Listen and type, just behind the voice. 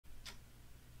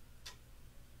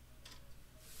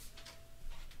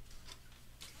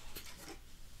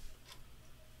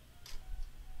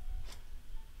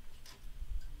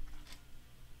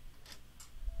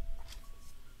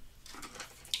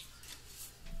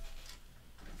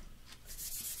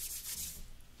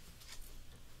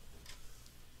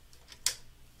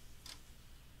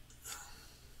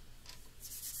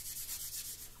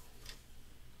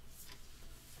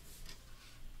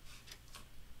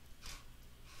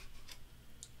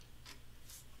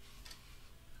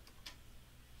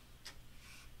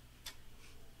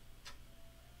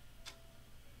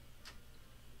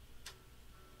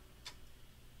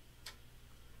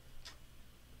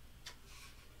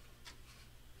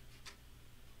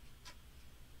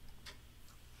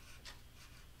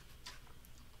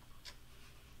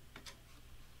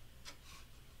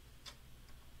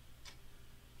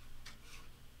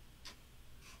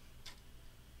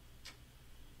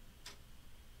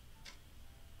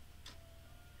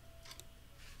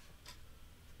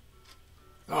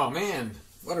Oh man,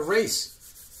 what a race.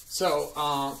 So,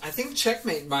 I think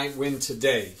Checkmate might win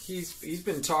today. He's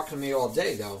been talking to me all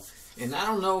day, though. And I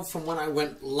don't know from when I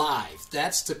went live.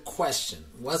 That's the question.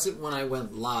 Was it when I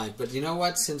went live? But you know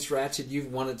what? Since Ratchet,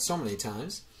 you've won it so many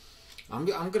times, I'm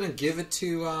going to give it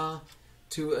to a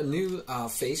new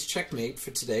face, Checkmate, for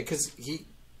today. Because he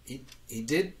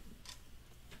did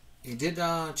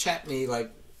chat me,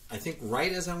 like, I think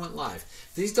right as I went live.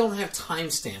 These don't have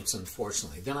timestamps,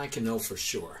 unfortunately. Then I can know for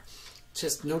sure.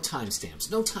 Just no timestamps.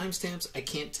 No timestamps. I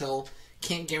can't tell,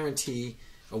 can't guarantee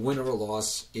a win or a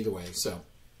loss either way. So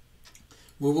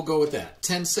we will go with that.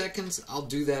 10 seconds. I'll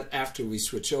do that after we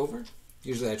switch over.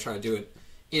 Usually I try to do it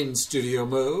in studio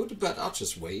mode, but I'll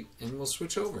just wait and we'll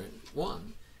switch over in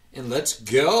 1. And let's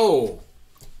go.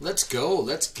 Let's go.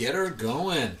 Let's get her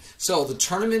going. So the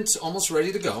tournament's almost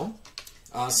ready to go.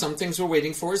 Some things we're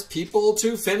waiting for is people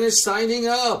to finish signing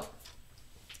up.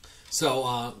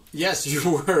 So, yes,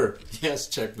 you were. Yes,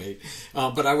 Checkmate.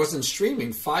 But I wasn't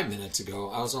streaming 5 minutes ago.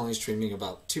 I was only streaming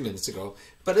about 2 minutes ago.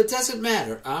 But it doesn't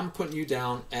matter. I'm putting you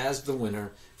down as the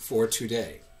winner for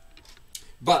today.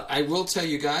 But I will tell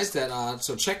you guys that,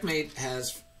 so Checkmate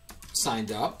has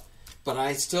signed up. But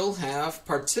I still have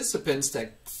participants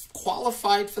that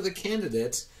qualified for the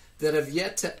candidates that have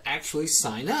yet to actually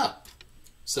sign up.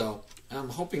 So I'm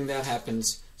hoping that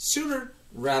happens sooner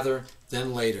rather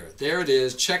than later. There it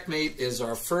is. Checkmate is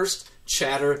our first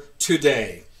chatter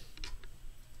today.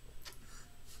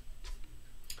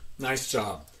 Nice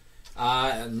job.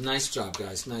 Nice job,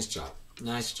 guys. Nice job.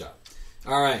 Nice job.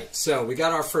 All right, so we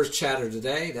got our first chatter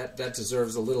today. That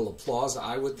deserves a little applause,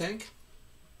 I would think.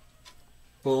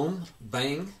 Boom.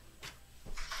 Bang.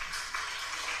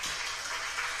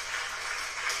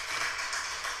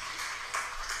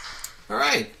 All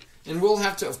right. And we'll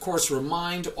have to, of course,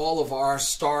 remind all of our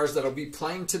stars that will be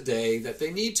playing today that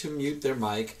they need to mute their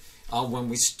mic when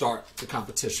we start the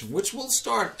competition, which will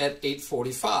start at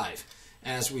 8:45.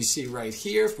 As we see right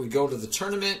here, if we go to the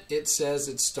tournament, it says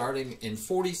it's starting in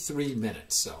 43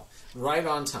 minutes, so right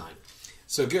on time.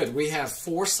 So good. We have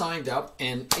 4 signed up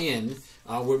and in.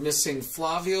 We're missing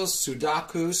Flavios,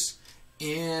 Sudakus,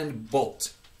 and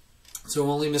Bolt. So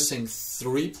we're only missing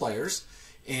 3 players.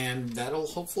 And that'll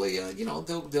hopefully, you know,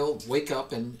 they'll wake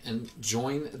up and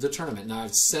join the tournament. Now,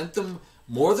 I've sent them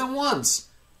more than once,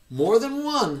 more than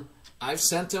one, I've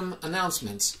sent them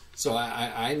announcements. So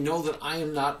I know that I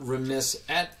am not remiss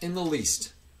in the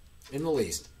least.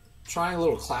 Trying a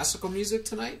little classical music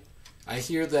tonight. I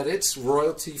hear that it's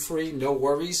royalty-free, no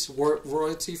worries,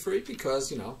 royalty-free,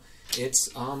 because, you know, it's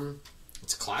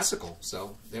classical.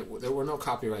 So there were no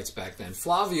copyrights back then.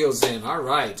 Flavio's in, all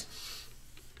right.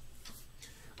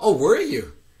 Oh, were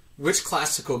you? Which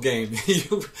classical game?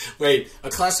 Wait, a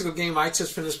classical game I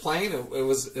just finished playing? It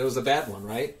was a bad one,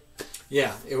 right?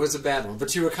 Yeah, it was a bad one.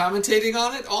 But you were commentating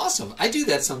on it? Awesome. I do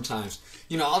that sometimes.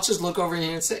 You know, I'll just look over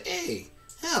here and say, hey,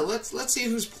 yeah, let's see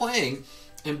who's playing.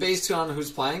 And based on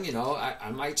who's playing, you know, I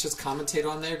might just commentate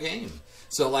on their game.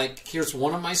 So, like, here's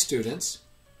one of my students,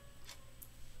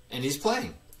 and he's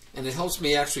playing. And it helps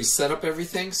me actually set up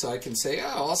everything so I can say, oh,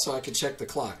 also I can check the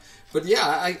clock. But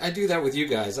yeah, I do that with you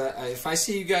guys. If I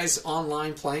see you guys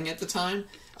online playing at the time,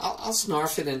 I'll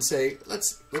snarf it and say,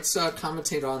 let's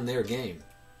commentate on their game.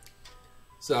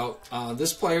 So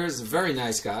this player is a very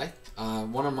nice guy.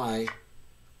 One of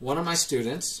my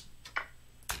students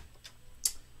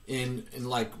in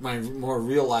like my more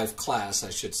real life class, I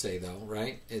should say, though,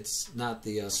 right? It's not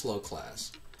the slow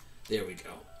class. There we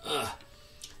go.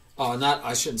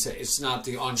 I shouldn't say, it's not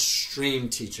the on-stream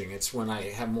teaching. It's when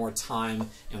I have more time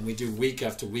and we do week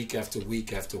after week after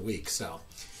week after week. So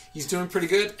he's doing pretty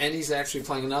good, and he's actually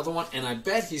playing another one. And I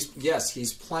bet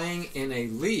he's playing in a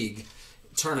league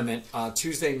tournament,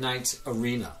 Tuesday night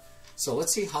arena. So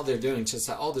let's see how they're doing.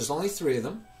 There's only 3 of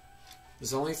them.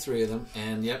 There's only 3 of them.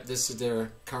 And yep, this is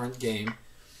their current game.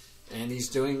 And he's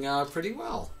doing pretty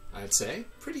well, I'd say.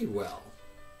 Pretty well.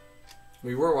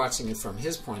 We were watching it from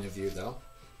his point of view, though.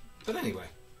 But anyway,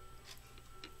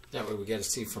 that way we get to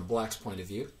see from Black's point of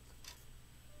view.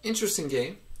 Interesting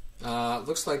game.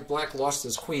 Looks like Black lost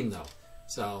his queen, though.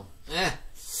 So,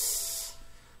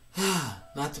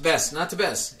 not the best, not the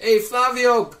best. Hey,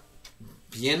 Flavio,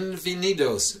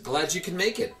 bienvenidos. Glad you can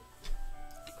make it.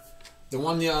 The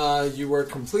one you were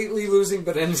completely losing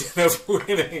but ended up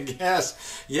winning.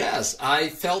 Yes, I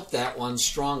felt that one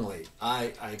strongly.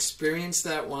 I experienced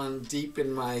that one deep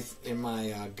in my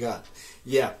gut.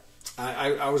 Yeah.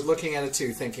 I was looking at it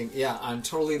too, thinking, yeah, I'm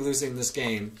totally losing this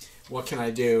game. What can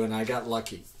I do? And I got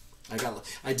lucky. I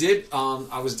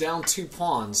was down 2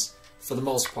 pawns for the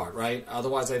most part, right?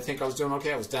 Otherwise, I think I was doing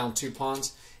okay. I was down 2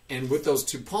 pawns. And with those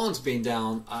 2 pawns being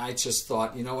down, I just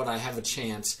thought, you know what, I have a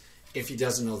chance if he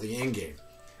doesn't know the end game,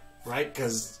 right?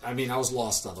 Because, I mean, I was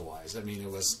lost otherwise. I mean,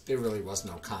 there really was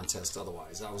no contest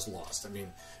otherwise. I was lost. I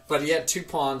mean, but he had 2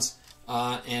 pawns,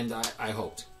 and I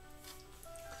hoped.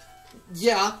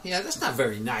 Yeah, that's not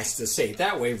very nice to say it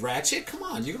that way, Ratchet. Come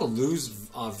on, you're going to lose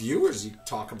viewers. You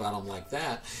talk about him like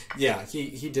that. Yeah,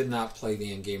 he did not play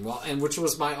the end game well, and which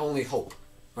was my only hope,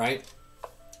 right?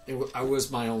 I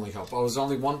was my only hope. I was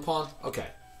only 1 pawn? Okay.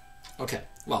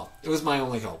 Well, it was my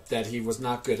only hope that he was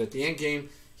not good at the end game.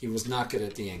 He was not good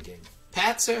at the end game.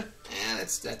 Patzer?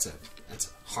 That's a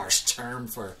harsh term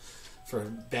for a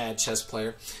bad chess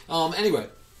player. Anyway,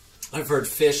 I've heard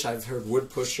fish, I've heard wood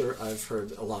pusher, I've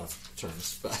heard a lot of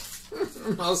terms,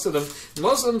 but most of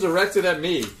them directed at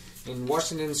me in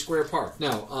Washington Square Park.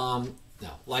 No,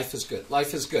 life is good.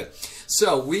 Life is good.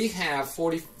 So we have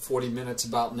 40 minutes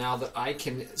about now that I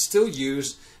can still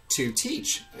use to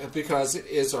teach, because it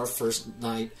is our first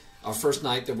night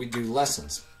that we do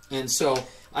lessons. And so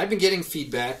I've been getting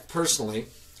feedback personally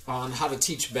on how to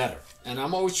teach better, and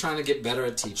I'm always trying to get better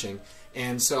at teaching.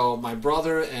 And so my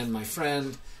brother and my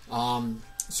friend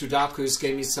Sudakus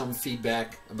gave me some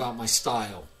feedback about my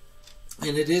style,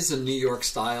 and it is a New York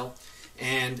style,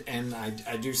 and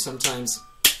I do sometimes,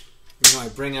 you know, I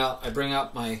bring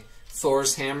out my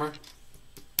Thor's hammer,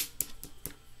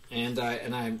 and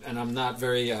I'm not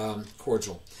very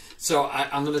cordial. So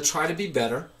I'm going to try to be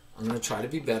better.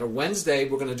 Wednesday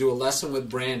we're going to do a lesson with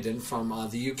Brandon from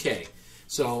the UK.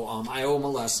 So I owe him a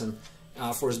lesson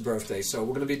for his birthday. So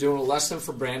we're going to be doing a lesson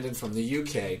for Brandon from the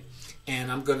UK,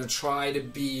 and I'm going to try to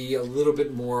be a little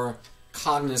bit more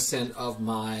cognizant of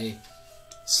my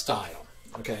style.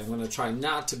 Okay, I'm going to try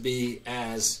not to be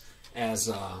as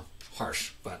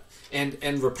harsh, but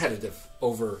and repetitive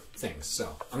over things.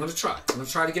 So I'm going to try. I'm going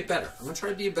to try to get better. I'm going to try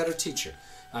to be a better teacher.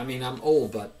 I mean, I'm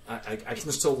old, but I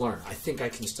can still learn. I think I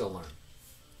can still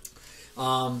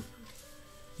learn.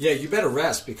 Yeah, you better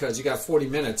rest, because you got 40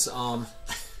 minutes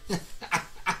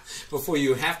before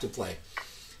you have to play.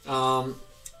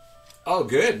 Oh,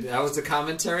 good. That was the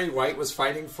commentary. White was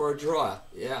fighting for a draw.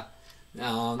 Yeah.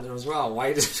 There was, well,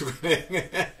 White is winning.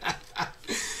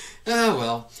 Oh,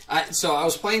 well. So I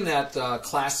was playing that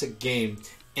classic game,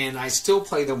 and I still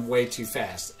play them way too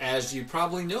fast, as you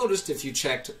probably noticed if you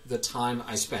checked the time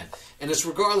I spent. And it's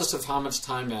regardless of how much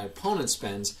time my opponent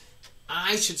spends,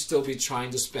 I should still be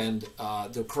trying to spend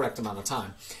the correct amount of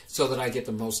time so that I get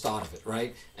the most out of it,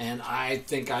 right? And I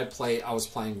think I was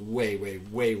playing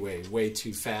way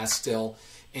too fast still,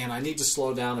 and I need to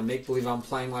slow down and make believe I'm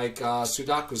playing like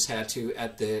Sudakus had to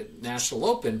at the National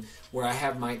Open, where I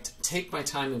have take my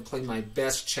time and play my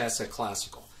best chess at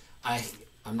classical.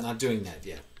 I'm not doing that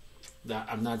yet.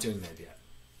 I'm not doing that yet.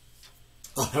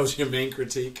 Oh, that was your main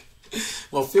critique?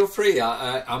 Well, feel free.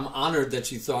 I'm honored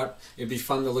that you thought it'd be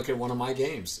fun to look at one of my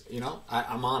games. You know,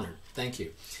 I'm honored. Thank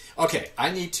you. Okay, I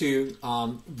need to,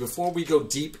 before we go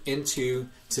deep into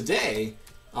today,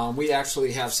 we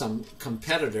actually have some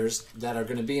competitors that are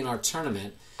going to be in our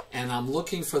tournament, and I'm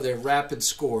looking for their rapid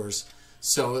scores.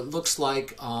 So it looks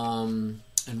like, and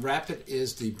rapid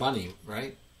is the bunny,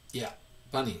 right? Yeah,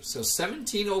 bunny. So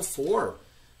 1704.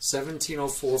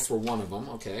 1704 for one of them.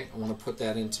 Okay, I want to put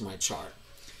that into my chart.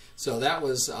 So that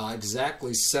was exactly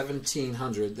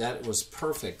 1700. That was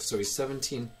perfect. So he's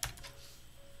 17.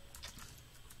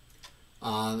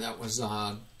 That was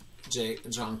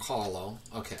Giancarlo.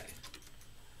 Okay.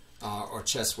 Or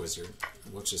Chess Wizard.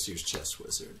 We'll just use Chess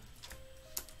Wizard.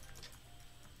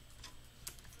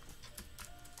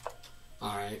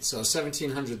 Alright, so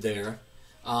 1700 there.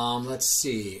 Let's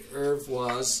see. Irv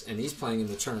was, and he's playing in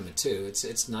the tournament too.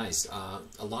 It's nice.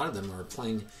 A lot of them are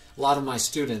playing. A lot of my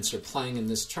students are playing in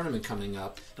this tournament coming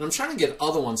up, and I'm trying to get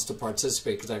other ones to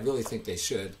participate because I really think they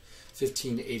should.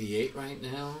 1588 right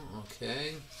now.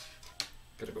 Okay.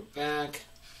 Gotta go back.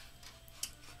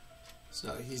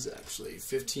 So he's actually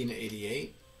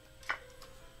 1588.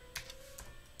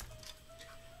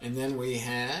 And then we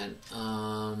had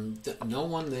no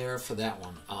one there for that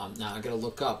one. Now I gotta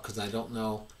look up because I don't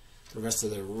know the rest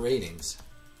of their ratings.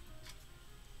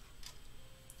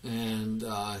 And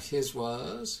his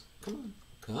was, come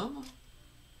on.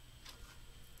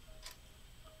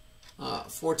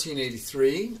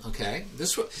 1483. Okay,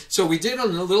 so we did a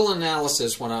little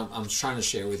analysis. When I'm trying to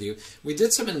share with you, we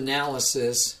did some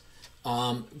analysis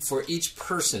for each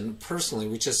person personally.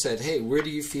 We just said, hey, where do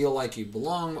you feel like you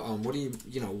belong? What do you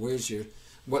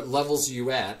what levels are you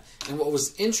at? And what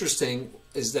was interesting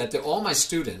is that they're all my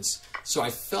students, so I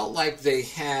felt like they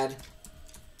had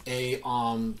a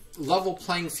level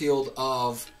playing field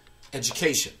of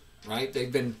education. right?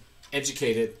 They've been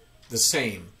educated the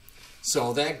same.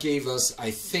 So that gave us,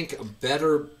 I think, a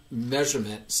better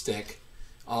measurement stick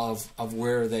of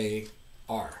where they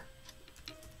are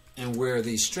and where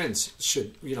these strengths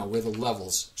should, where the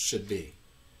levels should be.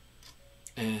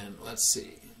 And let's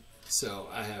see. So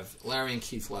I have Larry and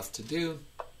Keith left to do.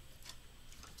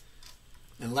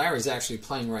 And Larry's actually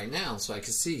playing right now, so I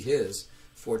can see his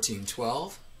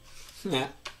 14-12. Yeah,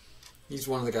 he's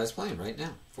one of the guys playing right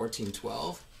now.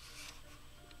 14-12.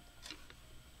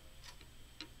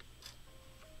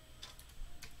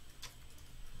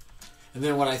 And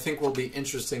then what I think will be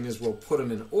interesting is we'll put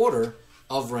them in order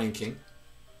of ranking.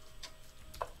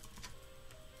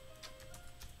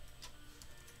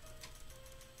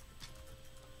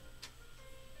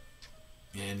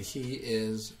 And he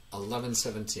is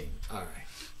 11-17. All right.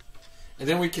 And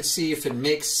then we can see if it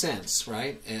makes sense,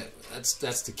 right?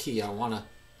 That's the key. I want to,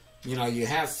 you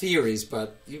have theories,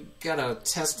 but you got to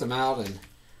test them out and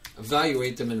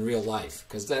evaluate them in real life,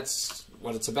 because that's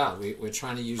what it's about. We're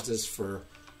trying to use this for,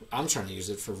 I'm trying to use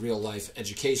it for real life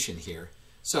education here.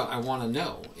 So I want to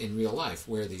know in real life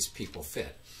where these people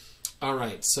fit. All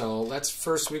right, so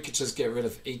we could just get rid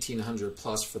of 1800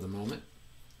 plus for the moment.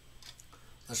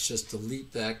 Let's just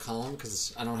delete that column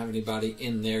because I don't have anybody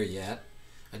in there yet.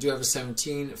 I do have a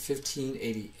 17,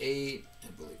 1588, I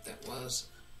believe that was.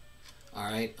 All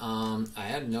right, I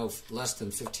had no less than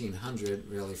 1500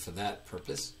 really for that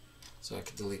purpose. So I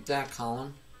could delete that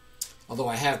column. Although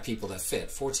I have people that fit.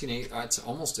 14.8, it's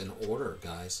almost in order,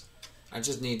 guys. I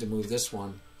just need to move this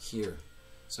one here.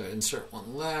 So insert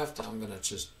one left. I'm going to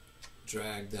just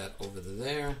drag that over to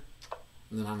there.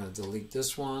 And then I'm going to delete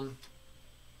this one.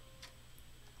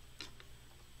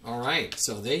 All right,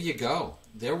 so there you go.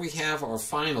 There we have our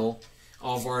final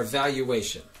of our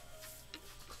evaluation.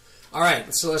 All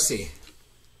right, so let's see.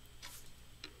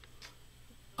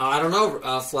 I don't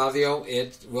know, Flavio.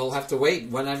 We'll have to wait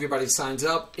when everybody signs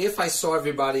up. If I saw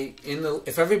everybody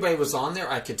if everybody was on there,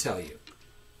 I could tell you.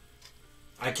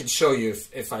 I could show you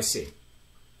if I see.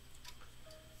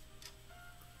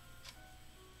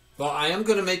 Well, I am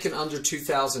going to make an under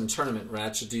 2,000 tournament,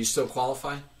 Ratchet. Do you still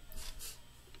qualify?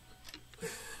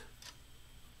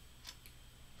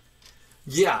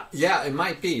 Yeah, it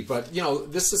might be, but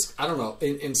this is, I don't know,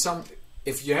 in some,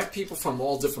 if you have people from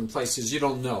all different places, you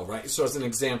don't know, right? So as an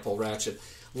example, Ratchet,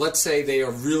 let's say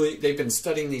they've been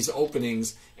studying these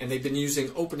openings and they've been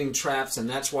using opening traps, and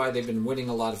that's why they've been winning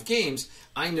a lot of games.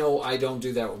 I know I don't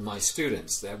do that with my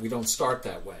students, that we don't start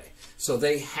that way. So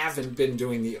they haven't been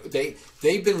doing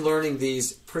they've been learning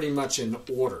these pretty much in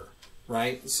order,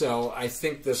 right? So I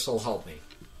think this will help me.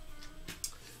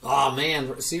 Oh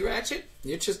man, see, Ratchet?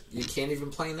 You can't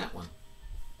even play in that one.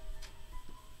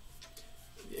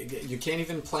 You can't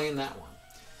even play in that one.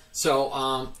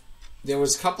 So there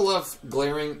was a couple of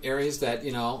glaring areas that,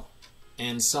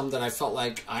 and some that I felt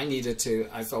like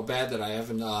I felt bad that I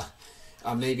haven't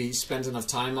maybe spent enough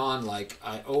time on. Like,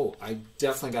 I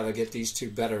definitely got to get these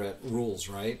two better at rules,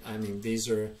 right? I mean,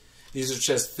 these are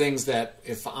just things that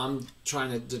if I'm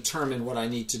trying to determine what I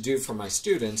need to do for my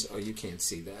students, you can't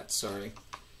see that, sorry.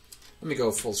 Let me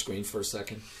go full screen for a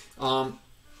second.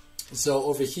 So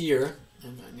over here,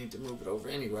 and I need to move it over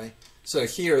anyway. So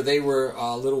here they were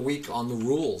a little weak on the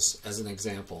rules, as an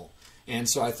example, and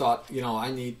so I thought, I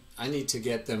need to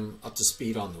get them up to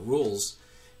speed on the rules.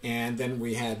 And then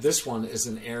we had this one is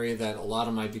an area that a lot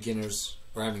of my beginners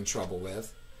were having trouble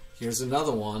with. Here's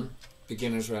another one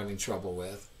beginners were having trouble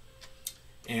with.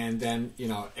 And then,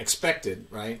 expected,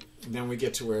 right? And then we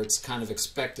get to where it's kind of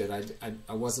expected.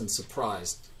 I wasn't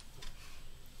surprised.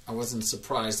 I wasn't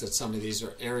surprised that some of these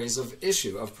are areas of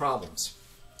issue, of problems.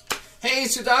 Hey,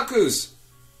 Sudakus!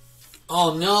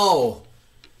 Oh, no.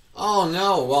 Oh,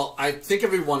 no. Well, I think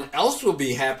everyone else will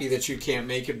be happy that you can't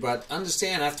make it, but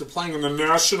understand, after playing in the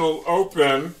National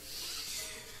Open,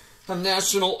 a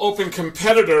National Open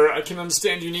competitor, I can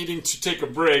understand you needing to take a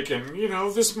break, and,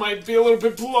 this might be a little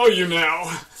bit below you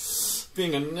now.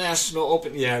 Being a National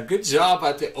Open. Yeah, good job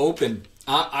at the Open.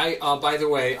 By the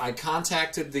way, I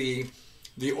contacted the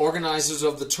organizers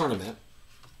of the tournament.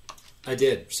 I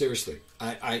did, seriously.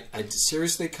 I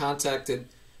seriously contacted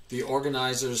the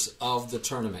organizers of the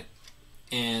tournament,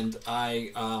 and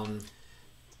I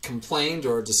complained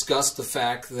or discussed the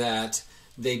fact that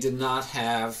they did not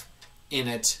have in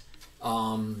it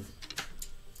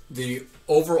the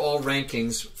overall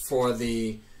rankings for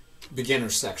the beginner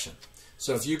section.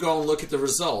 So if you go and look at the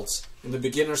results in the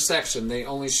beginner section, they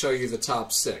only show you the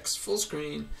top 6. Full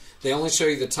screen. They only show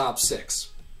you the top 6.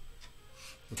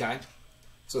 Okay?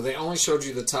 So they only showed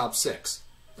you the top 6.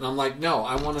 And I'm like, no,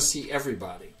 I want to see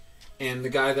everybody. And the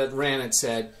guy that ran it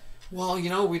said, Well, you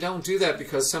know, we don't do that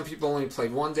because some people only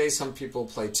played 1 day, some people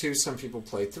play 2, some people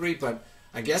play 3, but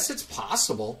I guess it's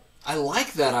possible. I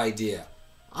like that idea.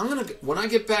 When I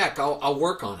get back, I'll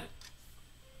work on it.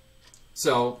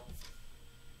 So,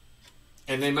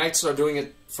 and they might start doing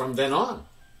it from then on.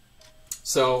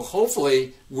 So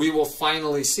hopefully we will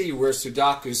finally see where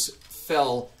Sudokus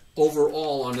fell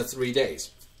overall on the 3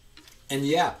 days. And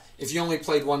yeah, if you only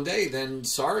played 1 day, then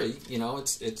sorry, you know,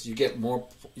 it's you get more,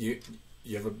 you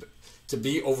have to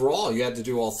be overall, you had to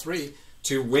do all 3.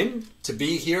 To win, to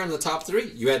be here in the top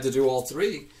 3, you had to do all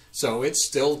 3. So it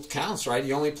still counts, right?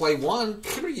 You only play 1,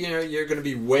 you're going to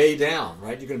be way down,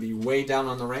 right? You're going to be way down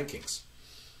on the rankings.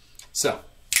 So,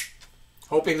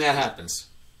 hoping that happens.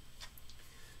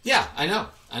 Yeah, I know.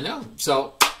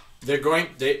 So they're going.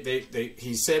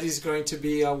 He said he's going to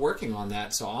be working on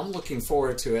that. So I'm looking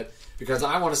forward to it because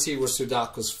I want to see where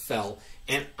Sudokus fell,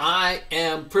 and I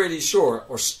am pretty sure,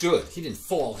 or stood. He didn't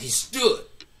fall. He stood.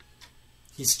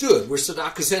 He stood where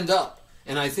Sudokus ended up,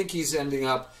 and I think he's ending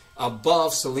up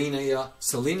above Selenia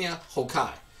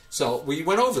Hokai. So we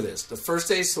went over this. The first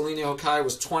day, Selenia Hokai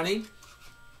was 20,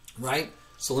 right?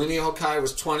 Selenia Hokai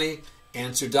was 20.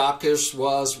 And Sudokus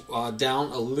was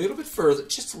down a little bit further,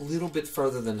 just a little bit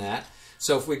further than that.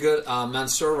 So if we go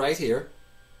Mansur right here,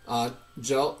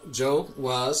 Joe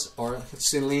was, or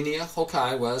Selenia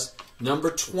Hokai was number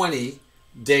 20,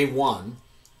 day 1,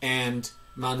 and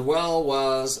Manuel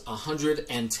was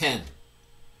 110.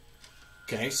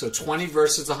 Okay, so 20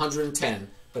 versus 110,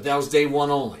 but that was day 1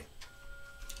 only.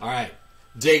 All right,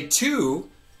 day 2,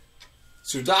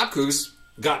 Sudokus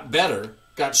got better,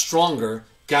 got stronger.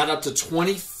 Got up to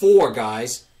 24,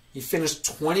 guys. He finished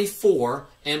 24.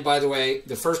 And by the way,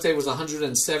 the first day was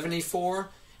 174.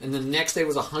 And the next day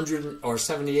was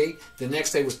 178. The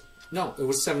next day was, no, it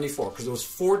was 74. Because there was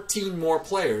 14 more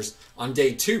players on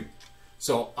day 2.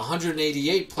 So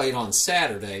 188 played on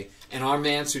Saturday. And our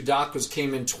man Sudokus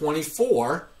came in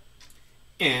 24.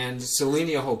 And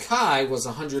Selenia Hokai was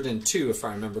 102, if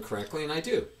I remember correctly. And I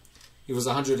do. He was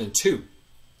 102.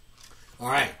 All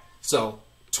right. So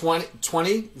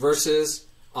 20 versus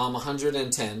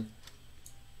 110,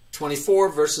 24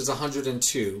 versus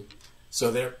 102,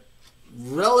 so they're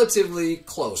relatively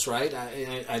close, right?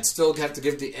 I'd still have to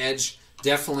give the edge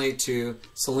definitely to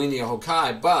Selenia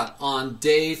Hokai, but on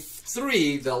day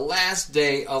 3, the last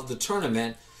day of the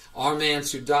tournament, our man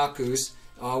Sudokus,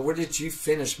 where did you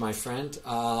finish, my friend?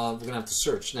 We're going to have to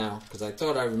search now, because I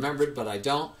thought I remembered, but I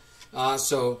don't.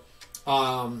 Selenia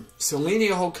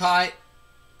Hokai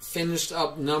finished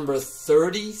up number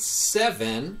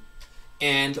 37,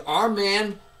 and our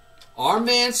man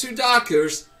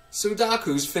Sudokus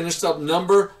finished up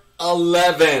number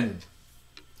 11.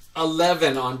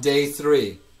 11 on day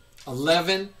 3.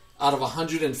 11 out of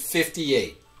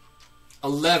 158.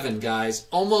 11, guys.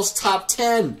 Almost top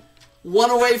 10. 1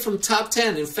 away from top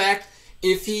 10. In fact,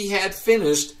 if he had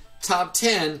finished top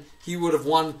 10, he would have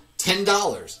won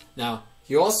 $10. Now,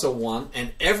 he also won,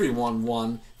 and everyone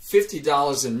won,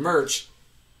 $50 in merch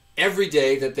every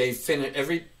day that they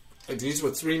finish. These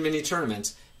were 3 mini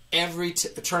tournaments. Every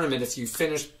tournament, if you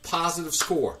finish positive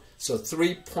score, so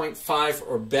 3.5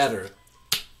 or better,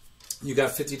 you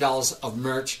got $50 of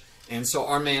merch. And so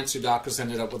our man Sudokus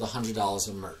ended up with $100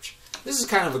 of merch. This is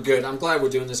kind of a good. I'm glad we're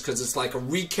doing this because it's like a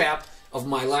recap of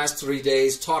my last 3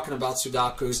 days talking about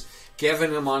Sudokus,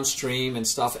 giving him on stream and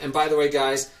stuff. And by the way,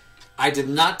 guys, I did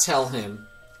not tell him.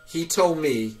 He told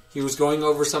me he was going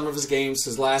over some of his games,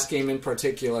 his last game in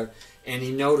particular, and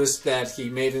he noticed that he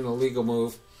made an illegal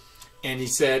move. And he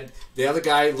said, the other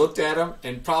guy looked at him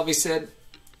and probably said,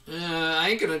 I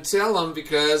ain't going to tell him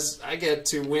because I get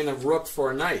to win a rook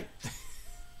for a knight.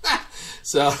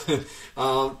 So,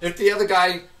 if the other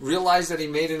guy realized that he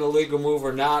made an illegal move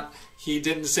or not, he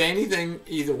didn't say anything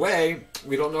either way.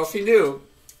 We don't know if he knew.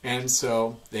 And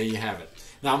so, there you have it.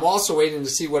 Now, I'm also waiting to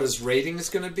see what his rating is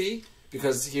going to be,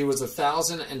 because he was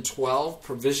 1,012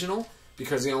 provisional,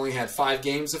 because he only had 5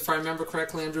 games, if I remember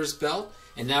correctly, under his belt.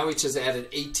 And now he just added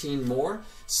 18 more,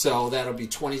 so that'll be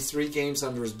 23 games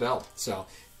under his belt. So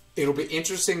it'll be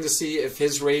interesting to see if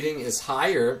his rating is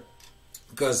higher,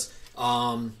 because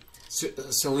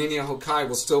Selenia Hokai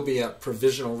will still be a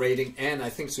provisional rating, and I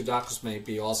think Sudokus may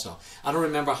be also. I don't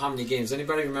remember how many games.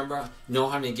 Anybody know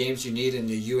how many games you need in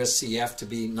the USCF to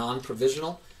be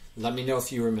non-provisional? Let me know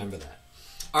if you remember that.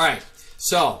 All right,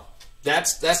 so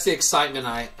that's the excitement.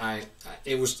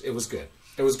 It was good.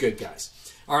 It was good, guys.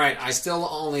 All right, I still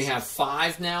only have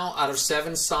 5 now out of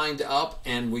 7 signed up,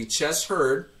 and we just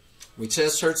heard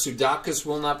Sudokus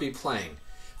will not be playing.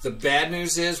 The bad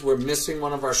news is we're missing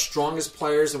one of our strongest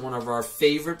players, and one of our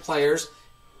favorite players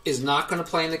is not going to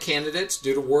play in the candidates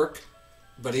due to work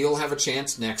but he'll have a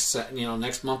chance next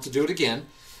month to do it again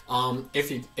if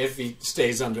he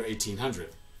stays under 1800.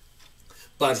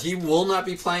 But he will not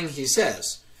be playing, he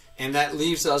says, and that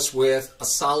leaves us with a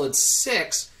solid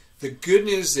 6. The good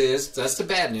news is, that's the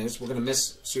bad news, we're going to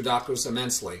miss Sudakus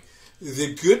immensely.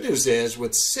 The good news is,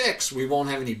 with 6, we won't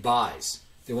have any buys.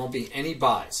 There won't be any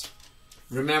buys.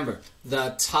 Remember,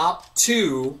 the top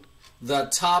two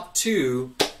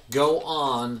go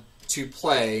on to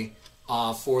play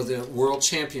for the World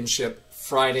Championship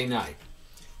Friday night.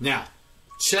 Now,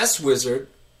 Chess Wizard,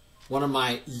 one of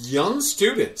my young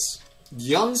students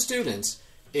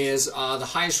is the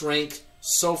highest rank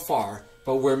so far,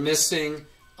 but we're missing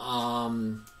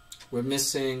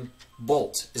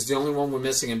Bolt is the only one we're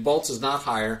missing, and Bolt is not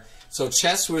higher. So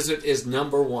Chess Wizard is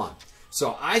number 1.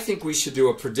 So I think we should do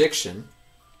a prediction.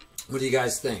 What do you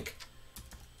guys think?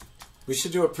 We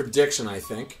should do a prediction, I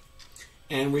think.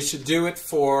 And we should do it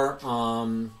for,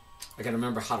 I got to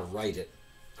remember how to write it.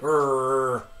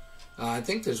 I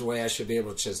think there's a way I should be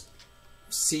able to just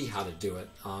see how to do it.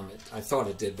 I thought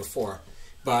it did before.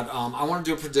 But I want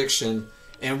to do a prediction.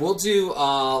 And we'll do,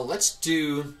 let's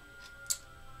do,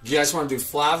 do you guys want to do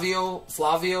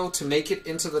Flavio to make it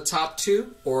into the top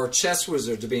 2? Or Chess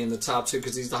Wizard to be in the top 2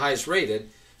 because he's the highest rated.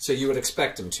 So you would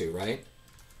expect him to, right?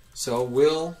 So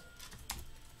will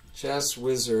Chess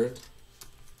Wizard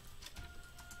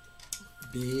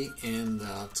be in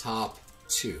the top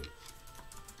 2?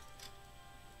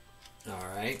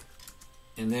 Alright.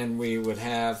 And then we would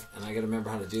have, and I got to remember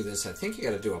how to do this. I think you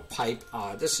got to do a pipe.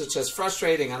 This is just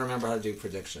frustrating. I don't remember how to do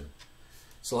prediction.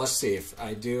 So let's see if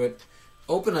I do it.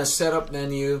 Open a setup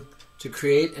menu to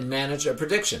create and manage a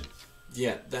prediction.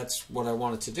 Yeah, that's what I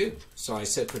wanted to do. So I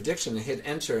said prediction and hit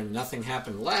enter, and nothing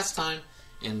happened last time,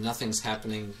 and nothing's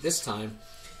happening this time.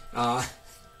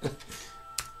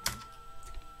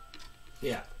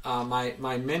 Yeah,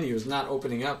 my menu is not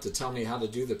opening up to tell me how to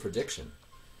do the prediction.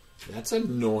 That's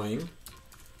annoying.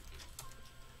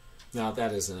 No,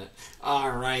 that isn't it.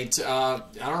 All right. I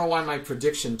don't know why my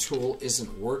prediction tool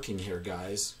isn't working here,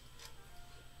 guys.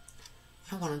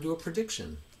 I want to do a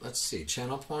prediction. Let's see.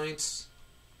 Channel points.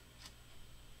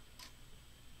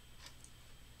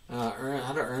 How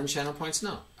to earn channel points?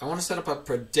 No. I want to set up a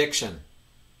prediction.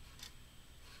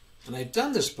 And I've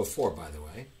done this before, by the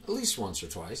way. At least once or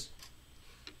twice.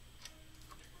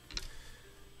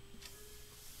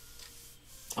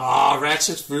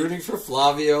 Ratchet's rooting for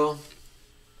Flavio.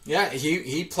 Yeah,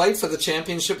 he played for the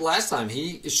championship last time.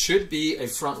 He should be a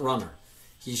front runner.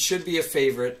 He should be a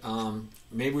favorite.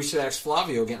 Maybe we should ask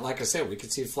Flavio again. Like I said, we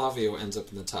could see if Flavio ends up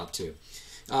in the top 2.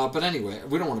 But anyway,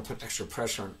 we don't want to put extra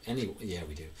pressure on any. Yeah,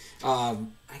 we do. I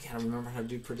gotta remember how to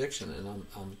do prediction, and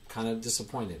I'm kind of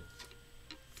disappointed.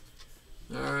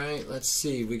 All right, let's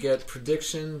see. We get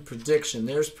prediction.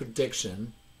 There's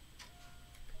prediction.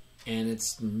 And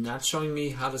it's not showing me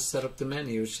how to set up the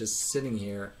menu. It's just sitting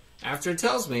here. After it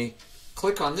tells me,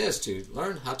 click on this to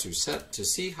learn how to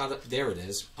see how to, there it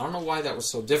is. I don't know why that was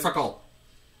so difficult.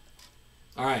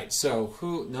 All right, so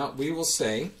we will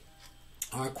say,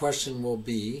 our question will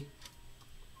be,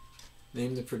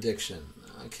 name the prediction.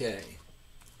 Okay.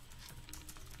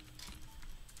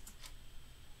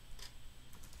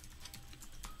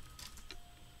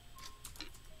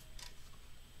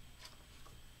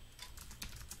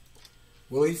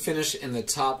 Will he finish in the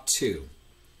top 2?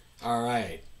 All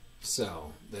right.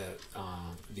 So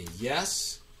the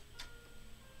yes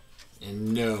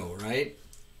and no, right?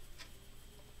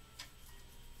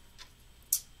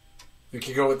 We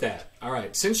could go with that. All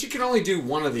right. Since you can only do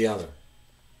one or the other,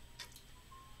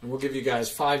 and we'll give you guys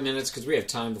 5 minutes because we have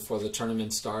time before the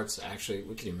tournament starts. Actually,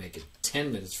 we can even make it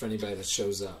 10 minutes for anybody that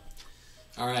shows up.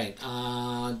 All right.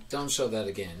 Don't show that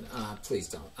again. Please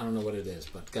don't. I don't know what it is,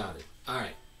 but got it. All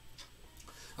right.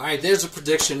 All right, there's a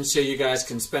prediction so you guys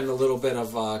can spend a little bit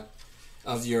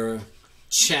of your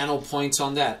channel points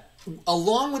on that.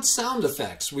 Along with sound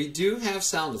effects. We do have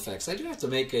sound effects. I do have to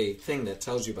make a thing that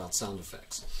tells you about sound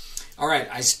effects. All right,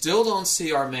 I still don't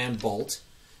see our man Bolt.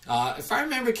 If I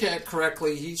remember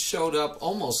correctly, he showed up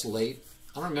almost late.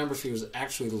 I don't remember if he was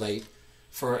actually late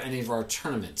for any of our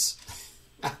tournaments.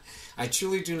 I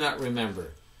truly do not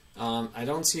remember. I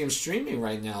don't see him streaming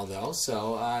right now, though,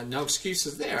 so no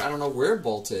excuses there. I don't know where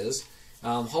Bolt is.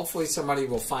 Hopefully somebody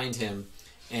will find him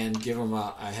and give him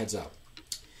a heads up.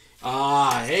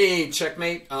 Hey,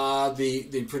 checkmate.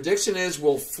 The prediction is,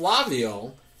 will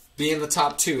Flavio be in the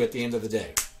top 2 at the end of the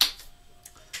day?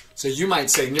 So you might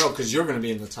say no, because you're going to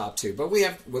be in the top 2. But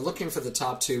we're looking for the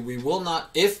top 2. We will not,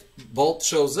 if Bolt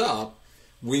shows up,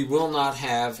 we will not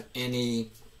have any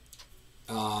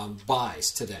buys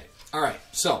today. All right,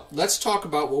 so let's talk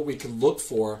about what we can look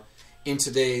for in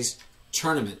today's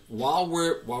tournament, while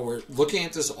we're looking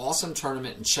at this awesome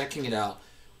tournament and checking it out,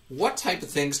 what type of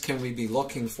things can we be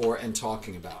looking for and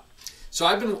talking about? So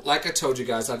I've been, like I told you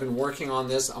guys, I've been working on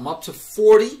this. I'm up to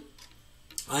 40.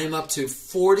 I am up to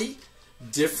 40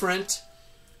 different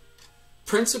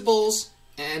principles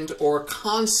and or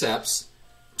concepts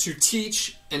to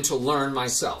teach and to learn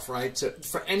myself, right?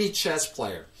 For any chess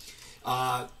player.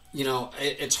 You know,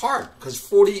 it's hard because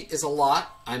 40 is a lot.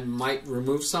 I might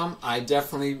remove some. I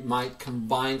definitely might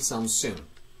combine some soon.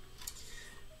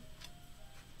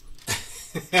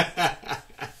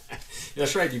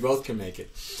 That's right, you both can make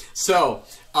it. So,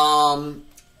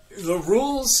 the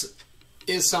rules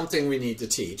is something we need to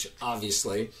teach,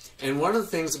 obviously. And one of the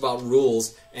things about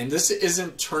rules, and this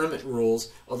isn't tournament rules,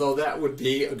 although that would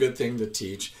be a good thing to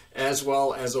teach, as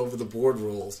well as over-the-board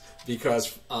rules,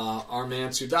 because our man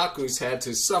Sudaku's had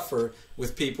to suffer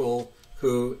with people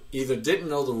who either didn't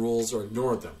know the rules or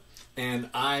ignored them. And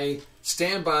I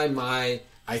stand by my,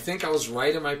 I think I was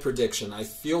right in my prediction. I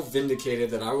feel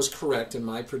vindicated that I was correct in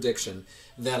my prediction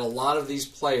that a lot of these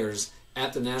players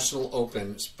at the National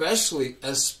Open, specifically,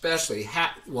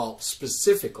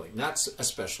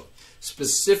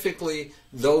 specifically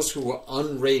those who were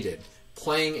unrated,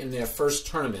 playing in their first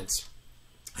tournaments,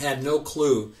 had no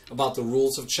clue about the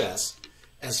rules of chess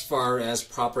as far as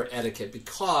proper etiquette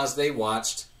because they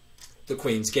watched The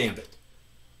Queen's Gambit,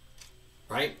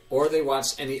 right? Or they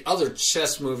watched any other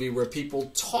chess movie where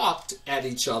people talked at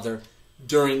each other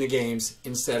during the games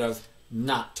instead of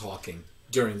not talking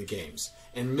during the games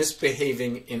and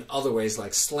misbehaving in other ways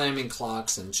like slamming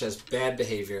clocks and just bad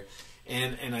behavior.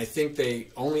 And I think they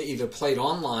only either played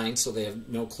online, so they have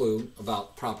no clue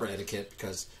about proper etiquette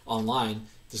because online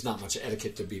there's not much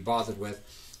etiquette to be bothered with,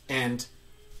 and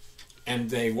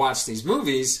they watch these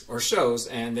movies or shows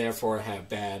and therefore have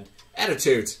bad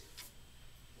attitudes.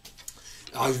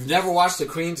 You've never watched The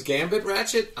Queen's Gambit,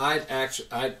 Ratchet? I'd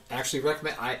actually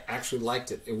recommend. I actually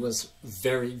liked it. It was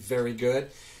very, very good.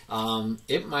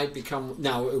 It might become,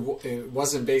 now it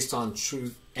wasn't based on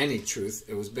any truth.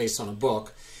 It was based on a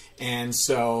book, and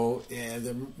so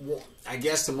I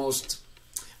guess the most.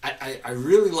 I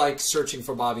really like Searching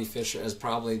for Bobby Fischer as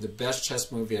probably the best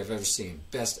chess movie I've ever seen.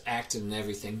 Best acted and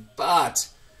everything. But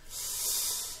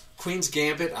Queen's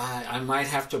Gambit, I might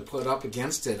have to put up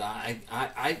against it.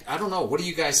 I don't know. What do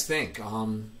you guys think?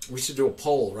 We should do a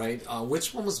poll, right?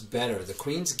 Which one was better, The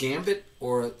Queen's Gambit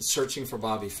or Searching for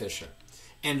Bobby Fischer?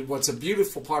 And what's a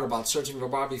beautiful part about Searching for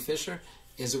Bobby Fischer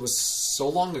is it was so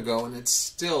long ago and it's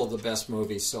still the best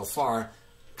movie so far,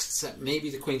 except maybe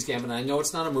The Queen's Gambit. I know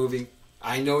it's not a movie.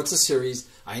 I know it's a series.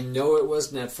 I know it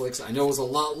was Netflix. I know it was a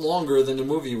lot longer than the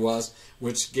movie was,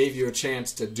 which gave you a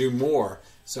chance to do more.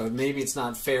 So maybe it's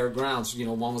not fair grounds. You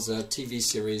know, one was a TV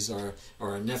series or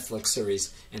a Netflix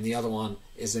series, and the other one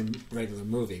is a regular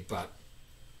movie. But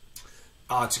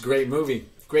it's a great movie.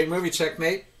 Great movie,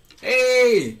 Checkmate.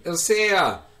 Hey,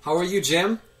 Ilsea. How are you,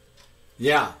 Jim?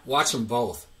 Yeah, watch them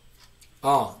both.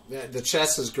 Oh, the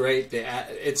chess is great.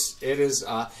 It's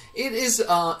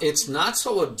not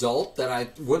so adult that I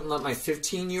wouldn't let my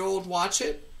 15-year-old watch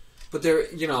it, but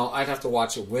I'd have to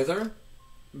watch it with her.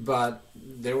 But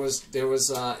it was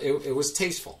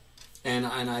tasteful, and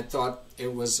I thought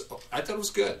it was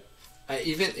good.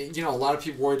 Even a lot of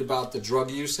people worried about the drug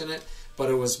use in it,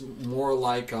 but it was more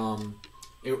like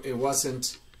it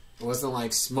wasn't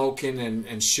like smoking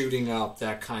and shooting up,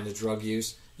 that kind of drug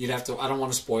use. You'd have to. I don't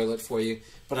want to spoil it for you,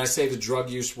 but I say the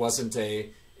drug use wasn't a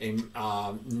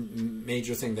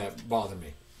major thing that bothered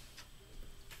me.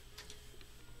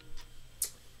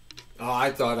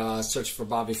 I thought Searching for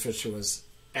Bobby Fischer was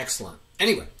excellent.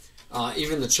 Anyway,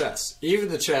 even the chess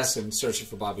in Searching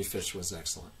for Bobby Fischer was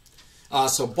excellent.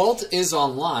 So Bolt is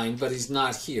online, but he's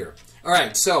not here. All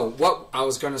right. So what I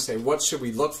was going to say, what should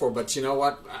we look for? But you know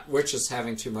what? We're just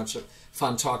having too much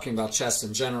fun talking about chess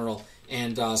in general.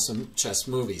 And some chess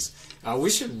movies. We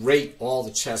should rate all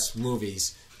the chess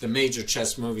movies, the major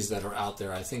chess movies that are out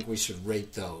there. I think we should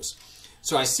rate those.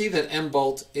 So I see that M.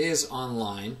 Bolt is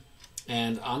online,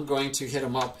 and I'm going to hit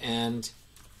him up and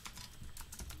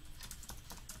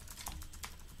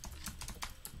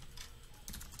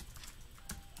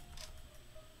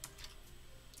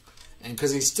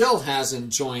because he still hasn't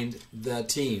joined the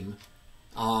team,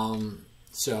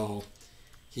 so.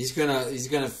 He's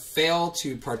gonna fail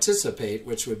to participate,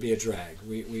 which would be a drag.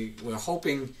 We're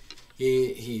hoping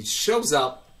he shows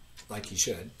up like he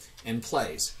should and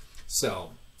plays.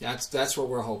 So that's what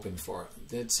we're hoping for.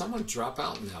 Did someone drop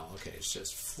out? No. Okay, it's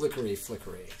just flickery.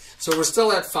 So we're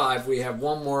still at 5. We have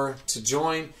one more to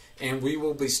join, and we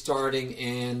will be starting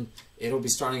in. It'll be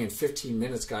starting in 15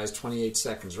 minutes, guys. 28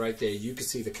 seconds right there. You can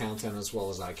see the countdown as well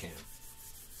as I can.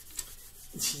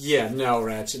 Yeah, no,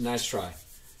 Ratchet. Nice try.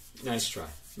 Nice try.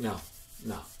 No,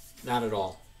 no, not at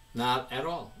all. Not at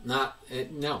all.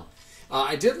 No.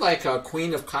 I did like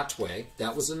Queen of Katwe.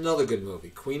 That was another good movie.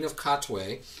 Queen of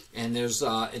Katwe. And there's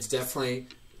it's definitely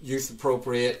youth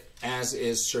appropriate, as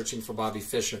is Searching for Bobby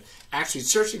Fischer. Actually,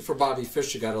 Searching for Bobby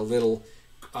Fischer got a little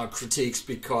critiques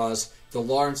because the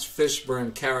Lawrence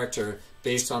Fishburne character,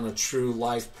 based on a true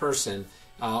life person,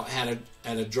 had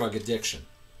a drug addiction.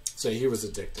 So he was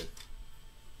addicted.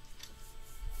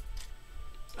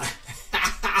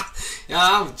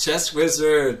 I'm Chess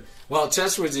Wizard. Well,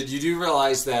 Chess Wizard, you do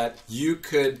realize that you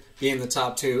could be in the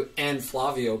top 2 and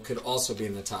Flavio could also be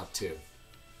in the top 2.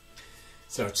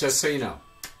 So, just so you know.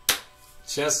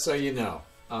 Just so you know.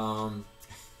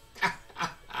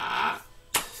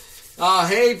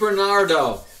 Hey,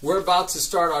 Bernardo. We're about to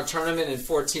start our tournament in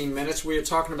 14 minutes. We are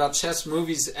talking about chess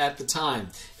movies at the time.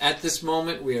 At this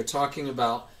moment, we are talking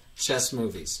about chess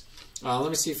movies. Let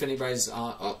me see if anybody's...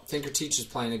 Thinker Teacher's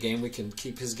playing a game. We can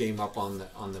keep his game up on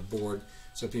the board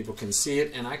so people can see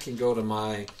it. And I can go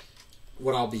to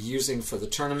what I'll be using for the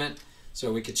tournament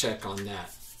so we could check on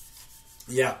that.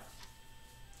 Yeah.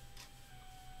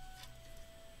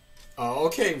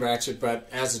 Okay, Ratchet, but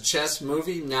as a chess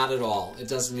movie, not at all. It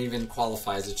doesn't even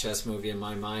qualify as a chess movie in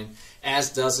my mind,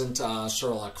 as doesn't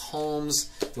Sherlock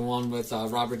Holmes, the one with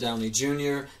Robert Downey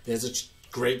Jr. There's a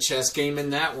great chess game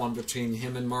in that one between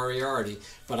him and Moriarty,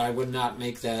 but I would not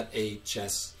make that a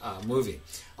chess movie.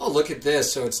 Oh, look at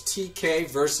this. So it's TK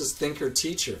versus Thinker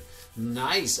Teacher.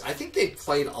 Nice. I think they've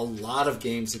played a lot of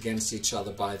games against each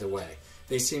other, by the way.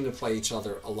 They seem to play each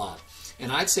other a lot.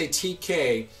 And I'd say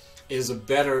TK is a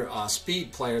better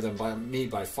speed player than me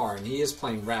by far, and he is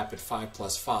playing rapid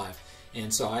 5+5,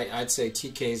 and so I'd say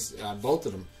TK's both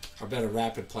of them are better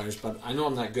rapid players, but I know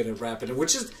I'm not good at rapid,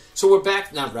 so we're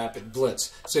back, not rapid,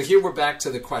 blitz. So here we're back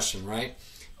to the question, right?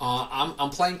 I'm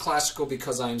playing classical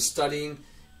because I'm studying,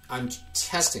 I'm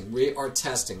testing, we are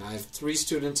testing. I have 3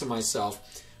 students and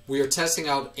myself. We are testing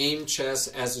out AIM chess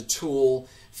as a tool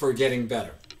for getting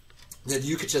better. That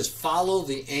you could just follow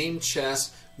the AIM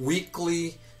chess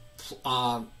weekly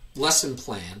lesson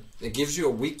plan. It gives you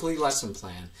a weekly lesson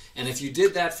plan, and if you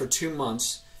did that for 2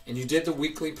 months and you did the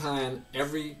weekly plan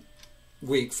every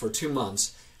week for 2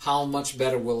 months, how much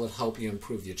better will it help you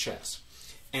improve your chess?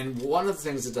 And one of the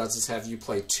things it does is have you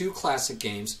play 2 classic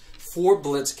games, 4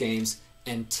 blitz games,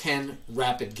 and 10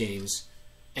 rapid games.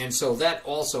 And so that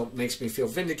also makes me feel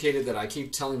vindicated that I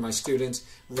keep telling my students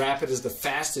rapid is the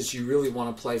fastest you really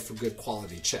want to play for good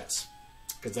quality chess,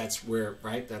 because that's where,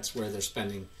 right, that's where they're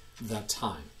spending that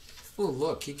time. Oh,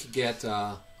 look, he could get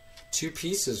 2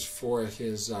 pieces for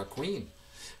his queen.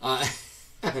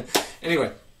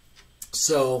 Anyway,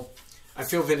 so I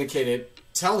feel vindicated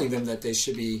telling them that they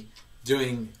should be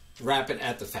doing rapid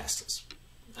at the fastest.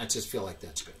 I just feel like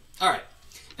that's good. All right.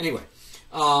 Anyway,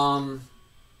 so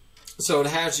it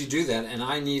has you do that, and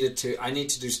I need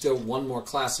to do still 1 more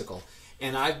classical,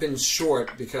 and I've been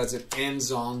short because it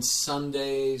ends on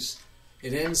Sundays.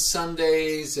 It ends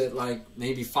Sundays at like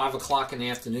maybe 5 o'clock in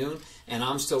the afternoon, and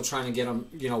I'm still trying to get them,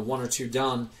 1 or 2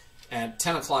 done at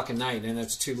 10 o'clock at night, and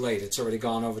it's too late. It's already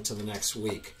gone over to the next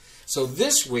week. So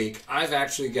this week, I've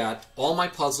actually got all my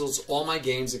puzzles, all my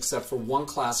games, except for 1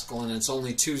 classical, and it's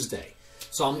only Tuesday.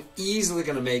 So I'm easily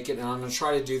going to make it, and I'm going to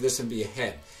try to do this and be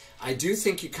ahead. I do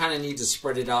think you kind of need to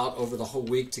spread it out over the whole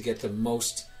week to get the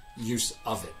most use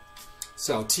of it.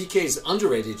 So TK is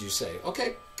underrated, you say.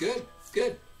 Okay, good,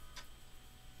 good.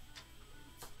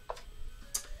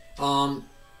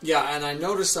 Yeah, and I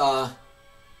notice, not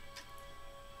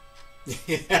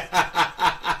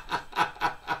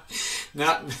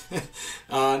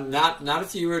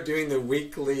if you were doing the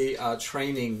weekly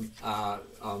training,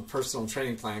 personal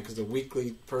training plan, because the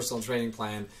weekly personal training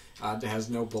plan has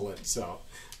no bullet. So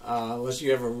unless you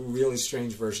have a really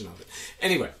strange version of it.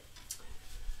 Anyway,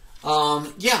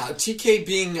 yeah, TK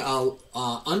being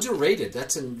underrated.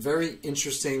 That's a very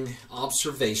interesting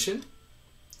observation.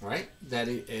 Right? That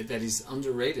he's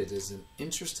underrated is an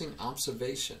interesting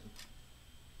observation.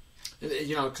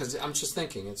 Because I'm just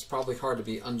thinking, it's probably hard to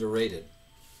be underrated.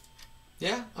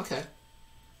 Yeah, okay.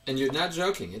 And you're not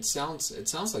joking. It sounds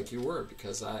like you were,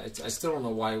 because I still don't know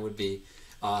why it would be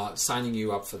signing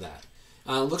you up for that.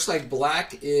 Looks like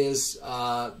Black is,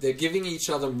 they're giving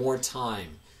each other more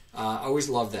time. I always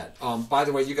love that. By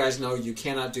the way, you guys know you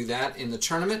cannot do that in the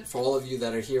tournament. For all of you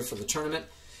that are here for the tournament,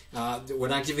 we're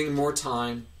not giving more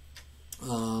time.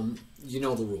 You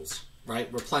know the rules,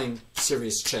 right? We're playing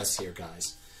serious chess here,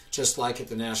 guys. Just like at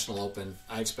the National Open,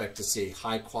 I expect to see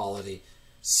high quality,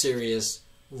 serious,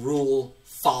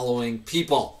 rule-following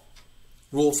people.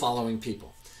 Rule-following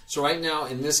people. So right now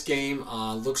in this game,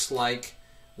 looks like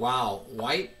Wow,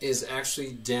 white is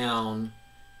actually down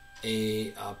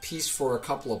a piece for a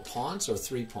couple of pawns, or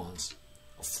 3 pawns,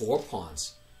 or 4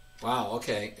 pawns. Wow,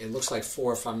 okay, it looks like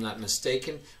 4 if I'm not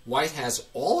mistaken. White has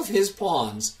all of his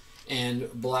pawns, and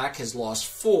black has lost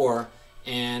 4,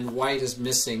 and white is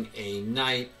missing a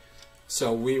knight.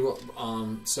 So we will,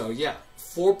 so yeah,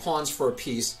 4 pawns for a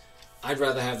piece. I'd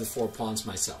rather have the 4 pawns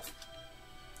myself.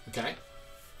 Okay.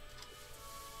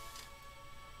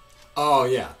 Oh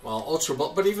yeah, well, ultra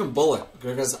bullet, but even bullet,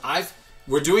 because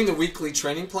we're doing the weekly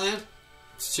training plan,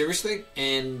 seriously,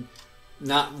 and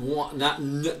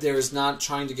there is not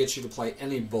trying to get you to play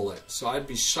any bullet. So I'd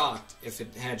be shocked if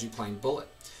it had you playing bullet.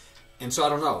 And so I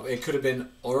don't know, it could have been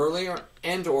earlier,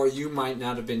 and or you might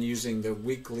not have been using the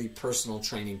weekly personal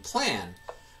training plan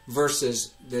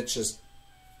versus that just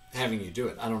having you do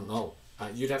it. I don't know.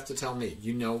 You'd have to tell me.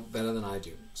 You know better than I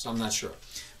do, so I'm not sure.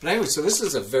 But anyway, so this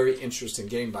is a very interesting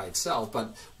game by itself,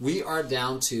 but we are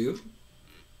down to,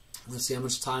 let's see how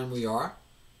much time we are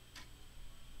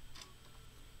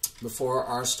before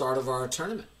our start of our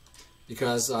tournament,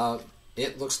 because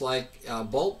it looks like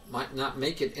Bolt might not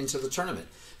make it into the tournament.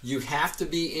 You have to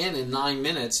be in 9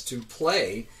 minutes to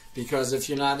play, because if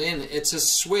you're not in, it's a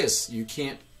Swiss. You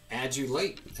can't add you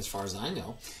late, as far as I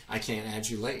know. I can't add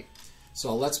you late.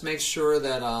 So let's make sure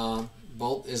that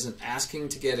Bolt isn't asking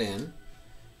to get in.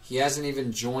 He hasn't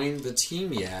even joined the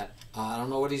team yet. I don't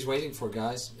know what he's waiting for,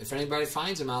 guys. If anybody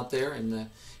finds him out there in the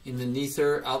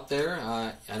Nether out there,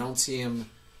 I don't see him.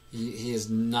 He is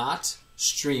not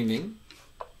streaming.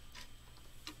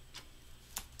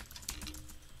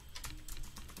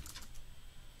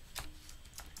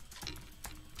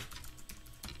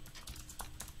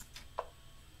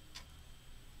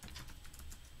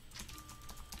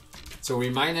 So we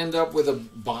might end up with a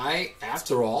bye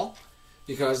after all,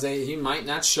 because he might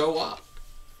not show up.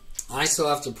 I still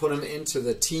have to put him into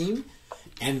the team,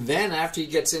 and then after he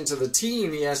gets into the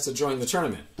team, he has to join the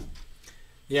tournament.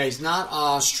 Yeah, he's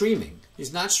not streaming.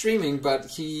 He's not streaming, but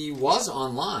he was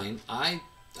online. I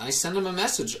sent him a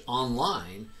message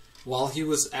online while he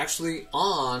was actually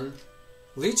on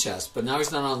Lichess, but now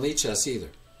he's not on Lichess either.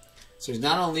 So he's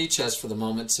not on Lichess for the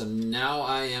moment, so now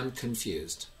I am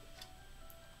confused.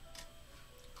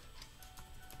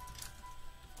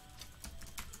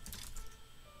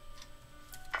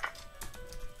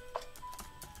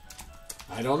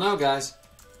 I don't know, guys.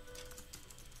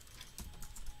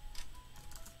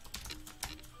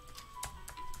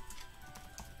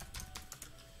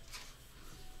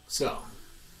 So,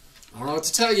 I don't know what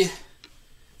to tell you.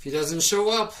 If he doesn't show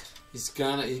up, he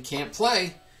can't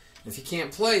play. If he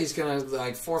can't play, he's gonna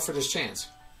like forfeit his chance.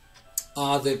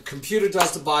 The computer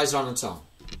does the buys on its own.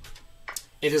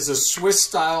 It is a Swiss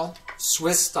style,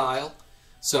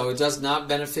 so it does not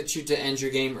benefit you to end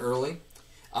your game early.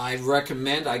 I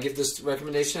give this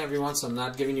recommendation to everyone, so I'm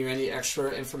not giving you any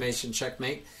extra information,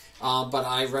 checkmate. But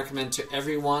I recommend to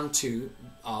everyone to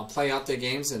play out their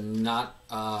games and not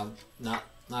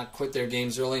quit their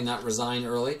games early, not resign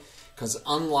early. Because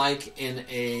unlike in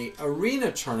a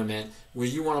arena tournament where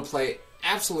you want to play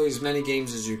absolutely as many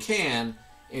games as you can,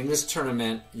 in this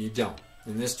tournament you don't.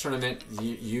 In this tournament,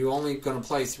 you only going to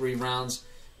play 3 rounds.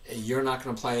 You're not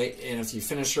going to play, and if you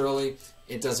finish early,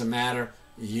 it doesn't matter.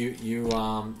 You're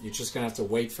just going to have to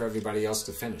wait for everybody else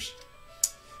to finish.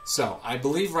 So I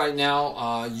believe right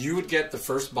now you would get the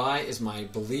first buy is my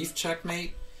belief,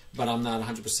 checkmate, but I'm not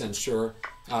 100% sure.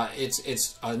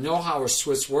 I know how our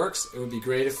Swiss works. It would be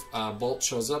great if Bolt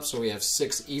shows up so we have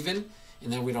 6 even,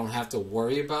 and then we don't have to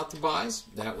worry about the buys.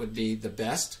 That would be the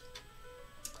best.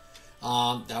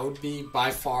 That would be by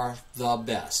far the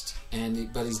best.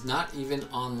 But he's not even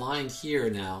online here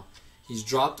now. He's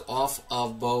dropped off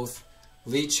of both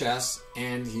Lichess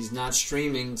and he's not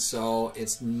streaming, so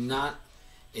it's not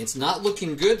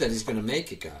looking good that he's going to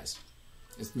make it, guys.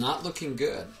 It's not looking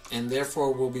good, and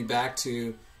therefore we'll be back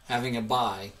to having a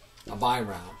buy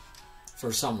round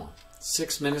for someone.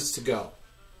 6 minutes to go.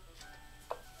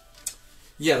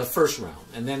 Yeah, the first round,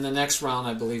 and then the next round,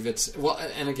 I believe it's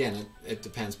and again it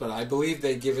depends, but I believe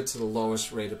they give it to the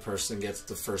lowest rated person gets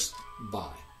the first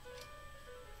buy.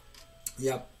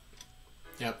 Yep.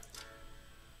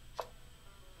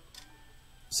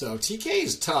 So TK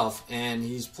is tough, and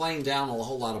he's playing down a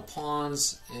whole lot of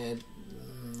pawns. It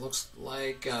looks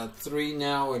like 3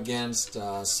 now against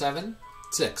 7,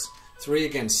 6. 3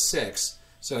 against 6.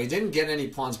 So he didn't get any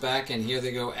pawns back, and here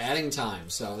they go adding time.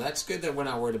 So that's good that we're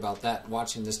not worried about that,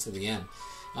 watching this to the end.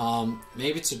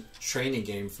 Maybe it's a training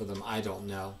game for them. I don't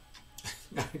know.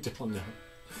 I don't know.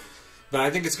 But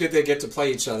I think it's good they get to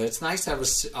play each other. It's nice to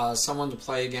have someone to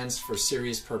play against for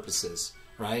serious purposes,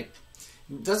 right?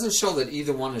 It doesn't show that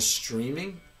either one is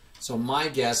streaming, So my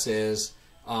guess is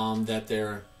that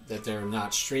they're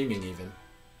not streaming even.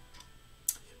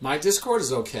 My Discord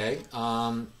is okay.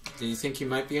 Do you think he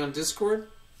might be on Discord?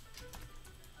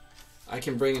 I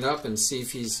can bring it up and see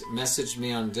if he's messaged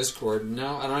me on Discord.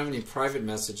 No, I don't have any private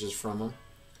messages from him.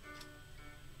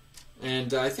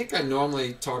 And I think I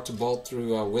normally talk to Bolt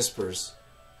through whispers.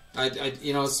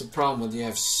 You know, it's the problem when you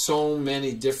have so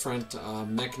many different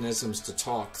mechanisms to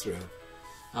talk through.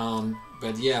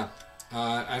 But yeah,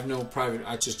 I have no private.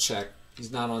 I just checked.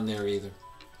 He's not on there either.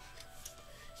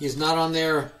 He's not on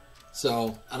there,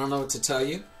 so I don't know what to tell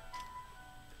you.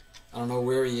 I don't know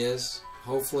where he is.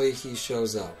 Hopefully he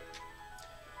shows up.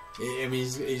 I mean,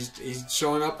 he's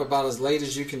showing up about as late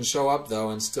as you can show up, though,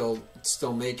 and still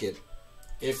make it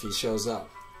if he shows up.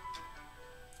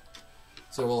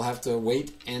 So we'll have to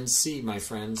wait and see, my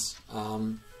friends.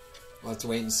 We'll have to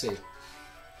wait and see.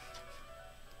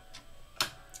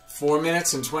 4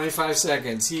 minutes and 25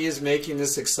 seconds. He is making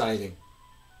this exciting.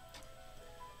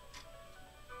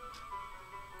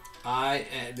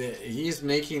 He's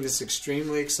making this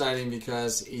extremely exciting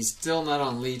because he's still not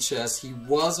on Lead Chess. He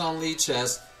was on Lead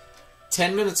Chess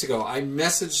 10 minutes ago. I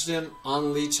messaged him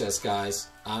on Lead Chess, guys.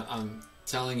 I'm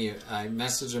telling you, I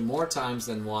messaged him more times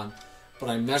than one, but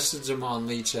I messaged him on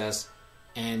Lead Chess,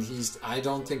 and I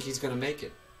don't think he's going to make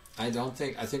it. I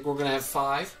think we're going to have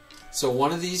 5. So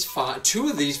two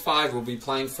of these 5 will be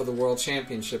playing for the World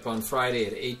Championship on Friday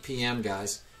at 8 p.m.,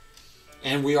 guys.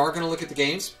 And we are going to look at the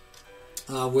games.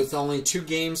 With only 2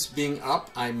 games being up,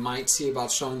 I might see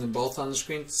about showing them both on the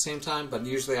screen at the same time, but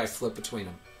usually I flip between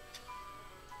them.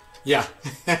 Yeah.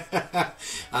 I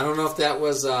don't know if that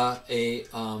was a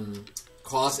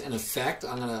cause and effect.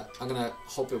 I'm gonna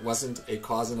hope it wasn't a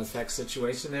cause and effect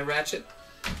situation there, Ratchet.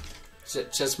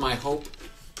 Just my hope.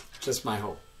 Just my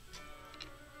hope.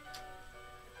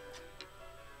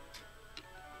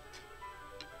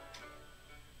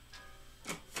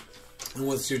 And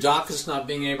with Sudakis not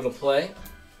being able to play,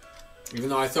 even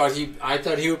though I thought he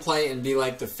would play and be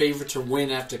like the favorite to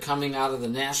win after coming out of the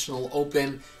National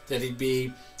Open, that he'd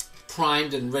be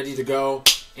primed and ready to go,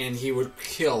 and he would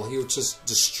kill. He would just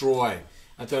destroy.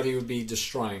 I thought he would be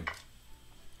destroying.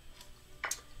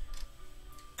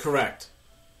 Correct.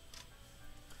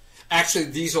 Actually,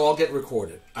 these all get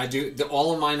recorded.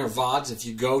 All of mine are VODs. If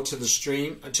you go to the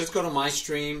stream, just go to my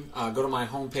stream, go to my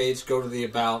homepage, go to the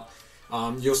About.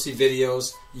 You'll see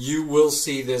videos. You will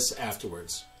see this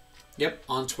afterwards. Yep,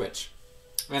 on Twitch.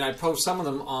 And I post some of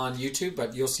them on YouTube,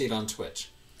 but you'll see it on Twitch.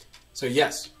 So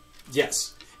yes,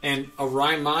 yes. And a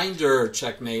reminder,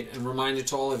 Checkmate, and reminder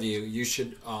to all of you, you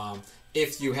should,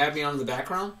 if you have me on in the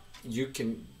background, you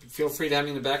can feel free to have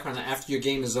me in the background. After your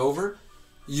game is over,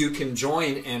 you can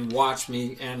join and watch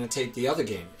me annotate the other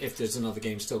game, if there's another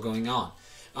game still going on.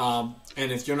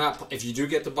 And if you do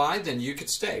get the buy, then you could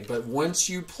stay. But once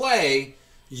you play,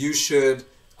 you should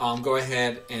go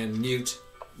ahead and mute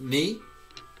me.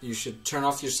 You should turn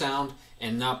off your sound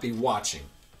and not be watching.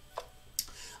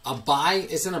 A buy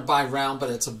isn't a buy round, but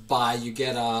it's a buy. You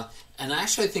get and I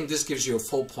actually think this gives you a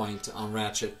full point on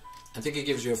Ratchet. I think it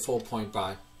gives you a full point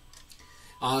buy.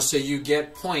 So you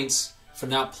get points for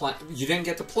not playing. You didn't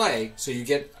get to play, so you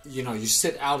get, you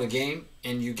sit out a game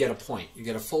and you get a point. You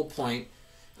get a full point.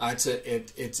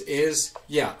 It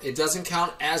doesn't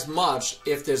count as much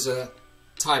if there's a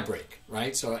tie break,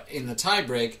 right? So in the tie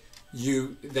break,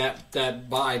 that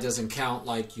buy doesn't count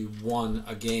like you won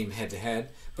a game head to head,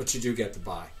 but you do get the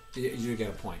buy. You do get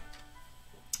a point.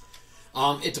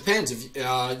 It depends.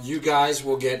 If you guys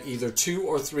will get either 2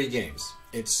 or 3 games.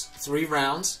 It's 3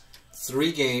 rounds,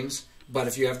 3 games, but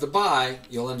if you have the buy,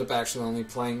 you'll end up actually only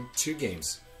playing 2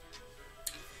 games.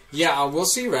 Yeah, we'll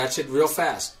see, Ratchet, real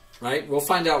fast. Right? We'll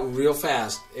find out real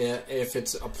fast if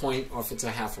it's a point or if it's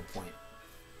a half a point.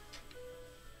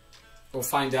 We'll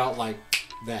find out like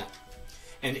that.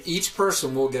 And each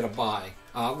person will get a buy.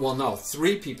 Well, no,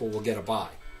 3 people will get a buy.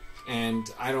 And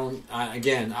I'm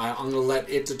going to let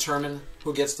it determine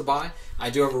who gets the buy.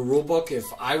 I do have a rule book. If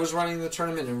I was running the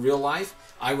tournament in real life,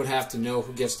 I would have to know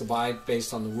who gets the buy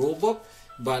based on the rule book.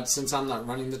 But since I'm not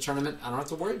running the tournament, I don't have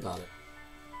to worry about it.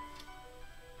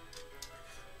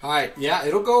 Alright, yeah,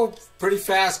 it'll go pretty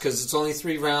fast because it's only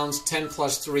 3 rounds, 10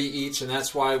 plus 3 each, and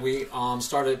that's why we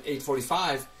started at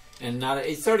 8:45 and not at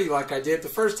 8:30 like I did the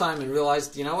first time, and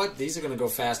realized, you know what, these are going to go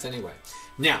fast anyway.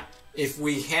 Now, if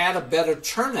we had a better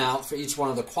turnout for each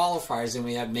one of the qualifiers and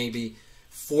we had maybe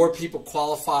 4 people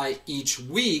qualify each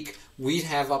week, we'd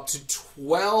have up to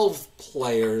 12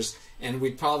 players, and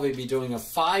we'd probably be doing a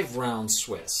 5-round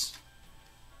Swiss.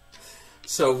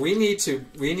 So we need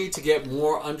to get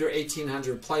more under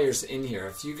 1,800 players in here.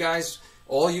 If you guys,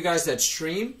 all you guys that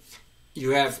stream,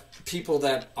 You have people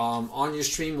that on your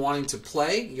stream wanting to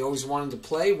play. You always wanted to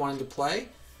play.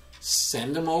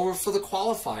 Send them over for the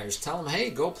qualifiers. Tell them, hey,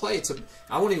 go play.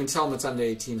 I won't even tell them it's under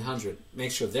 1800.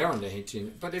 Make sure they're under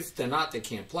 1800. But if they're not, they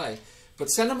can't play. But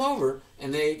send them over,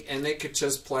 and they could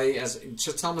just play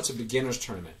just tell them it's a beginner's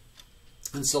tournament.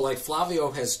 And so, like Flavio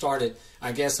has started.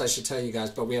 I guess I should tell you guys,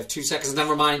 but we have 2 seconds.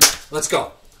 Never mind. Let's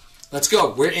go. Let's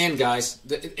go. We're in, guys.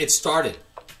 It started.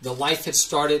 The life had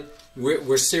started.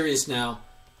 We're serious now.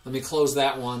 Let me close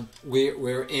that one.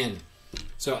 We're in.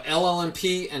 So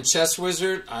LLMP and Chess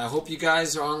Wizard, I hope you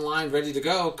guys are online ready to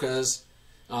go because,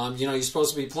 you're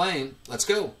supposed to be playing. Let's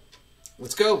go.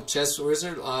 Let's go. Chess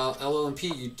Wizard,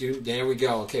 LLMP, you do. There we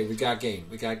go. Okay, we got game.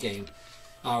 We got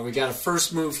a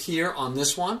first move here on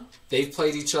this one. They've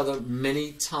played each other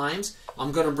many times.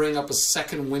 I'm going to bring up a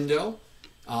second window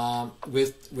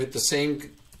with the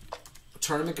same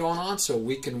tournament going on so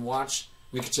we can watch.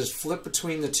 We could just flip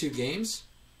between the 2 games.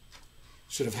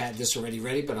 Should have had this already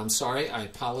ready, but I'm sorry. I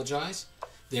apologize.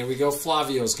 There we go,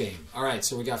 Flavio's game. All right,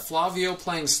 so we got Flavio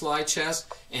playing slide chess,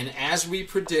 and as we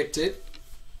predicted,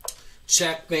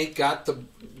 Checkmate got the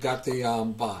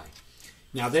bye.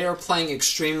 Now they are playing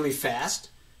extremely fast.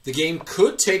 The game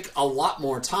could take a lot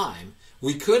more time.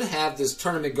 We could have this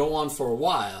tournament go on for a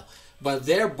while, but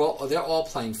they're all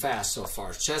playing fast so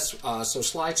far. So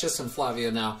slide chess and Flavio.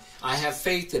 Now I have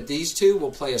faith that these 2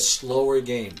 will play a slower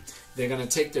game. They're going to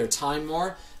take their time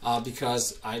more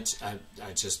because I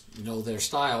just know their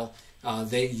style.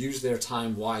 They use their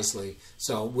time wisely.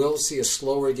 So we'll see a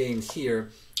slower game here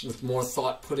with more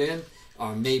thought put in,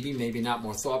 or maybe not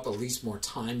more thought, but at least more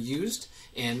time used.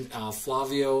 And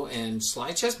Flavio and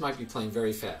slide chess might be playing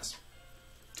very fast.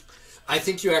 I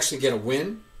think you actually get a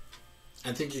win.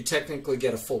 I think you technically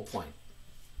get a full point.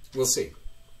 We'll see.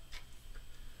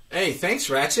 Hey, thanks,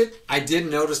 Ratchet. I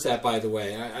did notice that, by the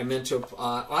way. I meant to.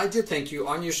 I did thank you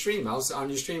on your stream. I was on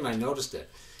your stream. I noticed it.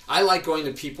 I like going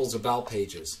to people's about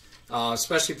pages,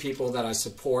 especially people that I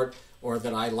support or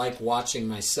that I like watching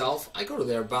myself. I go to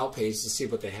their about page to see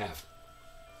what they have.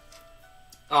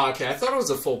 Oh, okay, I thought it was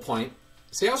a full point.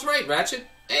 See, I was right, Ratchet.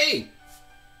 Hey,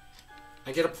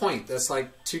 I get a point. That's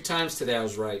like 2 times today I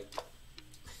was right.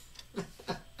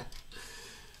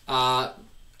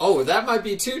 Oh, that might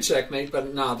be 2, Checkmate,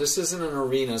 but no, this isn't an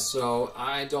arena, so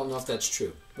I don't know if that's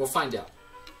true. We'll find out.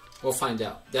 We'll find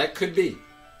out. That could be.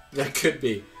 That could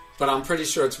be. But I'm pretty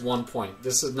sure it's 1 point.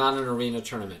 This is not an arena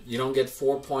tournament. You don't get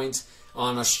 4 points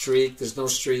on a streak. There's no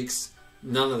streaks.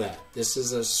 None of that. This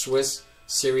is a Swiss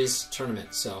series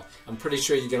tournament, so I'm pretty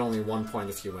sure you get only 1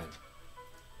 point if you win.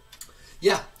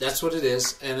 Yeah, that's what it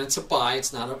is, and it's a bye.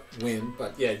 It's not a win,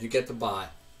 but yeah, you get the bye.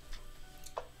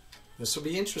 This will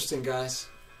be interesting, guys.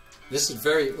 This is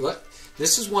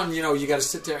this is one, you got to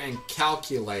sit there and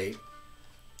calculate.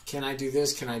 Can I do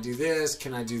this? Can I do this?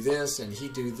 Can I do this? And he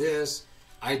do this.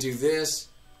 I do this.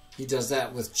 He does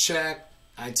that with check.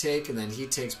 I take, and then he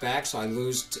takes back, so I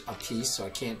lose a piece, so I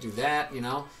can't do that, You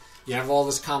have all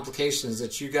these complications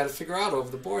that you got to figure out over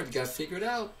the board. You got to figure it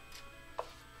out.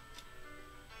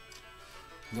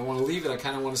 I don't want to leave it. I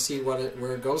kind of want to see where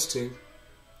it goes to.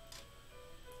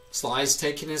 Sly's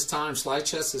taking his time. Slide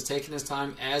Chess is taking his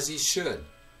time as he should.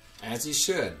 As he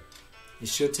should. He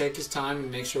should take his time and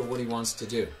make sure what he wants to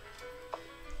do.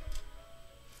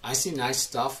 I see nice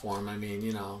stuff for him. I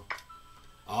mean,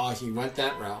 oh, he went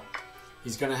that route.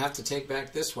 He's going to have to take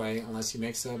back this way unless he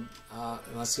makes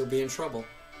unless he'll be in trouble.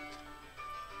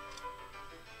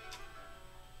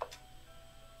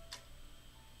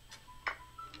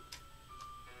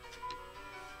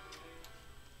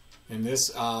 And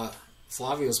this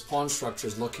Flavio's pawn structure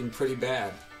is looking pretty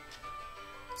bad.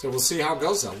 So we'll see how it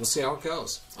goes, though. We'll see how it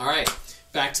goes. All right,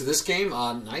 back to this game.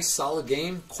 Nice, solid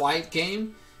game, quiet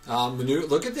game.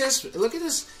 Look at this. Look at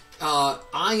this.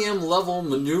 IM level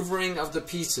maneuvering of the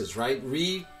pieces, right?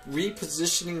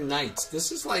 Repositioning knights.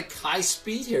 This is like high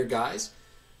speed here, guys.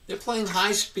 They're playing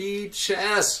high speed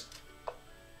chess.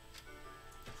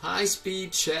 High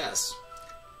speed chess.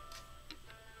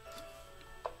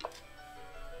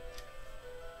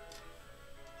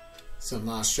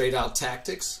 Some straight out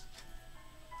tactics.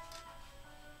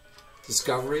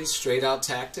 Discovery, straight out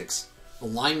tactics.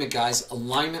 Alignment, guys.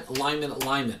 Alignment, alignment,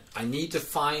 alignment. I need to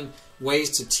find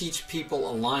ways to teach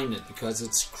people alignment because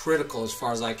it's critical as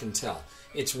far as I can tell.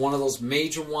 It's one of those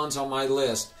major ones on my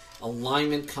list.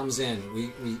 Alignment comes in.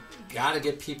 We got to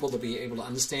get people to be able to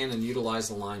understand and utilize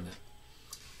alignment.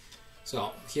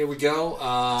 So here we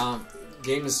go.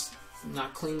 Game is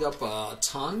not cleaned up a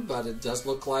ton, but it does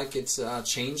look like it's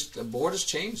changed. The board has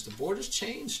changed. The board has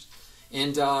changed.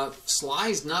 And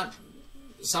Sly's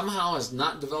somehow has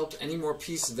not developed any more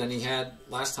pieces than he had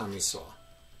last time we saw.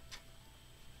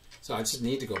 So I just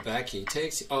need to go back. He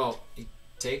takes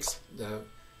the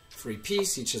free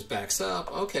piece. He just backs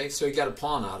up. Okay, so he got a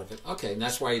pawn out of it. Okay, and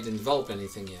that's why he didn't develop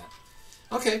anything yet.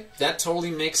 Okay, that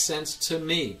totally makes sense to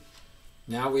me.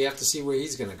 Now we have to see where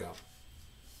he's going to go.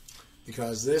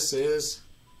 Because this is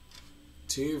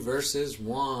 2 versus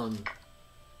 1.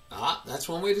 Ah, that's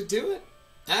one way to do it.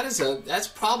 That's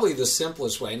probably the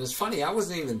simplest way. And it's funny, I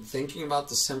wasn't even thinking about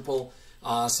the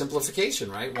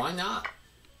simplification, right? Why not?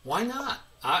 Why not?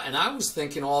 And I was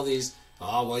thinking all these,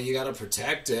 oh, well, you got to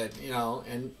protect it, you know,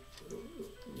 and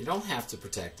you don't have to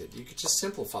protect it. You could just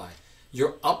simplify.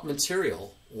 You're up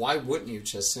material. Why wouldn't you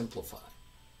just simplify?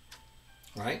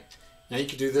 Right? Now you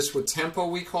could do this with tempo,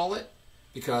 we call it,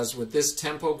 because with this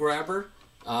tempo grabber,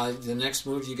 the next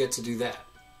move you get to do that.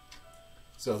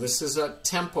 So this is a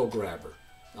tempo grabber.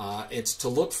 It's to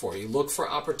look for. You look for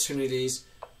opportunities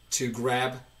to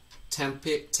grab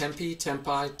tempi,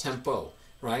 tempo,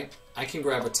 right? I can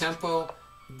grab a tempo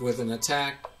with an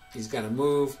attack. He's got a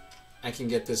move. I can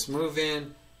get this move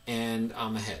in, and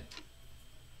I'm ahead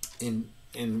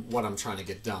in what I'm trying to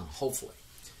get done, hopefully.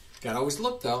 Got to always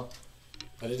look, though,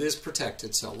 but it is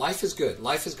protected, so life is good.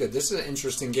 Life is good. This is an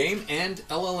interesting game, and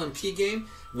LLMP game,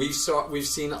 we've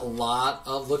seen a lot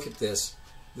of, look at this.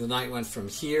 The knight went from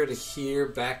here to here,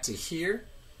 back to here.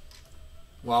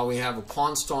 While we have a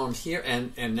pawn storm here,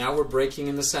 and now we're breaking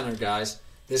in the center, guys.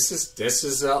 This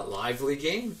is a lively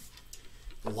game.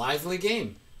 A lively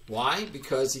game. Why?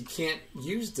 Because you can't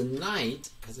use the knight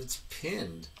because it's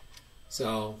pinned.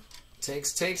 So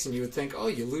takes, and you would think, oh,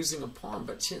 you're losing a pawn,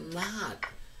 but you're not.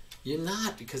 You're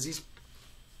not, because he's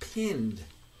pinned.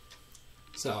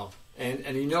 So.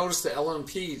 And you notice the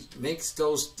LMP makes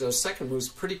those second moves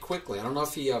pretty quickly. I don't know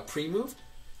if he pre-moved.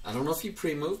 I don't know if he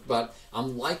pre-moved, but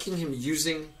I'm liking him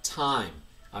using time.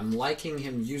 I'm liking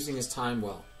him using his time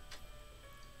well.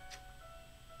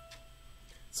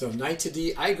 So knight to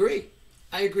D, I agree.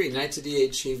 I agree. Knight to D8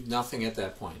 achieved nothing at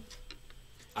that point.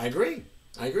 I agree.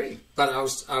 I agree. But I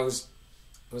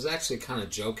was actually kind of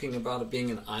joking about it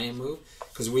being an IM move,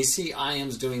 because we see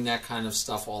IMs doing that kind of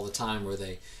stuff all the time, where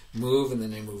they move and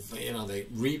then they move, you know, they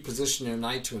reposition their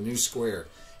knight to a new square.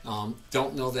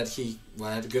 Don't know that he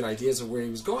had good ideas of where he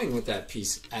was going with that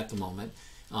piece at the moment.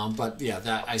 But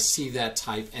yeah, I see that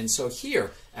type. And so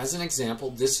here, as an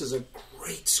example, this is a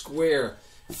great square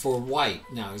for white.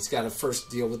 Now he's got to first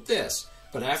deal with this.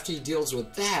 But after he deals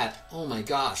with that, oh my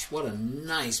gosh, what a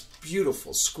nice,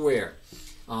 beautiful square.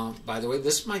 By the way,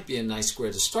 this might be a nice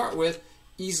square to start with.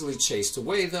 Easily chased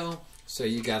away though, so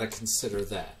you got to consider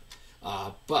that.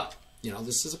 But, you know,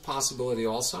 this is a possibility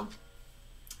also.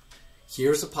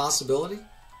 Here's a possibility.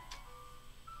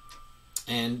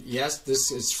 And yes,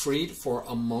 this is freed for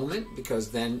a moment,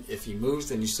 because then if he moves,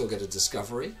 then you still get a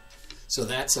discovery. So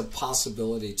that's a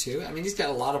possibility too. I mean, he's got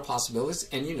a lot of possibilities,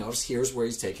 and you notice here's where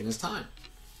he's taking his time.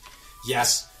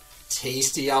 Yes,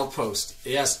 tasty outpost.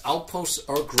 Yes, outposts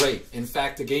are great. In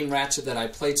fact, the game Ratchet that I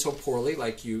played so poorly,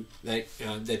 like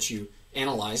that you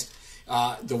analyzed,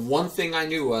 the one thing I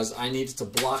knew was I needed to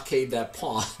blockade that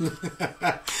pawn.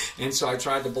 And so I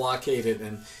tried to blockade it,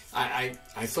 and I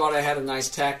thought I had a nice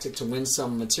tactic to win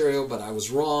some material, but I was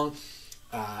wrong.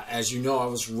 As you know, I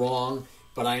was wrong,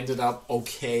 but I ended up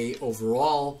okay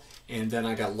overall, and then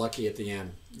I got lucky at the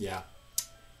end. Yeah.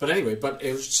 But anyway, but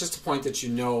it was just a point that you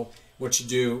know what you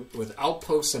do with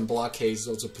outposts and blockades.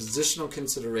 Those are positional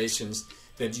considerations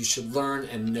that you should learn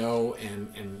and know,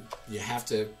 and you have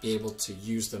to be able to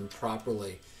use them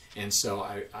properly. And so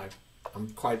I'm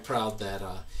quite proud that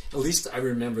at least I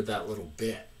remember that little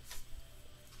bit.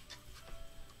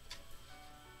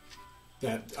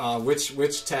 That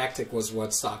which tactic was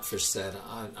what Stockfish said?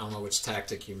 I don't know which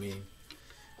tactic you mean.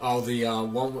 Oh, the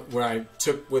one where I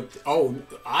took with. Oh,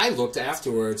 I looked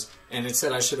afterwards, and it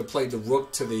said I should have played the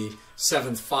rook to the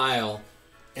 7th file.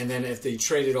 And then if they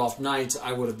traded off knights,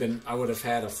 I would have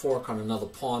had a fork on another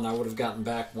pawn. I would have gotten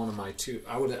back one of my two.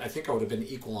 I think I would have been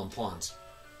equal on pawns.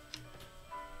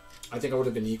 I think I would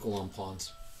have been equal on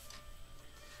pawns.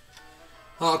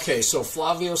 Okay, so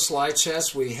Flavio slide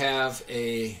chess. We have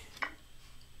a.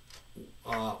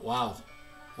 Wow,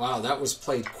 that was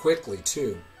played quickly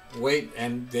too. Wait,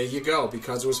 and there you go,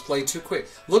 because it was played too quick.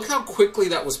 Look how quickly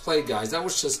that was played, guys. That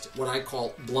was just what I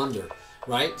call blunder,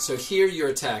 right? So here you're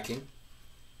attacking.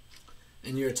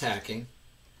 And you're attacking,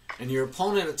 and your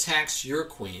opponent attacks your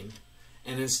queen,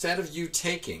 and instead of you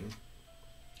taking,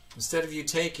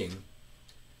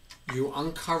 you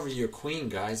uncover your queen,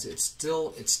 guys. It's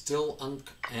still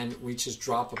and we just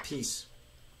drop a piece.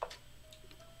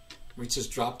 We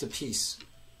just dropped a piece.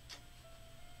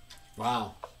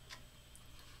 Wow.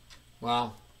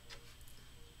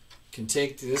 Can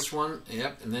take this one,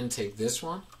 yep, and then take this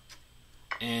one.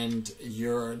 and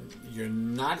you're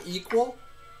not equal,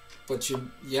 but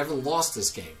you haven't lost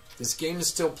this game. This game is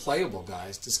still playable,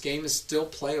 guys. This game is still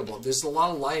playable. There's a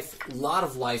lot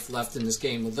of life left in this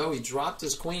game, although he dropped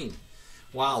his queen.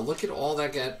 Wow, look at all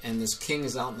that and this king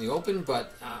is out in the open,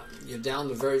 but you're down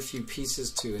to very few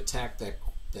pieces to attack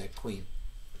that queen.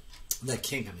 That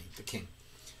king, I mean, the king.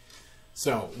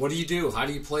 So, what do you do? How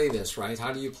do you play this, right?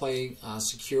 How do you play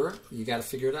secure? You got to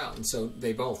figure it out. And so,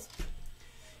 they both.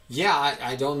 Yeah,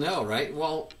 I don't know, right?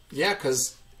 Well, yeah,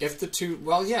 because if the two...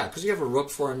 Well, yeah, because you have a rook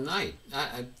for a knight.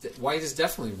 White is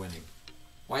definitely winning.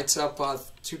 White's up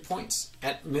 2 points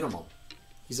at minimum.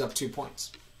 He's up 2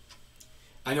 points.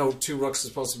 I know 2 rooks is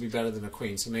supposed to be better than a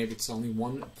queen, so maybe it's only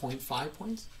 1.5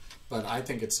 points. But I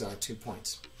think it's 2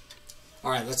 points. All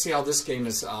right, let's see how this game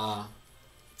is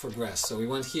progressed. So we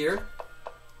went here,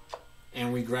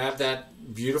 and we grabbed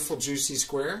that beautiful juicy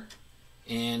square.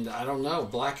 And I don't know,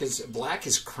 black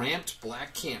is cramped.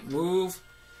 Black can't move.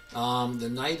 The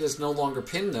knight is no longer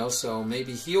pinned though, so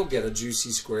maybe he'll get a juicy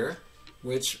square,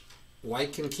 which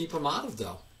white can keep him out of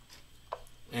though.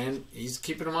 And he's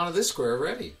keeping him out of this square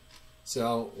already.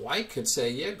 So white could say,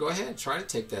 yeah, go ahead, try to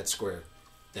take that square.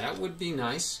 That would be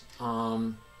nice.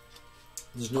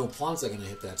 There's no pawns that are going to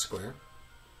hit that square.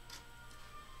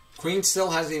 Queen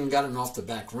still hasn't even gotten off the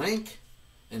back rank.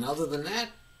 And other than that,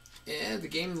 yeah, the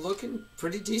game looking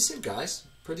pretty decent, guys.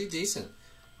 Pretty decent.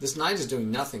 This knight is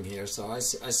doing nothing here, so I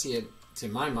see it, to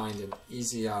my mind, an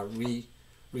easy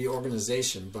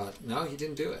reorganization. But no, he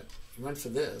didn't do it. He went for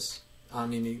this. I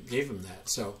mean, he gave him that.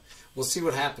 So we'll see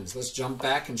what happens. Let's jump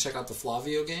back and check out the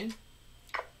Flavio game.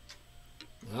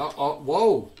 Oh,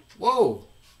 whoa, whoa.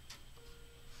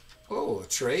 Oh, a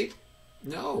trade?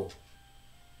 No.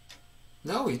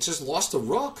 No, he just lost a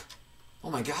rook. Oh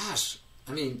my gosh.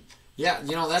 I mean, yeah,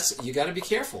 you know, you got to be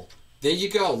careful. There you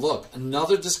go. Look,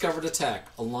 another discovered attack.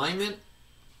 Alignment,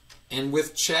 and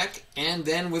with check, and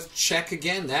then with check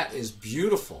again. That is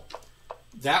beautiful.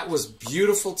 That was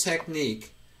beautiful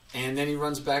technique. And then he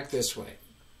runs back this way.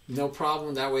 No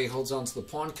problem. That way he holds on to the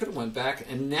pawn. Could have went back.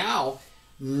 And now,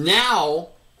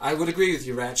 I would agree with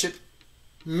you, Ratchet.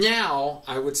 Now,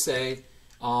 I would say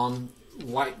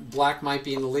black might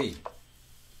be in the lead.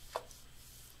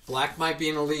 Black might be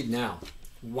in the lead now.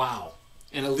 Wow.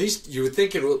 And at least you would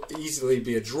think it will easily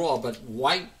be a draw, but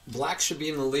black should be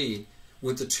in the lead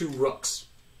with the 2 rooks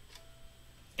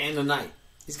and a knight.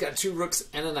 He's got 2 rooks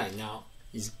and a knight. Now,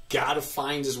 he's got to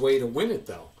find his way to win it,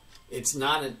 though. It's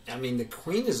not I mean, the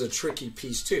queen is a tricky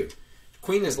piece, too. The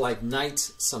queen is like knight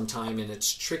sometime in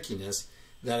its trickiness,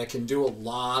 that it can do a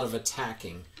lot of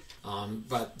attacking.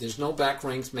 But there's no back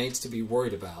ranks mates to be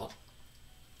worried about.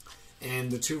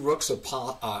 And the 2 rooks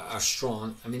are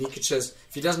strong. I mean, he could just,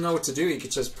 if he doesn't know what to do, he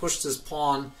could just push this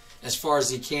pawn as far as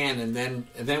he can and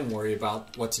then worry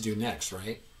about what to do next,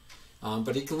 right?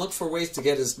 But he can look for ways to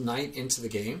get his knight into the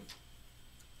game.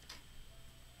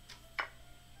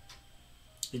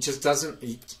 He just doesn't,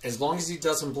 as long as he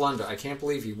doesn't blunder. I can't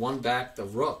believe he won back the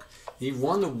rook. He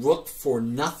won the rook for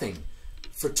nothing,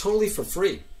 totally for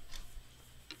free.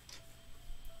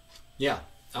 Yeah.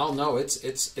 Oh no,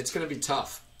 it's going to be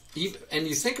tough. And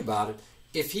you think about it,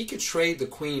 if he could trade the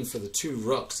queen for the 2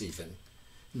 rooks even,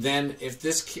 then if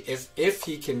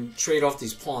he can trade off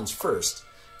these pawns first,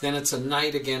 then it's a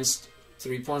knight against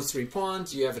 3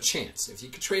 pawns, you have a chance. If you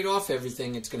could trade off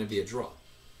everything, it's going to be a draw.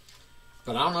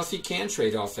 But I don't know if he can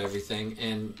trade off everything,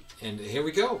 and here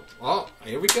we go. Oh,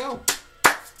 here we go.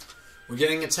 We're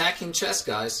getting attacking chess,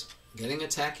 guys. Getting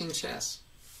attacking chess.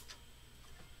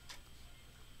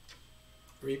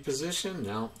 Reposition?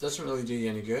 No, doesn't really do you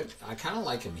any good. I kind of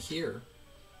like him here.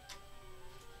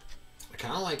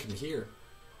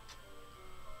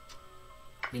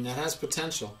 I mean, that has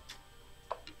potential.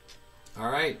 All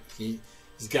right, he's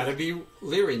got to be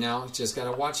leery now. He's just got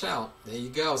to watch out. There you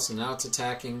go. So now it's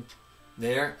attacking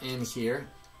there and here.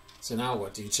 So now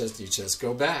what? Do you just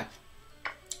go back?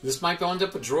 This might end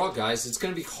up a draw, guys. It's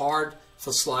going to be hard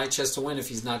for Sly Chess to win if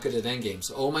he's not good at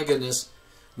endgames. Oh my goodness.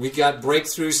 We got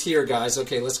breakthroughs here, guys.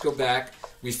 Okay, let's go back.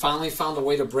 We finally found a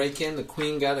way to break in. The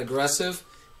queen got aggressive.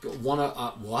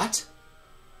 What?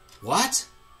 What?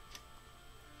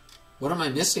 What am I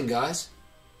missing, guys?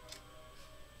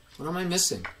 What am I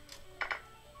missing?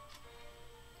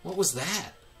 What was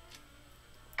that?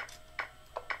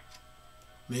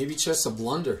 Maybe just a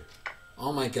blunder.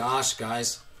 Oh my gosh,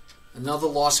 guys. Another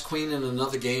lost queen in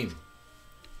another game.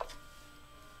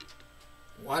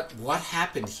 What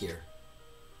happened here?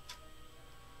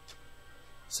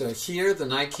 So here the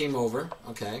knight came over,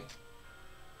 okay.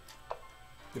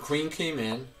 The queen came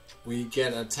in. We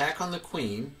get an attack on the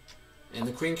queen. And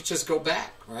the queen could just go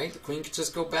back, right? The queen could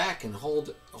just go back and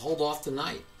hold off the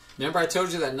knight. Remember I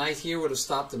told you that knight here would have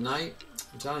stopped the knight?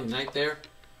 I'm telling you, knight there.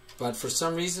 But for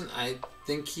some reason, I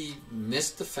think he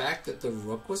missed the fact that the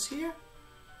rook was here.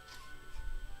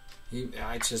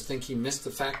 I just think he missed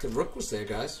the fact the rook was there,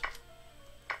 guys.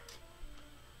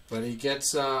 But he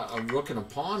gets a rook and a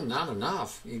pawn, not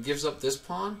enough. He gives up this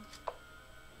pawn.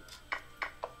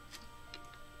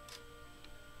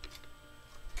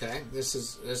 Okay, this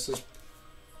is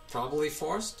probably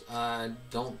forced. I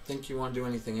don't think you want to do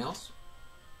anything else.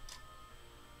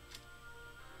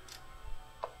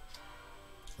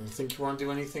 I don't think you want to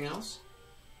do anything else.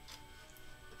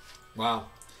 Wow.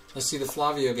 Let's see the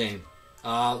Flavio game.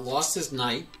 Lost his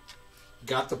knight.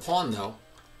 Got the pawn, though.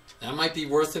 That might be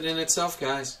worth it in itself,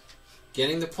 guys.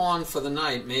 Getting the pawn for the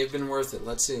knight may have been worth it.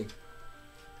 Let's see.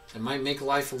 It might make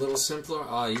life a little simpler.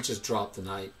 Oh, he just dropped the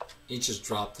knight. He just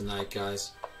dropped the knight,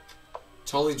 guys.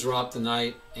 Totally dropped the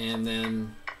knight, and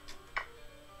then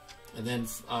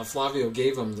Flavio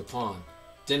gave him the pawn.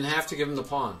 Didn't have to give him the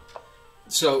pawn.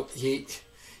 So he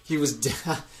was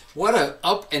down. What a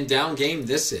up and down game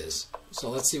this is. So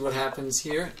let's see what happens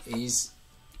here. He's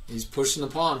pushing the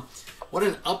pawn. What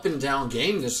an up and down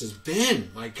game this has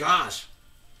been. My gosh.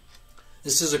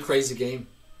 This is a crazy game.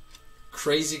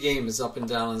 Crazy game as up and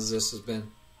down as this has been.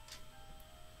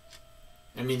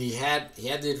 I mean, he had the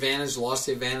advantage, lost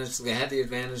the advantage. He had the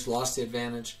advantage, lost the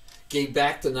advantage. Gave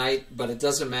back the knight, but it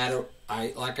doesn't matter.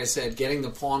 Like I said, getting the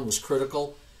pawn was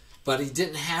critical, but he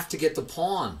didn't have to get the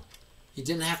pawn. He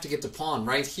didn't have to get the pawn.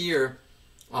 Right here,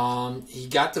 he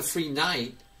got the free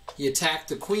knight. He attacked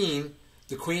the queen.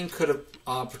 The queen could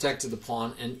have protected the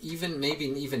pawn, and even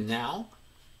now,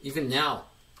 he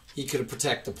could have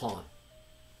protected the pawn.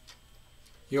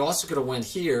 He also could have went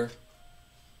here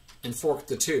and forked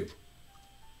the 2.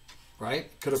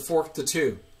 Right? Could have forked the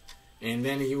 2. And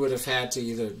then he would have had to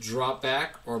either drop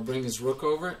back or bring his rook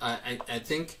over. I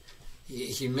think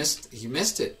he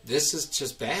missed it. This is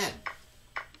just bad.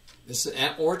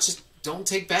 Or just don't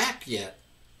take back yet.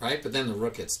 Right? But then the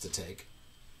rook gets to take.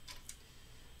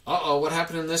 Uh-oh, what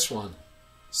happened in this one?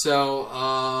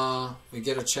 So, we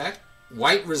get a check.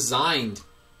 White resigned.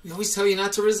 We always tell you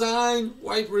not to resign.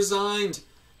 White resigned.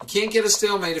 You can't get a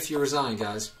stalemate if you resign,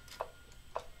 guys.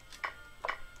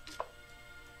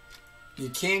 You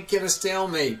can't get a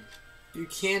stalemate. You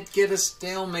can't get a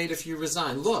stalemate if you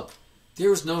resign. Look,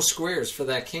 there's no squares for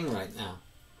that king right now.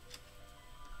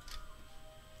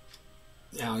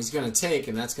 Now, he's going to take,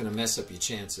 and that's going to mess up your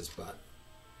chances, but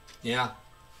yeah,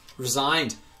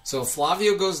 resigned. So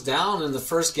Flavio goes down in the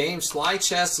first game. Sly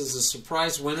Chess is a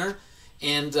surprise winner.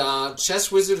 And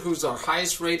Chess Wizard, who's our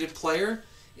highest rated player,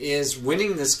 is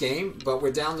winning this game, but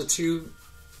we're down to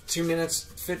 2 minutes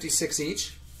 56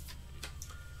 each.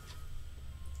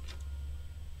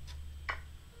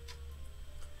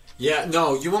 Yeah,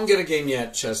 no, you won't get a game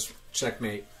yet, Chess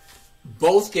Checkmate.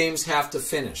 Both games have to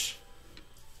finish.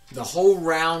 The whole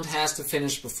round has to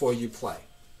finish before you play.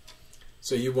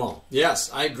 So you won't.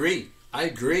 Yes, I agree. I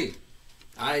agree.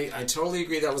 I totally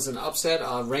agree. That was an upset,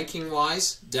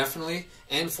 ranking-wise, definitely.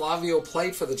 And Flavio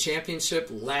played for the championship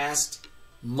last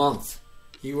month.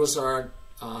 He was our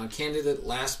candidate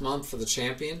last month for the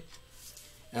champion.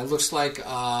 And it looks like,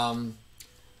 oh,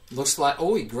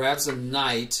 he grabs a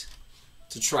knight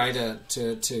to try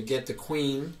to get the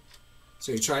queen.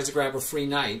 So he tries to grab a free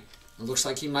knight. It looks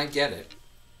like he might get it.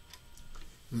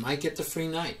 He might get the free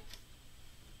knight.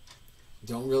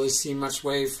 Don't really see much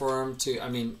way for him to... I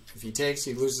mean, if he takes,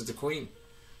 he loses the queen.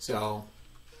 So,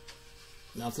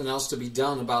 nothing else to be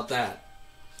done about that.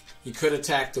 He could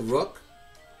attack the rook,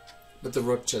 but the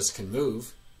rook just can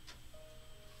move.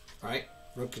 Right?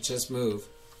 Rook could just move.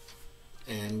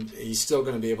 And he's still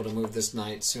going to be able to move this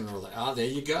knight sooner or later. Ah, there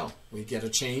you go. We get a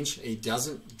change. He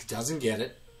doesn't get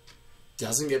it.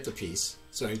 Doesn't get the piece.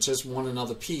 So he just won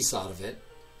another piece out of it.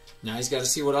 Now he's got to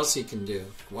see what else he can do.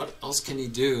 What else can he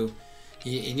do?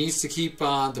 He needs to keep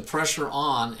the pressure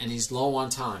on, and he's low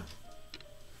on time.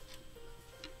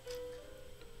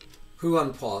 Who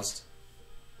unpaused?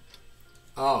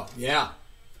 Oh, yeah.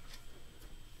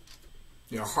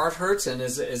 Your heart hurts, and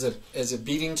is it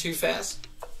beating too fast?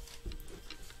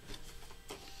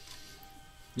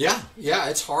 Yeah,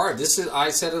 it's hard. This is, I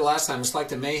said it last time, it's like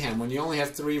the mayhem. When you only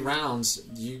have 3 rounds,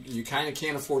 you kind of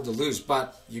can't afford to lose.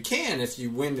 But you can if you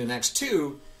win the next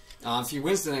 2. If he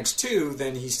wins the next 2,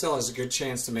 then he still has a good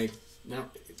chance to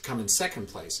come in second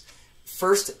place.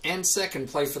 First and second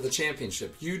play for the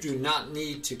championship. You do not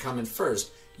need to come in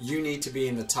first. You need to be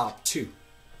in the top 2.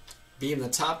 Be in the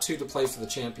top 2 to play for the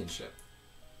championship.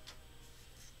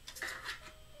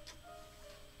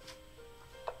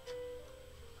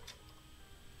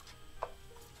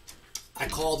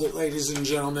 called it, ladies and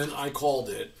gentlemen. I called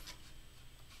it.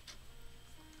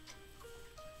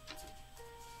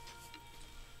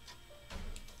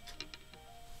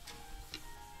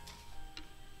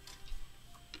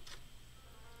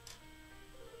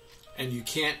 And you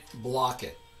can't block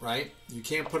it, right? You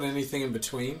can't put anything in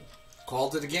between.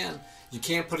 Called it again. You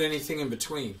can't put anything in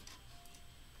between.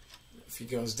 If he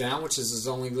goes down, which is his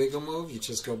only legal move, you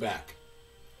just go back.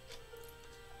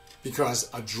 Because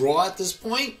a draw at this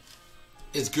point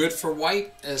is good for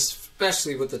white,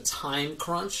 especially with the time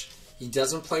crunch. He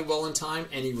doesn't play well in time,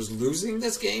 and he was losing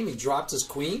this game. He dropped his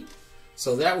queen.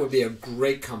 So that would be a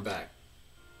great comeback.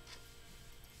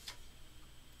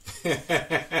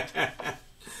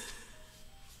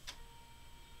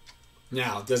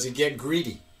 Now, does he get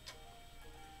greedy?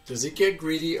 Does he get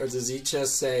greedy, or does he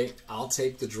just say, I'll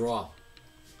take the draw?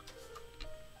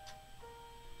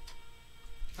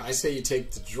 I say you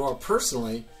take the draw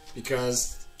personally,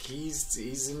 because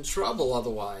he's in trouble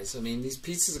otherwise. I mean, these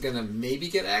pieces are going to maybe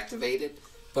get activated,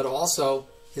 but also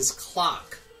his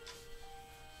clock.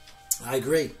 I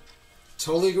agree.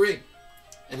 Totally agree.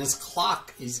 And his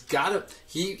clock, he's got to...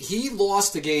 He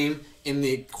lost the game in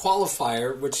the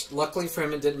qualifier, which luckily for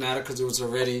him it didn't matter because it was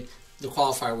already... The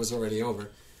qualifier was already over.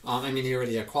 I mean, he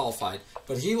already had qualified.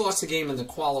 But he lost the game in the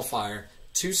qualifier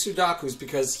to Sudokus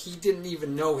because he didn't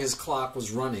even know his clock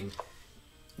was running.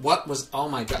 What was... Oh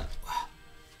my God.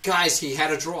 Guys, he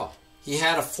had a draw. He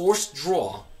had a forced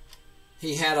draw.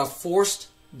 He had a forced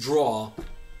draw,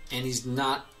 and he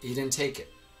didn't take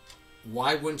it.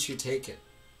 Why wouldn't you take it?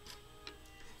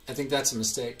 I think that's a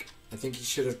mistake. I think he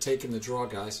should have taken the draw,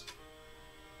 guys.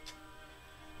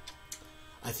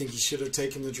 I think he should have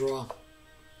taken the draw.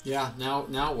 Yeah,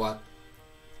 now what?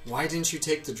 Why didn't you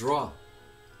take the draw?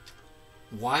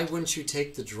 Why wouldn't you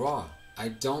take the draw? I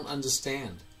don't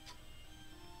understand.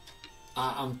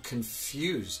 I'm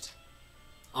confused.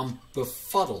 I'm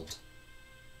befuddled.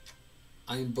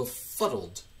 I'm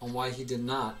befuddled on why he did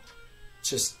not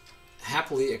just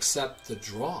happily accept the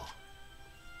draw.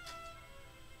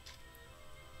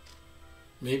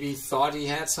 Maybe he thought he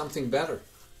had something better.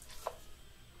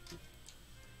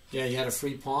 Yeah, he had a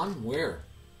free pawn? Where?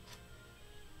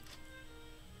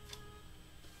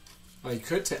 Oh, he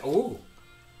could take... Oh!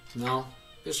 No,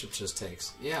 bishop just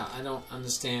takes. Yeah, I don't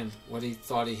understand what he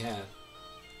thought he had.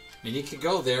 I mean, he could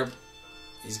go there.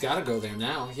 He's got to go there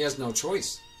now. He has no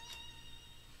choice.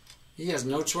 He has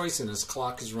no choice, and his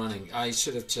clock is running. I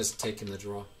should have just taken the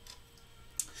draw.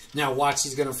 Now watch,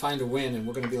 he's going to find a win, and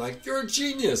we're going to be like, you're a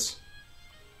genius!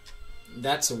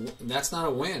 That's not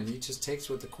a win. He just takes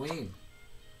with the queen.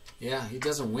 Yeah, he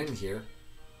doesn't win here.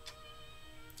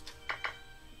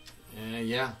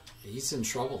 Yeah, he's in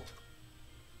trouble.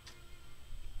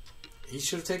 He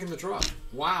should have taken the draw.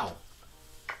 Wow.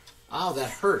 Oh, that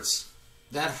hurts.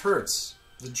 That hurts.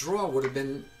 The draw would have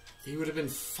been... He would have been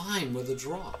fine with a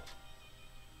draw.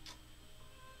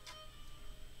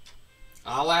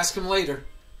 I'll ask him later.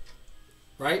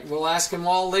 Right? We'll ask him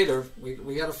all later.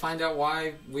 We got to find out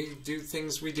why we do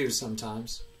things we do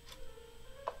sometimes.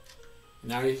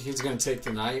 Now he's going to take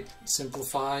the knight,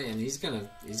 simplify, and he's going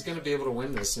to be able to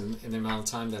win this in the amount of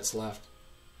time that's left.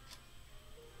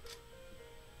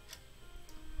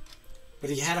 But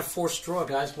he had a forced draw,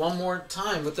 guys. One more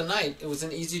time with the knight. It was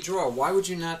an easy draw. Why would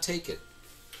you not take it?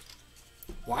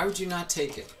 Why would you not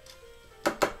take it?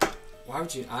 Why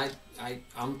would you?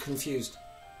 I'm confused.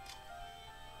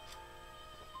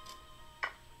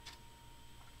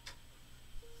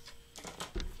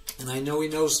 And I know he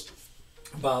knows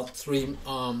about three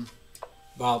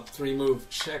move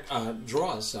check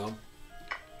draws. So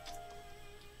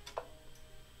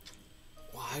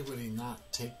why would he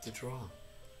not take the draw?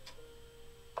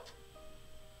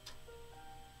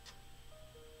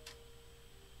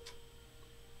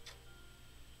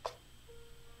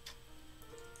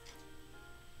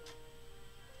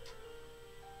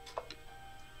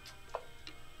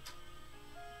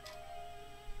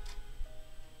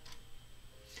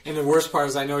 And the worst part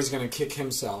is I know he's going to kick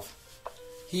himself.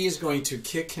 He is going to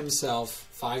kick himself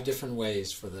 5 different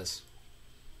ways for this.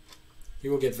 He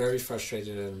will get very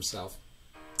frustrated at himself,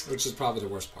 which is probably the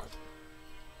worst part.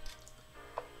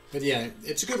 But yeah,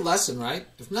 it's a good lesson, right?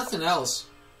 If nothing else,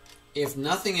 he's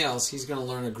going to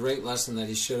learn a great lesson that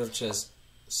he should have just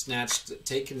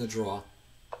taken the draw.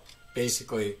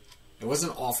 Basically, it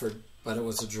wasn't offered, but it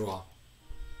was a draw.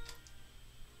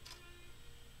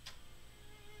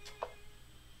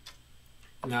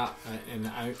 Now, and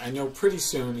I know pretty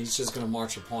soon he's just going to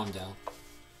march a pawn down.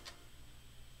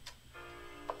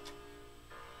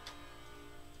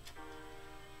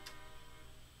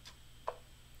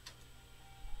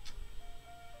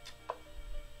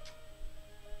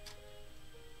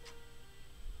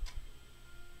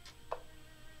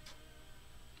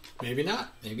 Maybe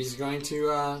not. Maybe he's going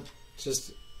to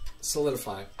just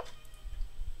solidify.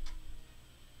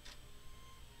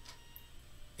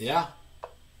 Yeah.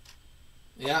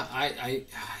 Yeah,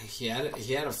 he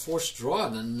had a forced draw,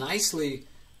 and a nicely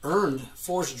earned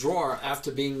forced draw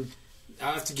after giving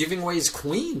away his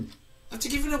queen. After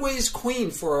giving away his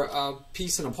queen for a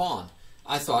piece and a pawn.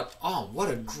 I thought, oh, what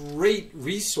a great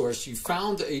resource. You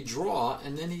found a draw,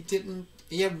 and then he didn't.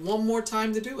 He had one more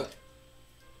time to do it.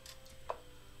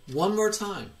 One more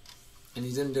time, and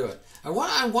he didn't do it. I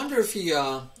wonder if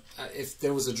if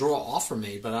there was a draw offer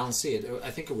made, but I don't see it.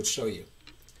 I think it would show you.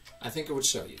 I think it would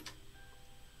show you.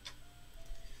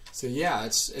 So yeah,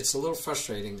 it's a little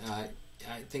frustrating. I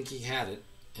think he had it,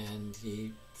 and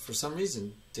he, for some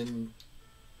reason, didn't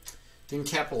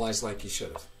capitalize like he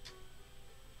should have.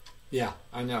 Yeah,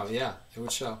 I know. Yeah, it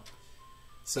would show.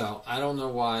 So I don't know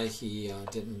why he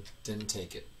didn't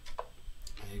take it.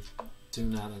 I do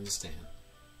not understand.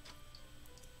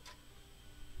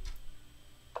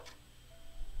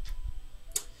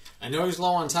 I know he's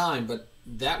low on time, but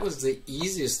that was the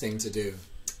easiest thing to do.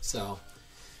 So,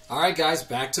 all right, guys,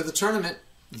 back to the tournament.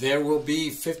 There will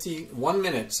be 51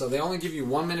 minutes, so they only give you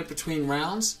 1 minute between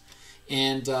rounds.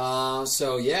 And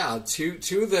so, yeah, two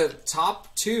of the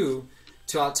top two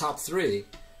to our top three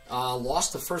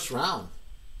lost the first round.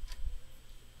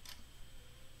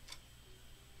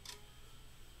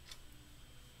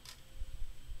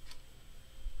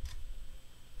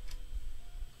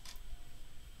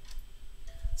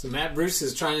 So Matt Bruce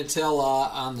is trying to tell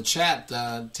on the chat,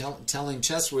 telling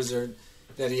Chess Wizard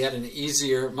that he had an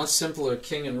easier, much simpler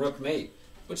king and rook mate,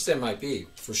 which there might be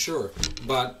for sure.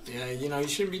 But you know, you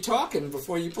shouldn't be talking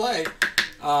before you play.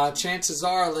 Chances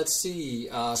are, let's see,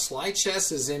 Sly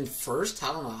Chess is in first.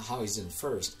 I don't know how he's in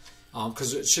first,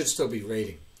 because it should still be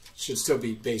rating. It should still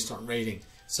be based on rating.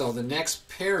 So the next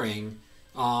pairing,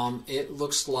 it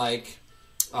looks like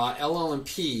LL and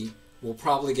P will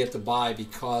probably get the bye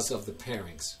because of the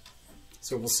pairings.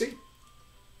 So we'll see.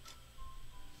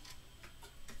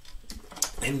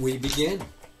 And we begin.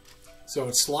 So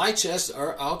it's Sly Chess,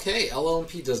 or okay, LL and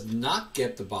P does not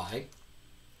get the bye.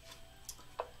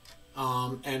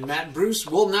 And Matt Bruce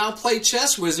will now play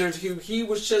Chess Wizard, who he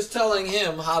was just telling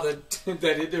him how to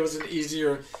that there was an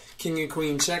easier king and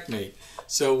queen checkmate.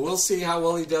 So we'll see how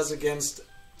well he does against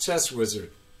Chess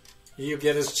Wizard. He'll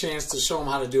get his chance to show him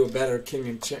how to do a better king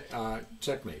and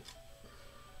checkmate.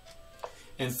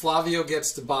 And Flavio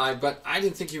gets the bye, but I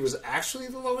didn't think he was actually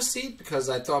the lowest seed because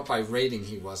I thought by rating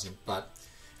he wasn't. But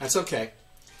that's okay.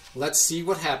 Let's see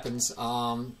what happens.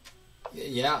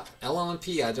 Yeah,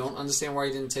 LLMP, I don't understand why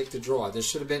he didn't take the draw. There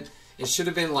should have been, it should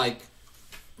have been like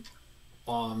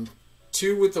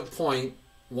 2 with a point,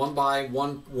 1 bye,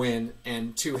 1 win,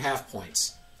 and 2 half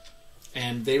points.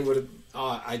 And they would have,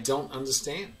 I don't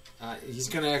understand. He's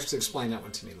going to actually explain that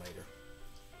one to me later.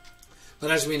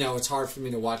 But as we know, it's hard for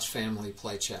me to watch family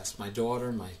play chess. My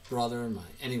daughter, my brother,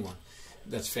 anyone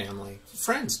that's family.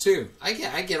 Friends, too. I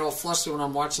get all flustered when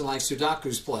I'm watching like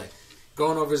Sudoku's play.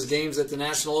 Going over his games at the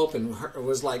National Open, it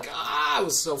was like, I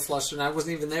was so flustered. I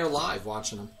wasn't even there live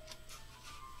watching them.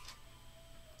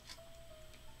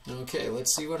 Okay,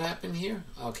 let's see what happened here.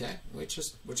 Okay, we're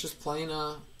just playing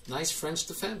a nice French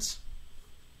defense.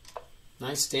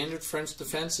 Nice standard French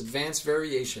defense, advanced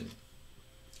variation.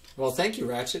 Well, thank you,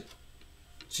 Ratchet.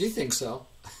 She thinks so.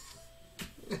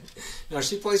 No,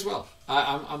 she plays well.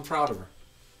 I'm proud of her.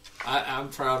 I'm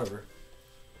proud of her.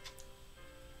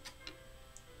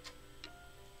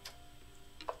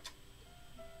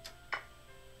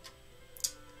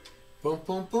 Boom,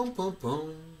 boom, boom, boom,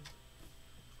 boom.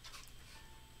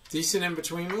 Decent in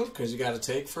between move because you got to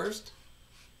take first.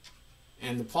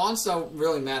 And the pawns don't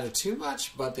really matter too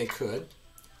much, but they could.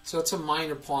 So it's a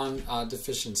minor pawn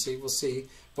deficiency. We'll see.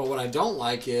 But what I don't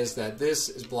like is that this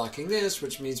is blocking this,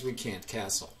 which means we can't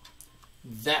castle.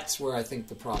 That's where I think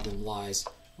the problem lies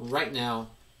right now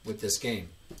with this game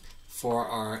for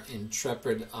our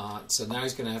intrepid. So now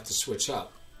he's going to have to switch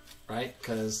up, right?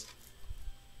 Because,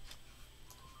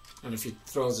 and if he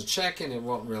throws a check in, it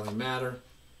won't really matter.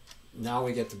 Now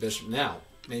we get the bishop. Now,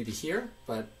 maybe here,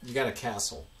 but you got a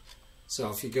castle. So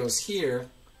if he goes here,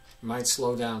 it might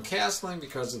slow down castling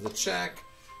because of the check.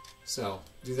 So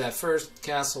do that first,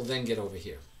 castle, then get over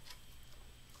here.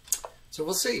 So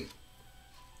we'll see.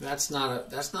 That's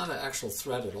not an actual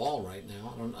threat at all right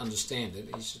now. I don't understand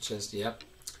it. He should just, yep.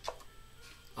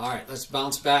 All right, let's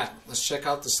bounce back. Let's check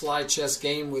out the Sly Chess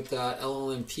game with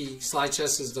LLMP. Sly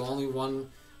Chess is the only one.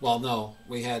 Well, no,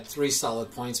 we had 3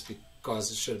 solid points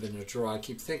because it should have been a draw. I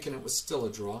keep thinking it was still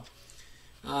a draw.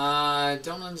 I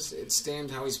don't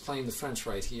understand how he's playing the French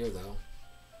right here, though.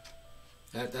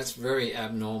 That's very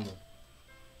abnormal.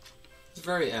 It's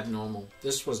very abnormal.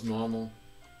 This was normal.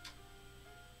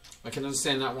 I can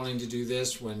understand not wanting to do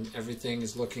this when everything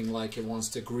is looking like it wants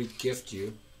to Greek gift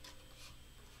you.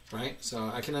 Right? So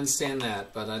I can understand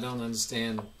that, but I don't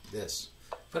understand this.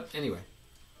 But anyway.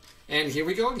 And here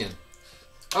we go again.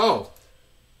 Oh!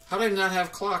 How did I not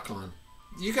have clock on?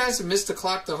 You guys have missed the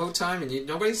clock the whole time and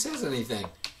nobody says anything.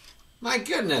 My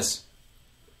goodness.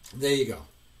 There you go.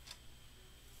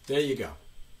 There you go.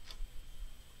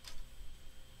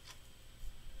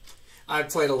 I've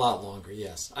played a lot longer,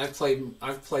 yes. I've played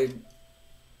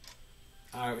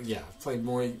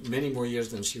many more years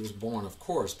than she was born, of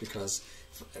course, because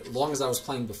as long as I was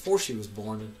playing before she was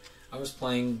born, I was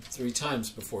playing 3 times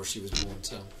before she was born,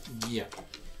 so yeah.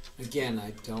 Again,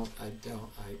 I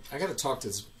gotta talk to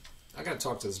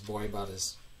this boy about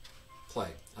his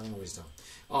play. I don't know what he's doing.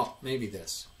 Oh, maybe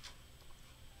this.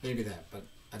 Maybe that, but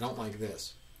I don't like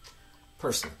this.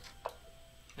 Personally.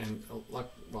 And,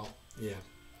 well, yeah.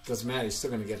 Doesn't matter, he's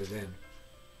still gonna get it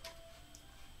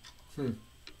in.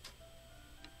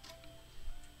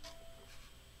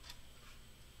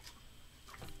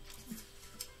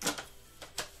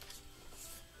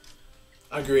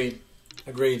 Agreed.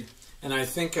 Agreed. And I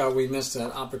think we missed an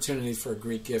opportunity for a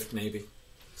Greek gift, maybe.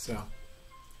 So, all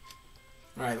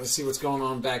right, let's see what's going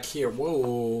on back here.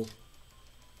 Whoa.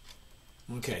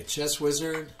 Okay, Chess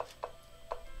Wizard.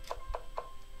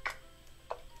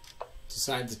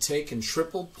 Decided to take in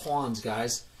triple pawns,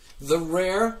 guys. The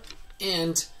rare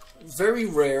and very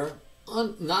rare,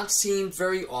 not seen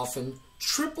very often,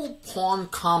 triple pawn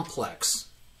complex.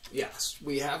 Yes,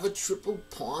 we have a triple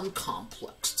pawn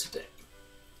complex today.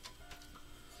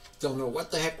 Don't know what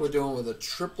the heck we're doing with a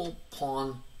triple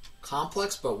pawn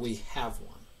complex, but we have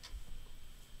one.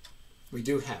 We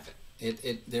do have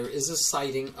it. There is a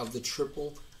sighting of the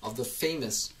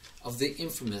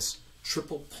infamous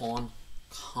triple pawn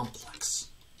complex.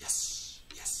 Yes,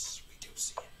 yes, we do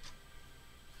see it.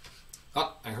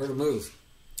 Oh, I heard a move.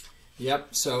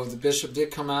 Yep, so the bishop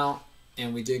did come out,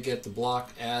 and we did get the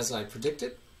block as I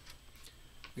predicted.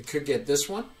 We could get this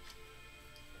one.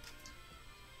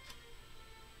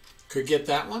 Could get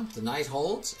that one. The knight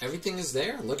holds. Everything is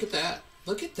there. Look at that.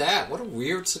 Look at that. What a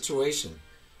weird situation.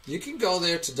 You can go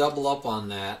there to double up on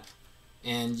that,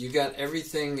 and you got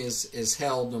everything is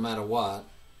held no matter what.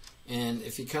 And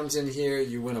if he comes in here,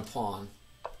 you win a pawn.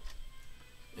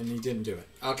 And he didn't do it.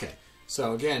 Okay.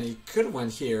 So again, he could have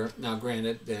went here. Now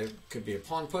granted, there could be a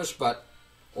pawn push, but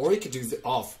or he could do the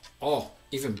off. Oh,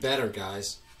 even better,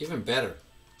 guys. Even better.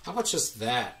 How about just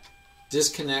that?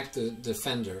 Disconnect the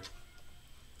defender.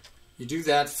 You do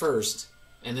that first,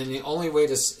 and then the only way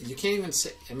to... You can't even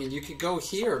say... I mean, you could go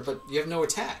here, but you have no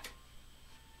attack.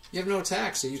 You have no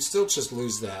attack, so you'd still just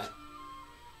lose that.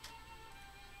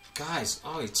 Guys,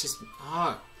 oh, it's just...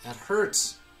 Oh, that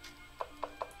hurts.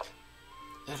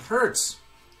 That hurts.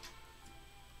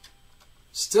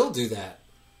 Still do that.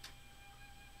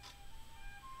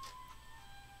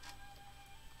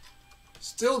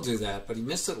 Still do that, but he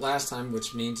missed it last time,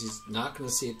 which means he's not going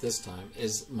to see it this time,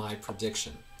 is my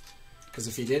prediction. Because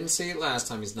if he didn't see it last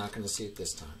time, he's not going to see it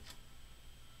this time.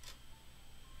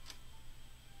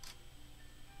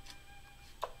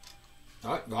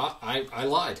 All right, well, I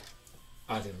lied.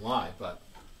 I didn't lie, but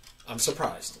I'm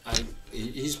surprised.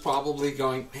 He's probably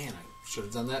going, man, I should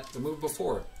have done that the move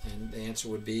before. And the answer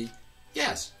would be,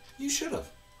 yes, you should have.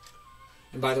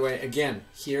 And by the way, again,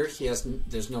 here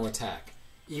there's no attack.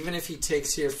 Even if he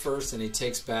takes here first and he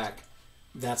takes back,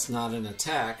 that's not an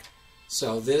attack.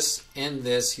 So this and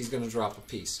this, he's going to drop a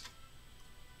piece.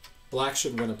 Black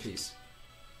should win a piece.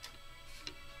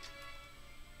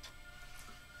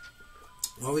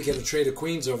 Well, we get a trade of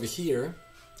queens over here,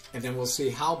 and then we'll see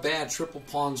how bad triple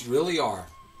pawns really are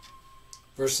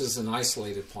versus an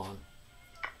isolated pawn.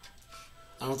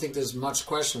 I don't think there's much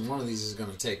question one of these is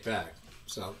going to take back.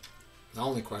 So the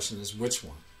only question is which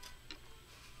one.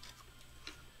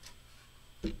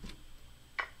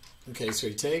 Okay, so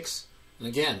he takes. And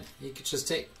again, he could just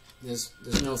take. There's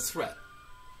no threat.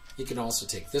 He can also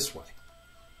take this way.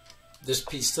 This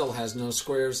piece still has no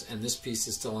squares, and this piece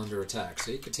is still under attack.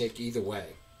 So he could take either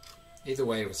way. Either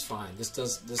way, it was fine.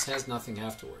 This has nothing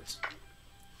afterwards.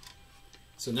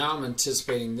 So now I'm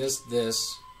anticipating this,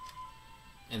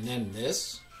 and then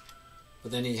this.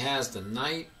 But then he has the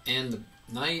knight and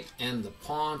the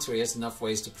pawn, so he has enough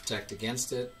ways to protect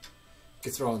against it. You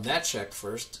could throw in that check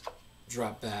first,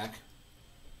 drop back.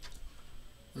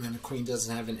 And then the queen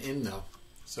doesn't have an in, though.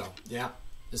 So, yeah,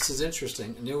 this is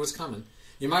interesting. I knew it was coming.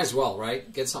 You might as well, right?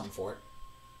 Get something for it.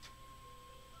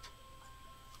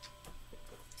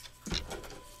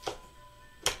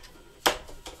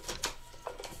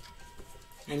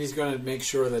 And he's going to make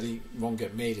sure that he won't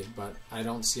get mated, but I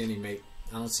don't see any mate.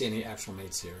 I don't see any actual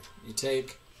mates here. You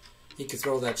take. He could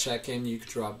throw that check in. You could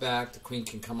draw back. The queen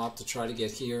can come up to try to get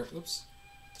here. Oops.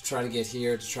 To try to get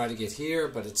here. To try to get here.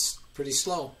 But it's pretty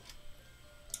slow.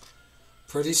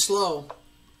 Pretty slow.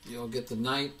 You'll get the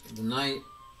knight. The knight.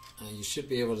 You should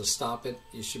be able to stop it.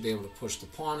 You should be able to push the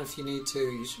pawn if you need to.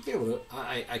 You should be able to.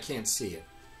 I can't see it.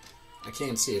 I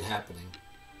can't see it happening.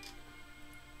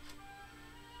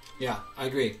 Yeah, I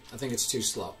agree. I think it's too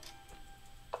slow.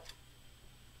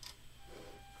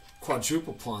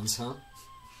 Quadruple pawns, huh?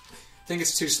 I think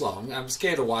it's too slow. I'm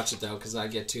scared to watch it, though, because I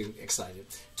get too excited.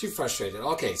 Too frustrated.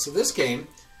 Okay, so this game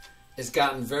has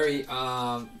gotten very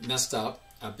messed up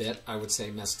a bit. I would say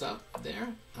messed up there.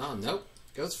 Oh, nope.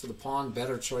 Goes for the pawn.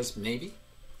 Better choice, maybe.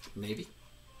 Maybe.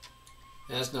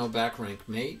 Has no back rank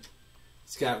mate.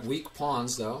 He's got weak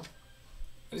pawns, though.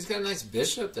 But he's got a nice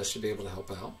bishop that should be able to help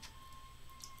out.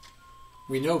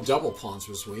 We know double pawns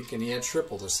was weak, and he had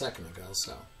tripled a second ago,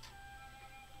 so.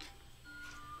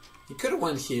 He could have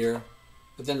went here,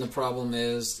 but then the problem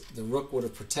is the rook would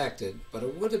have protected, but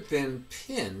it would have been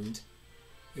pinned.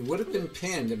 It would have been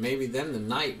pinned, and maybe then the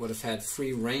knight would have had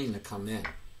free reign to come in.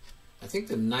 I think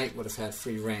the knight would have had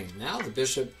free reign. Now the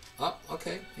bishop, oh,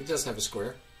 okay, he does have a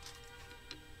square.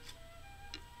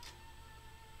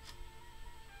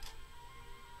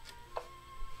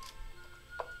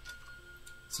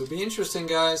 So it'll be interesting,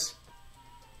 guys.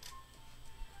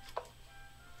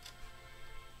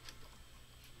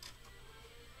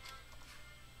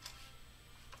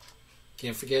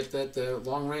 Can't forget that the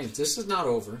long range. This is not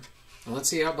over. And let's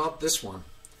see how about this one.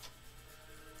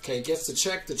 Okay, gets the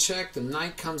check, the check. The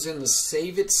knight comes in to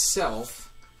save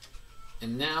itself.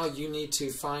 And now you need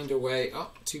to find a way. Oh,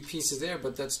 2 pieces there,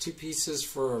 but that's 2 pieces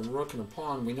for a rook and a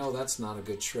pawn. We know that's not a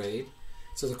good trade.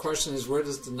 So the question is, where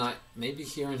does the knight? Maybe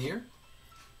here and here?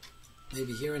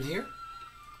 Maybe here and here?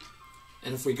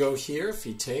 And if we go here, if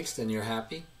he takes, then you're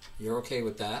happy. You're okay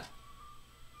with that.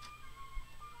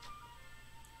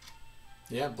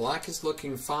 Yeah, black is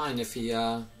looking fine if he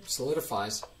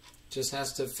solidifies. Just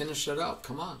has to finish it up.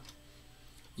 Come on.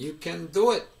 You can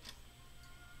do it.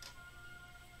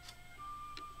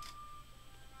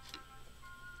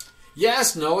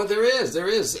 Yes, Noah, there is. There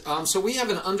is. So we have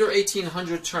an under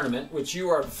 1800 tournament, which you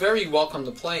are very welcome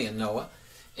to play in, Noah.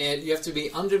 And you have to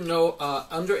be under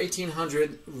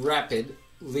 1800 rapid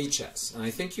lead chess, and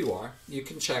I think you are. You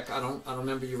can check. I don't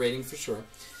remember your rating for sure,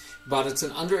 but it's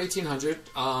an under 1800.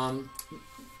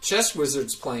 Chess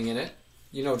Wizards playing in it.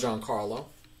 You know Giancarlo.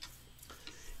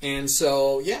 And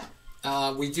so yeah,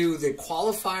 we do the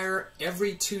qualifier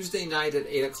every Tuesday night at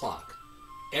 8 o'clock.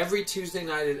 Every Tuesday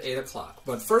night at 8 o'clock.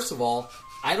 But first of all,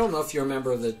 I don't know if you're a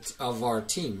member of our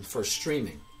team for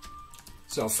streaming.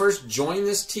 So first join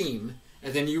this team.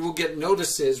 And then you will get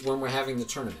notices when we're having the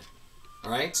tournament.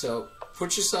 All right, so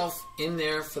put yourself in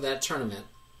there for that tournament.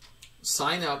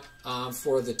 Sign up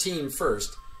for the team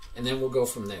first, and then we'll go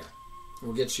from there.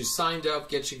 We'll get you signed up,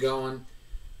 get you going,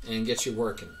 and get you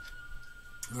working.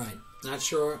 All right, not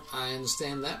sure I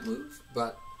understand that move,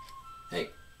 but hey,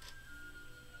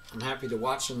 I'm happy to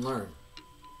watch and learn.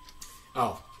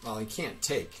 Oh, well, he can't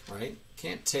take, right?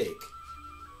 Can't take.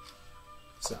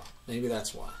 So maybe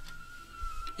that's why.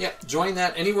 Yeah, join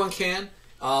that. Anyone can.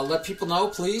 Let people know,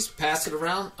 please. Pass it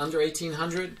around. Under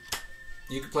 1800,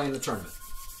 you can play in the tournament.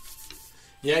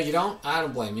 Yeah, you don't? I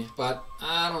don't blame you. But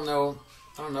I don't know.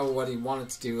 I don't know what he wanted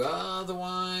to do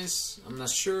otherwise. I'm not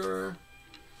sure.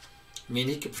 I mean,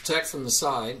 he could protect from the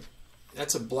side.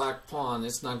 That's a black pawn.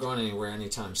 It's not going anywhere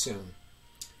anytime soon.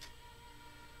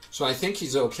 So I think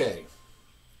he's okay.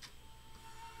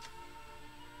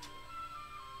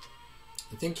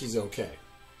 I think he's okay.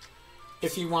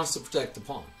 If he wants to protect the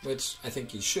pawn, which I think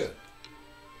he should.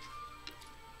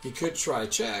 He could try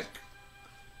check,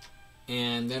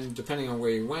 and then depending on where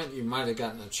he went, you might have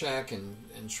gotten a check and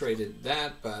traded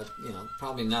that, but you know,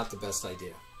 probably not the best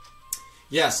idea.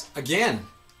 Yes, again,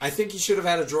 I think he should have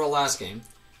had a draw last game,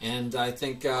 and I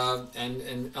think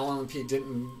and LMP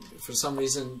didn't, for some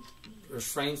reason,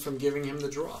 refrain from giving him the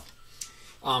draw.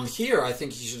 Here, I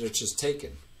think he should have just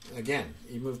taken. Again,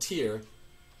 he moved here.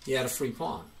 He had a free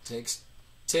pawn.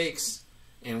 Takes,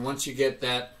 and once you get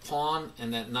that pawn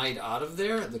and that knight out of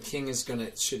there, the king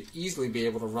should easily be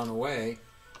able to run away,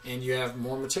 and you have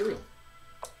more material.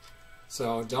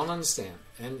 So don't understand,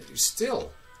 and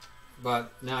still,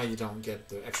 but now you don't get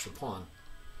the extra pawn.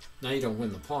 Now you don't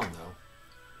win the pawn though.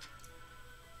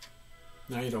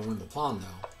 Now you don't win the pawn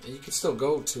though. And you can still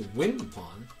go to win the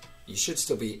pawn. You should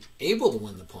still be able to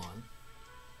win the pawn,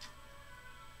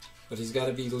 but he's got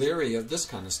to be leery of this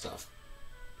kind of stuff.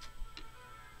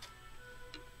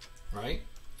 Right?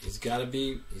 he's got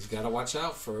to watch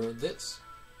out for this.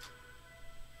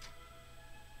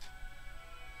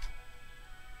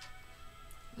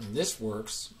 And this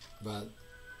works, but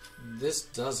this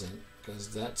doesn't,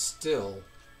 because that still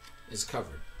is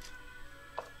covered.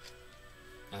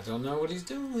 I don't know what he's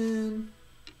doing.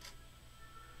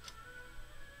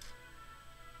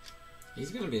 He's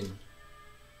going to be in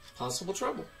possible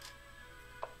trouble.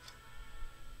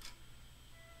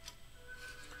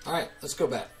 Alright, let's go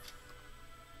back.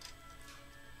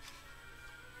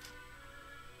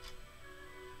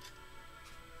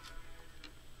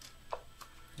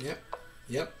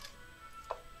 Yep.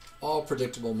 All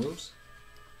predictable moves.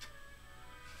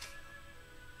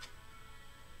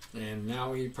 And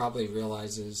now he probably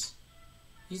realizes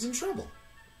he's in trouble.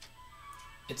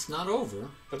 It's not over,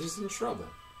 but he's in trouble.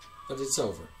 But it's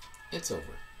over. It's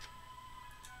over.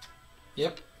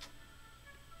 Yep.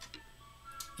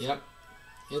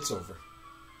 It's over.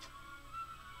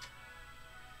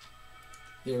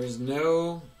 There is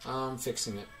no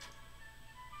fixing it.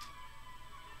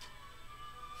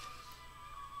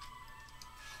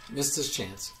 Missed his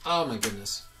chance. Oh my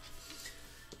goodness.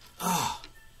 Oh.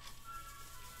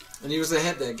 And he was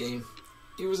ahead that game.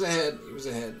 He was ahead.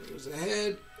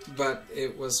 But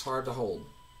it was hard to hold.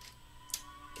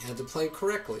 He had to play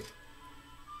correctly.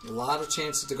 A lot of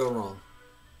chances to go wrong.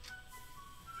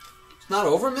 It's not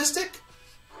over, Mystic?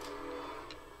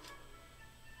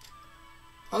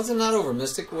 How's it not over,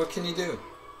 Mystic? What can you do?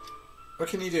 What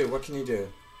can you do?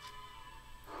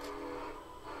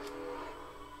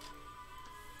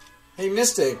 Hey,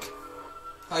 Mystic.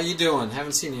 How you doing?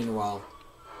 Haven't seen you in a while.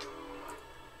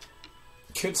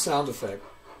 Good sound effect.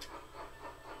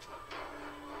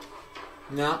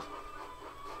 No.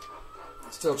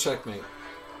 Still checkmate.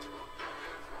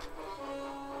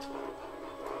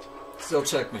 Still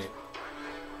checkmate.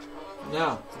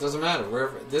 No, it doesn't matter.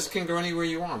 Wherever this can go anywhere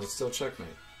you want. It's still checkmate.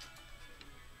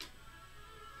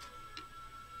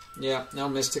 Yeah, no,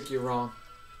 Mystic, you're wrong.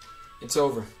 It's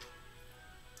over.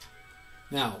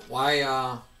 Now,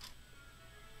 why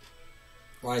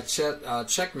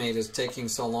checkmate is taking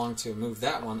so long to move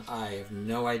that one, I have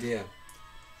no idea.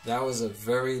 That was a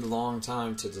very long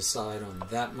time to decide on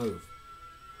that move.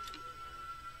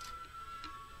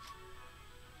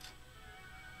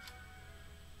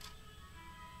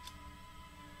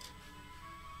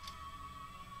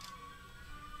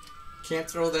 Can't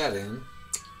throw that in.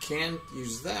 Can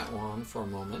use that one for a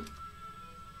moment.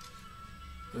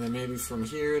 And then maybe from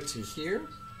here to here.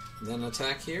 Then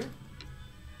attack here.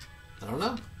 I don't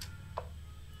know.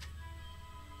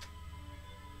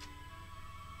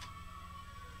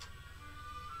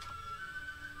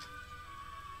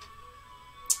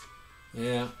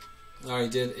 Yeah. Oh, he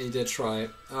did try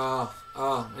it. I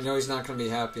know he's not going to be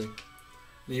happy.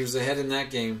 He was ahead in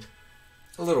that game.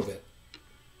 A little bit.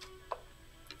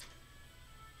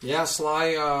 Yeah,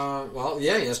 Sly, well,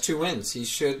 yeah, he has 2 wins. He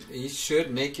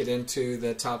should make it into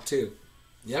the top 2.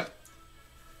 Yep.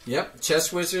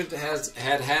 Chess Wizard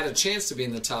had a chance to be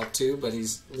in the top 2, but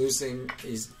he's losing.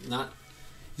 He's not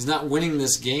winning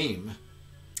this game.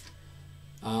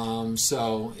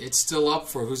 So it's still up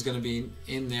for who's going to be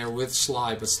in there with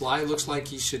Sly. But Sly looks like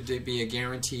he should be a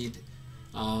guaranteed.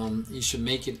 He should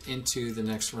make it into the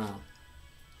next round.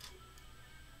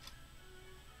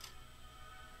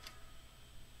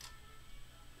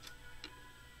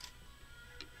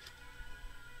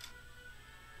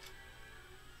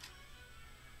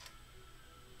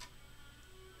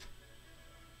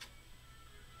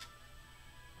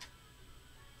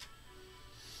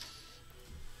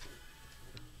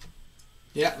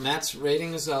 Yeah, Matt's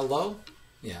rating is low.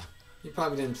 Yeah, he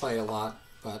probably didn't play a lot,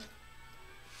 but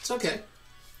it's okay.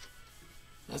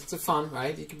 That's the fun,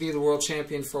 right? You could be the world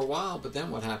champion for a while, but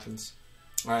then what happens?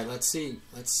 All right, let's see.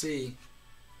 Let's see.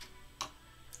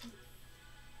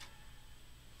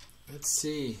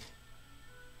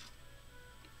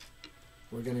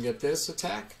 We're going to get this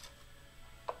attack?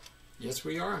 Yes,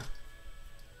 we are.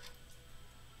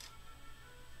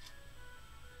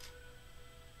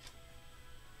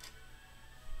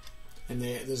 And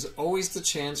there's always the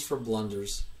chance for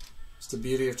blunders. It's the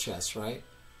beauty of chess, right?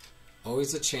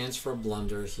 Always a chance for a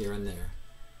blunder here and there.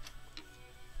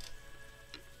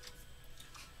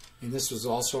 And this was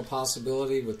also a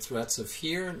possibility with threats of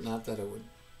here. Not that it would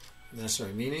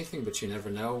necessarily mean anything, but you never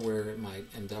know where it might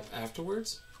end up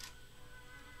afterwards.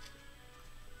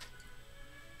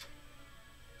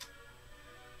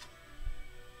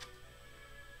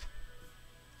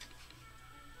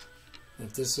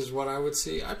 If this is what I would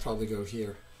see, I'd probably go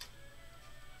here.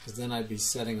 Because then I'd be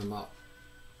setting them up.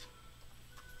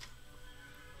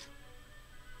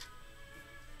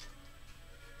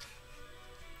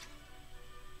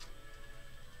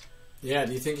 Yeah,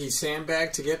 do you think he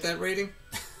sandbagged to get that rating?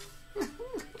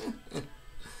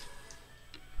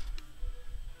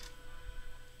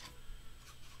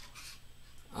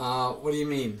 What do you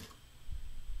mean?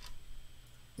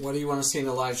 What do you want to see in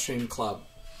the live stream club?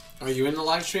 Are you in the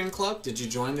live stream club? Did you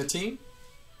join the team?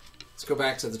 Let's go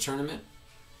back to the tournament.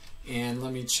 And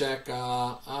let me check.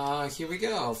 Here we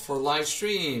go. For live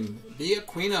stream. B.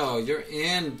 Aquino, you're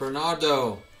in.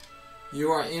 Bernardo, you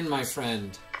are in, my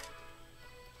friend.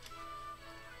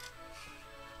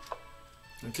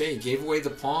 Okay, he gave away the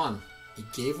pawn. He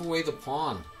gave away the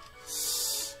pawn.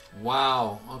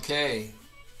 Wow. Okay.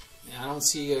 I don't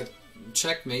see a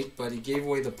checkmate, but he gave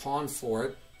away the pawn for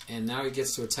it. And now he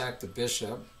gets to attack the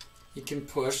bishop. He can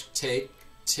push, take,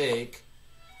 take.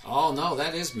 Oh, no,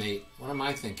 that is mate. What am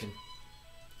I thinking?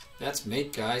 That's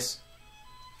mate, guys.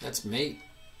 That's mate.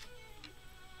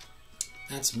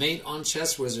 That's mate on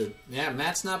Chess Wizard. Yeah,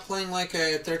 Matt's not playing like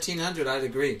a 1300, I'd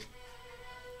agree.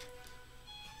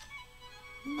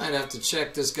 You might have to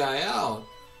check this guy out.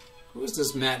 Who is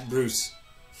this Matt Bruce?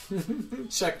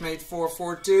 Checkmate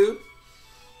 442.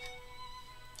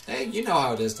 Hey, you know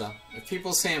how it is, though. If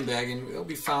people sandbagging, it'll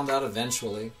be found out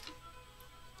eventually.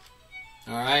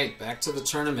 Alright, back to the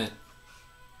tournament.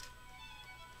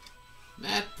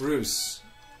 Matt Bruce.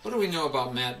 What do we know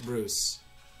about Matt Bruce?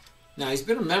 Now, he's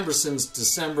been a member since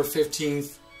December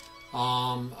 15th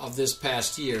of this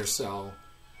past year, so...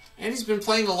 And he's been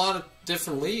playing a lot of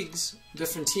different leagues,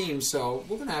 different teams, so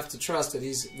we're going to have to trust that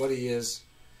he's what he is.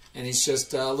 And he's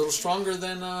just a little stronger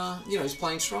than, he's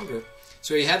playing stronger.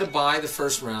 So he had to buy the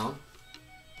first round.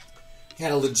 He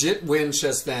had a legit win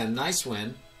just then. Nice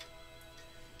win.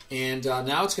 And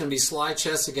now it's going to be Sly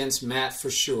Chess against Matt for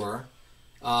sure.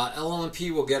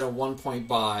 LLMP will get a 1-point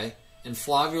buy. And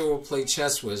Flavio will play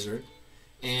Chess Wizard.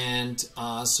 And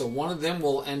so one of them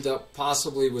will end up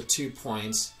possibly with 2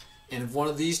 points. And if one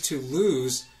of these two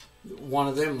lose, one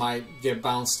of them might get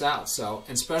bounced out. So,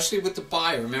 and especially with the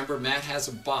buy. Remember, Matt has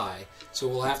a buy. So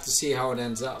we'll have to see how it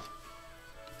ends up.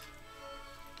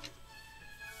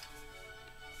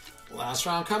 Last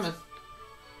round coming.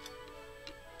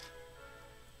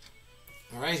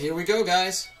 Alright, here we go,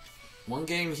 guys. One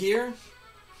game here.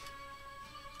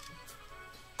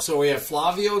 So we have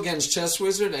Flavio against Chess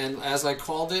Wizard, and as I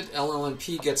called it,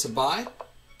 LLMP gets a bye.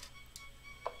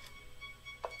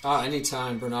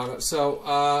 Anytime, Bernardo. So,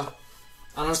 I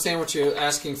understand what you're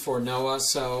asking for, Noah.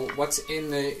 So, what's in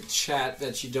the chat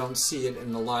that you don't see it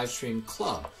in the live stream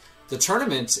club? The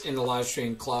tournament's in the live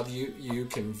stream club. You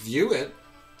can view it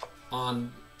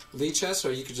on Lichess,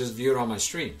 or you could just view it on my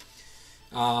stream.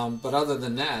 But other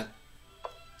than that,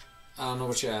 I don't know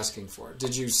what you're asking for.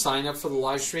 Did you sign up for the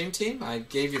live stream team? I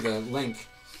gave you the link.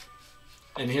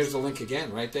 And here's the link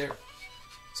again, right there.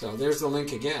 So there's the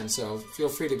link again. So feel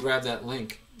free to grab that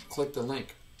link. Click the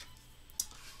link.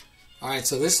 Alright,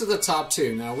 so this is the top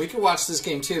two. Now, we can watch this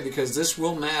game too because this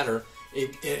will matter.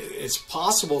 It's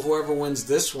possible whoever wins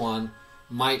this one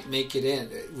might make it in.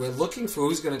 We're looking for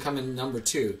who's going to come in number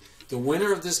 2. The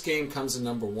winner of this game comes in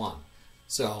number 1.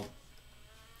 So,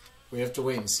 we have to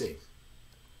wait and see.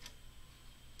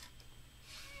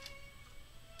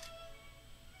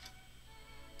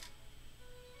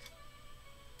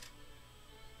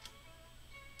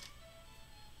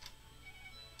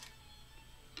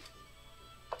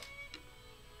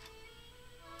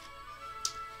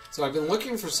 So I've been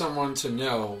looking for someone to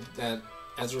know that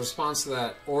as a response to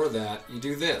that or that, you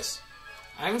do this.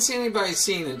 I haven't seen anybody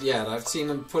seen it yet. I've seen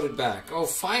them put it back. Oh,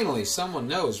 finally, someone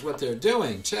knows what they're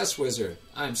doing. Chess Wizard.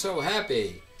 I'm so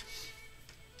happy.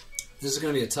 This is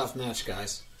going to be a tough match,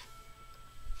 guys.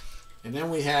 And then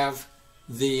we have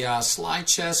the Sly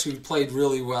Chess, who played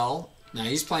really well. Now,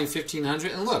 he's playing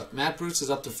 1500. And look, Matt Bruce is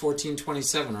up to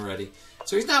 1427 already.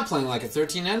 So he's not playing like a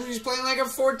 1300. He's playing like a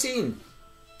 14.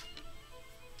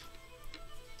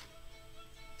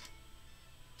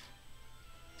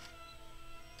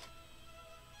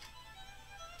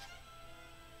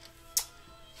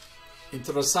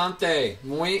 Interesante,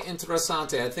 muy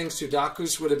interesante. I think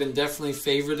Sudakus would have been definitely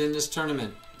favored in this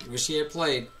tournament. Wish he had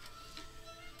played.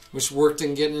 Wish work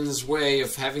didn't get in his way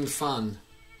of having fun.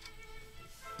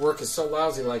 Work is so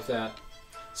lousy like that.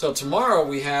 So tomorrow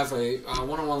we have a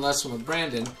one-on-one lesson with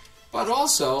Brandon, but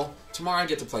also tomorrow I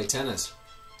get to play tennis.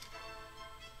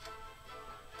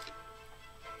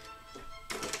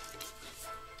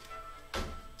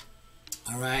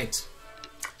 All right.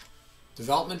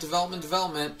 Development, development,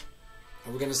 development.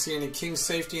 Are we going to see any king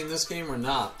safety in this game or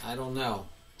not? I don't know.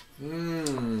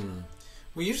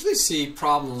 We usually see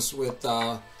problems with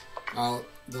the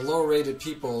lower-rated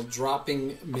people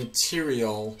dropping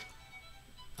material,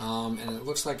 and it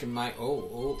looks like it might...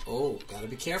 Oh, gotta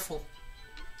be careful.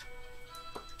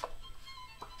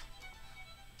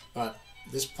 But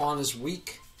this pawn is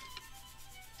weak.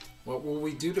 What will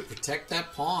we do to protect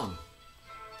that pawn?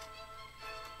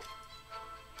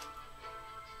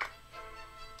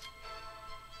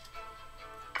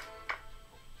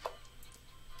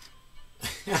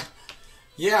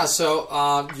 Yeah,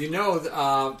 so you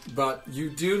know, but you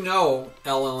do know,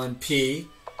 LLNP,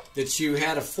 that you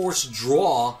had a forced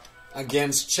draw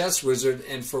against Chess Wizard,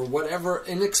 and for whatever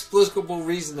inexplicable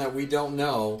reason that we don't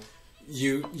know,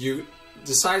 you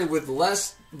decided with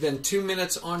less than 2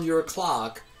 minutes on your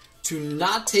clock to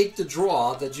not take the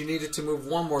draw, that you needed to move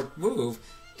one more move,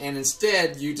 and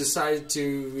instead you decided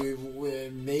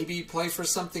to maybe play for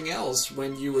something else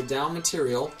when you were down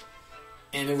material.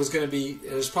 And it was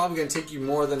probably going to take you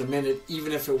more than a minute,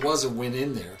 even if it was a win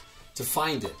in there, to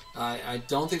find it. I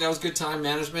don't think that was good time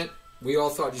management. We all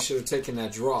thought you should have taken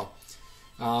that draw.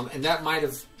 And that might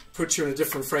have put you in a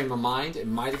different frame of mind. It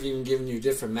might have even given you a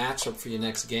different matchup for your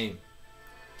next game.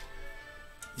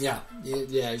 Yeah,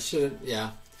 you should have,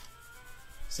 yeah.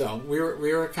 So we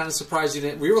were kind of surprised you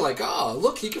didn't. We were like, oh,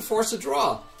 look, he can force a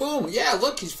draw. Boom, yeah,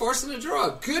 look, he's forcing a draw.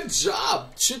 Good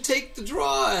job. Should take the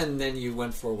draw. And then you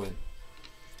went for a win.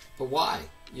 But why?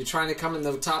 You're trying to come in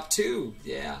the top 2.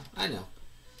 Yeah, I know.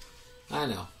 I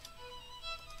know.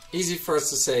 Easy for us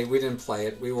to say. We didn't play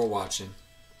it. We were watching.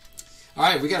 All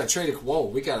right, we got to trade it. Whoa,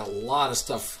 we got a lot of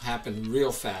stuff happen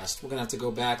real fast. We're going to have to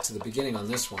go back to the beginning on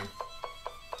this one.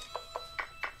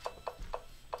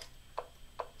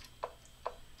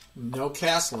 No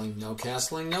castling, no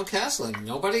castling, no castling.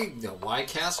 Nobody, no, why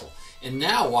castle? And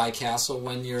now why castle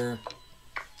when you're...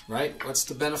 Right? What's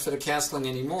the benefit of castling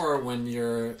anymore when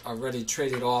you're already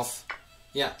traded off?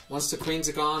 Yeah, once the queens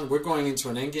are gone, we're going into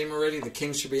an endgame already. The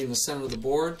king should be in the center of the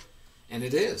board, and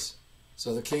it is.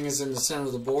 So the king is in the center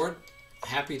of the board.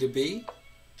 Happy to be.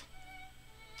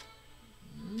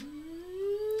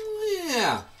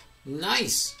 Yeah,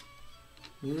 nice.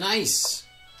 Nice.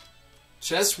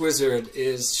 Chess Wizard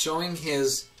is showing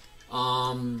his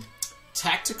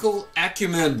tactical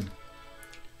acumen.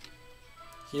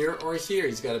 Here or here,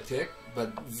 he's got to pick,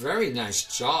 but very nice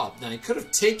job. Now, he could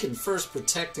have taken first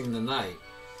protecting the knight,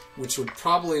 which would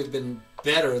probably have been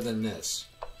better than this,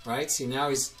 right? See, now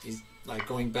he's like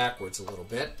going backwards a little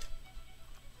bit.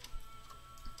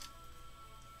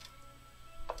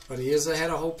 But he is ahead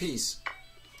a whole piece.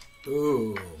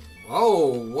 Ooh.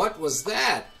 Oh, what was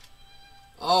that?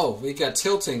 Oh, we got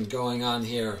tilting going on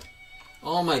here.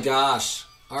 Oh my gosh.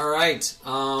 All right.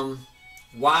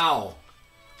 Wow.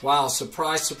 Wow,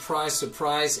 surprise, surprise,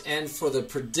 surprise. And for the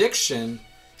prediction,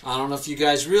 I don't know if you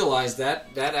guys realize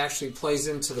that, that actually plays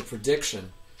into the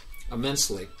prediction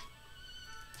immensely.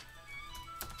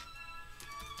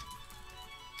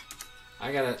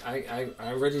 I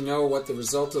already know what the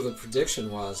result of the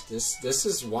prediction was. This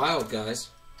is wild, guys.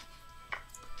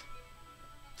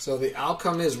 So the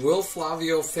outcome is, will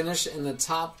Flavio finish in the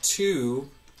top 2?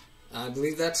 I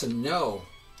believe that's a no.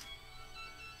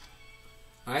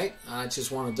 Right? I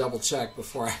just want to double check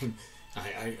before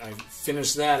I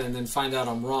finish that and then find out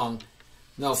I'm wrong.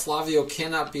 No, Flavio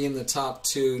cannot be in the top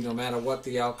 2 no matter what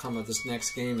the outcome of this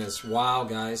next game is. Wow,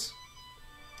 guys.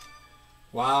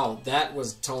 Wow, that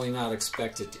was totally not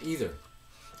expected either.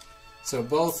 So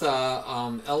both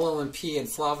LLNP and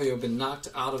Flavio have been knocked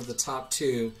out of the top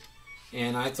 2,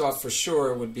 and I thought for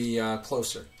sure it would be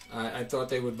closer. I thought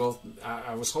they would both,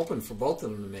 I was hoping for both of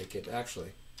them to make it,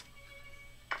 actually.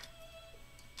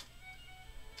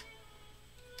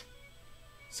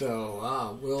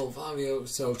 So, will Flavio...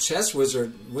 So, Chess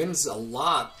Wizard wins a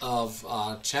lot of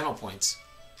channel points.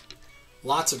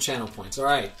 Lots of channel points. All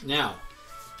right, now,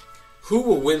 who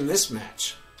will win this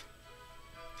match?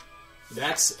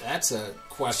 That's a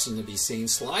question to be seen.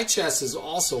 Sly Chess is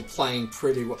also playing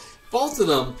pretty well. Both of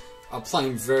them are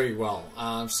playing very well.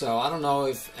 So, I don't know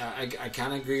if... I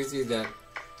kind of agree with you that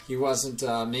he wasn't...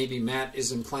 maybe Matt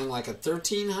isn't playing like a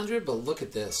 1300, but look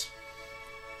at this.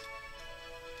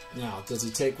 Now, does he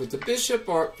take with the bishop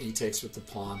or he takes with the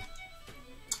pawn?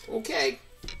 Okay.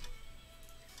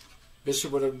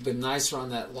 Bishop would have been nicer on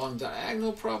that long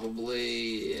diagonal,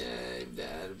 probably,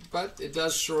 but it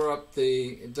does shore up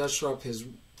his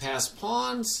passed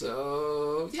pawn.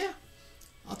 So yeah,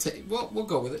 I'll take. Well, we'll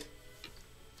go with it.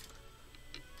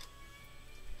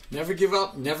 Never give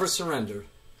up, never surrender.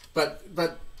 But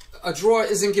a draw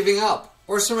isn't giving up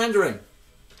or surrendering.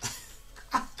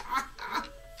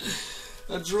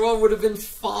 A draw would have been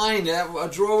fine. A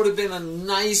draw would have been a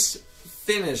nice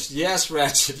finish. Yes,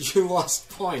 Ratchet, you lost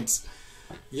points.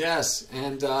 Yes,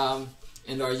 and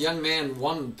our young man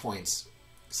won points.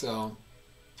 So,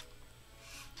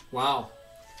 wow.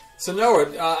 So Noah,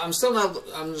 I'm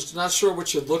just not sure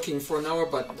what you're looking for, Noah,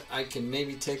 but I can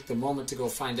maybe take the moment to go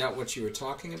find out what you were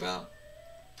talking about.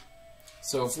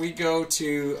 So if we go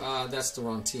to, that's the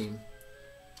wrong team.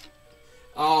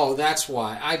 Oh, that's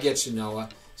why. I get you, Noah.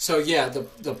 So yeah,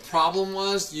 the problem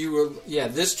was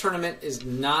this tournament is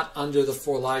not under the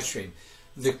 4 live stream.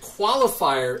 The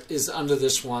qualifier is under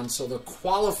this one, so the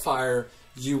qualifier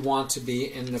you want to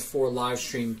be in the 4 live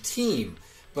stream team.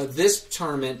 But this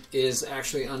tournament is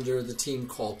actually under the team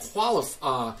called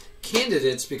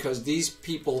candidates because these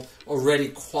people already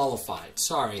qualified.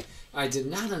 Sorry, I did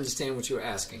not understand what you were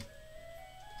asking.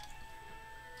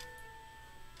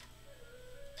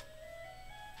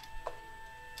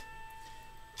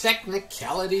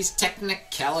 Technicalities,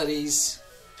 technicalities.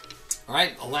 All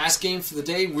right, the last game for the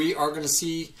day. We are going to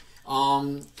see,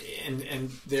 and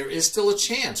there is still a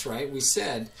chance, right? We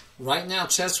said right now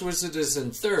Chess Wizard is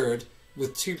in 3rd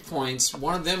with 2 points.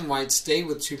 One of them might stay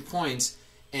with 2 points,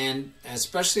 and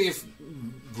especially if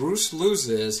Bruce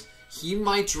loses, he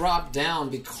might drop down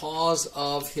because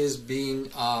of his being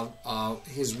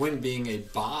his win being a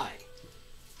bye.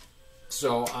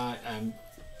 So I'm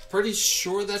pretty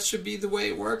sure that should be the way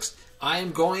it works.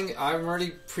 I'm already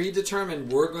predetermined.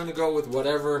 We're going to go with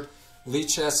whatever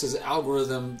Lichess's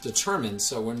algorithm determines.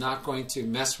 So we're not going to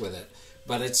mess with it.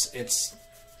 But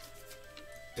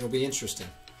it'll be interesting.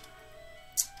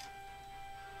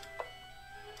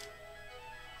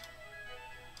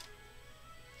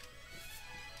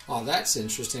 Oh, that's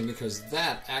interesting because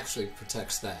that actually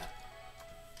protects that.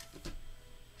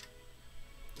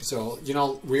 So, you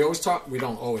know, we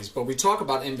don't always, but we talk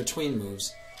about in-between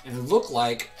moves. And it looked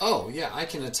like, oh, yeah, I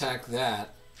can attack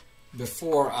that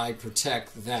before I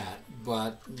protect that.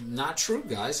 But not true,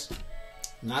 guys.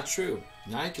 Not true.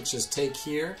 Now he could just take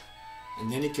here, and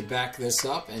then he could back this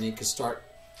up, and he could start,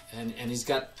 and he's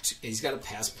got a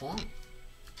pass pawn.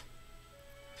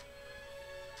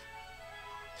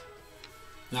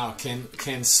 Now,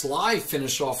 can Sly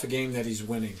finish off a game that he's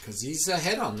winning? Because he's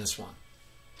ahead on this one.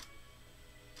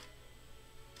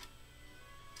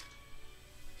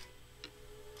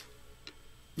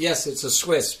 Yes, it's a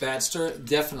Swiss, Badster,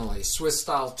 definitely.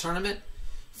 Swiss-style tournament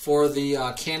for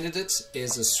the candidates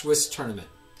is a Swiss tournament.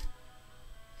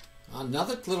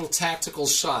 Another little tactical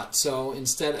shot. So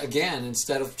instead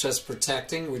of just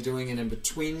protecting, we're doing an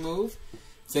in-between move,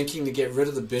 thinking to get rid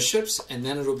of the bishops, and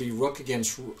then it'll be rook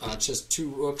against just 2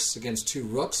 rooks against 2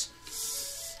 rooks,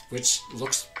 which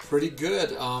looks pretty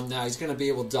good. Now he's going to be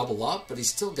able to double up, but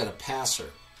he's still got a passer.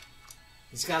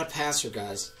 He's got a passer,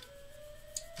 guys.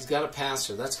 He's got a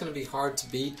passer. That's going to be hard to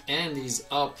beat, and he's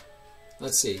up,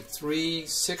 let's see,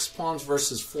 6 pawns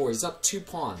versus 4. He's up 2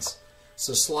 pawns.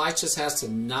 So Sly just has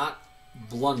to not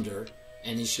blunder,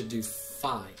 and he should do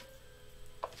fine.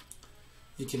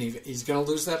 He's going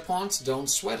to lose that pawn, so don't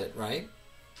sweat it, right?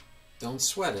 Don't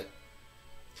sweat it.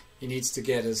 He needs to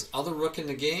get his other rook in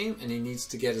the game, and he needs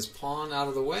to get his pawn out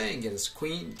of the way and get his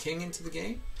king into the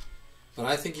game. But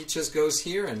I think he just goes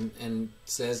here and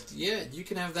says, yeah, you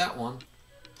can have that one.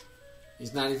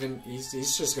 He's not even,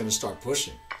 he's just going to start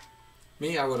pushing.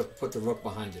 Me, I would have put the rook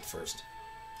behind it first.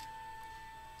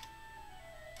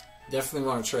 Definitely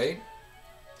want to trade.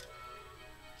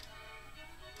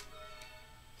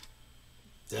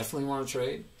 Definitely want to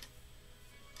trade.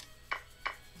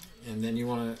 And then you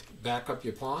want to back up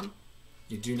your pawn.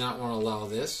 You do not want to allow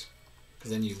this,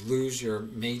 because then you lose your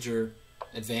major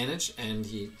advantage. And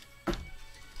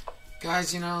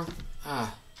guys, you know,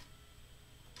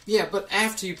 yeah, but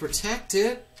after you protect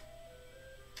it,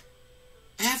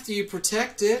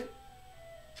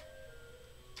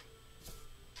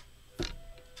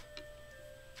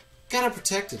 gotta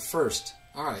protect it first.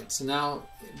 Alright, so now,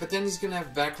 but then he's gonna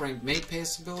have back rank mate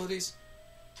pass abilities.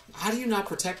 How do you not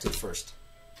protect it first?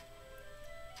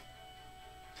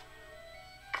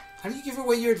 How do you give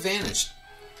away your advantage?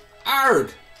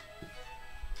 Arg!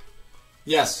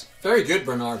 Yes, very good,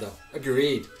 Bernardo.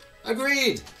 Agreed.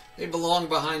 Agreed! They belong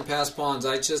behind passed pawns.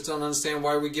 I just don't understand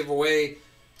why we give away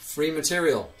free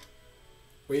material.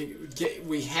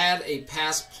 We had a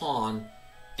passed pawn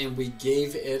and we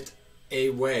gave it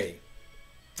away.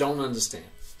 Don't understand.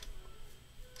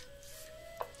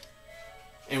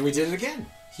 And we did it again.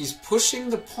 He's pushing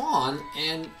the pawn,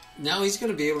 and now he's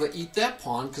going to be able to eat that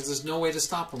pawn because there's no way to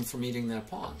stop him from eating that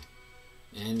pawn.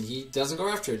 And he doesn't go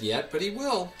after it yet, but he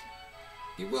will.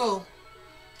 He will.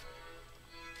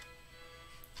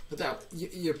 But that,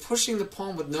 you're pushing the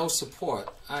pawn with no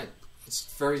support. It's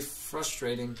very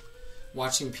frustrating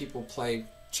watching people play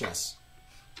chess.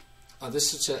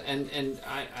 This is and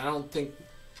I don't think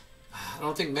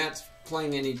Matt's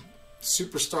playing any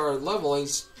superstar level.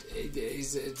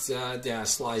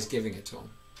 Sly's giving it to him.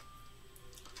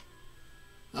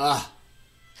 Ah.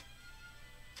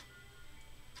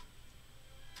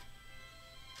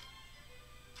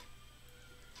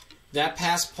 That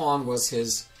passed pawn was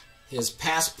his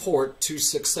passport to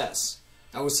success.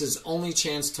 That was his only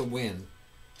chance to win,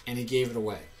 and he gave it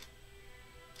away.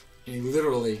 And he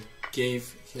literally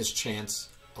gave his chance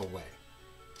away.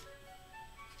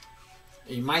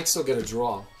 He might still get a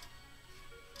draw.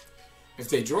 If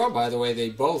they draw, by the way, they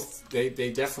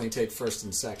definitely take first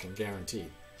and second, guaranteed.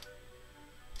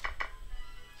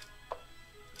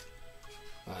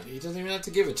 But he doesn't even have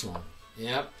to give it to him.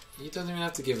 Yep, he doesn't even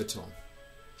have to give it to him.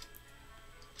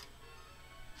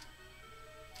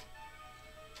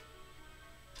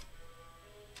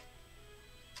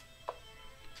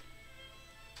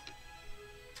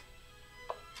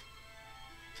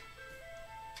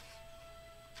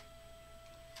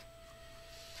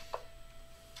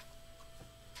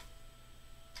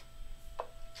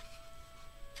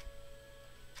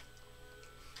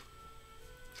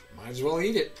 Might as well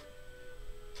eat it.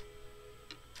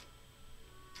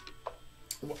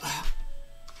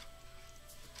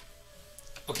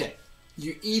 Okay,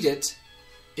 you eat it.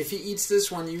 If he eats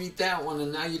this one, you eat that one,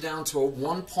 and now you're down to a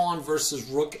one pawn versus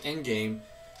rook endgame,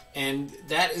 and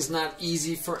that is not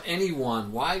easy for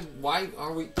anyone. Why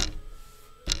are we?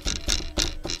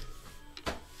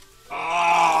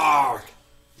 Ah!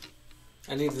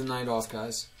 I need the night off,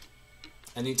 guys.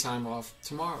 I need time off.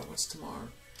 Tomorrow. What's tomorrow?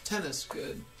 Tennis.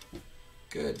 Good.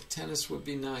 Good. Tennis would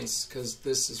be nice, because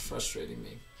this is frustrating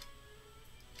me.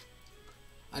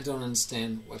 I don't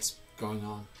understand what's going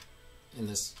on in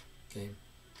this game.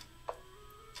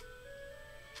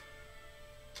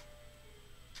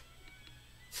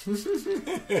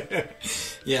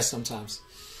 Yeah, sometimes.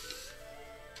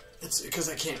 It's because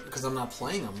I can't, because I'm not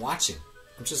playing, I'm watching.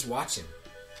 I'm just watching.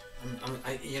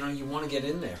 You know, you want to get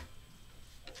in there.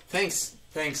 Thanks,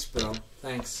 bro.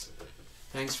 Thanks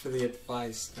for the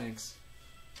advice. Thanks.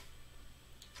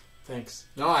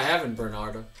 No, I haven't,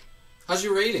 Bernardo. How's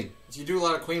your rating? If you do a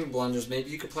lot of queen blunders, maybe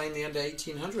you could play in the under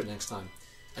 1800 next time.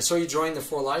 I saw you join the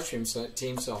 4 live stream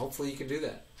team, so hopefully you can do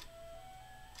that.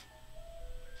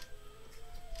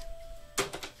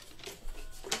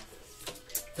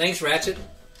 Thanks, Ratchet.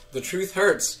 The truth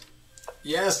hurts.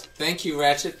 Yes, thank you,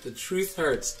 Ratchet. The truth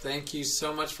hurts. Thank you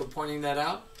so much for pointing that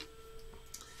out.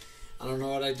 I don't know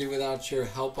what I'd do without your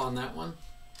help on that one.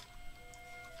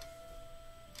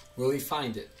 Will he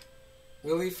find it?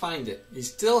 Will he find it? He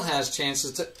still has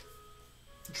chances to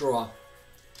draw.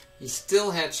 He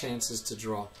still had chances to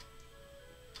draw.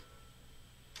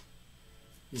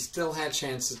 He still had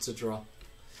chances to draw.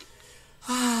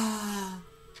 Oh,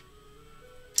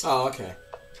 okay.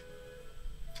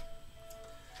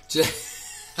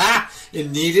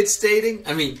 It needed stating?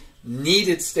 I mean,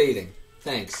 needed stating.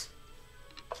 Thanks.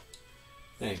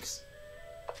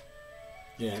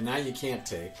 Yeah, now you can't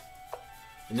take.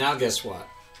 And now guess what?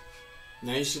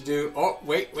 Now you should do... Oh,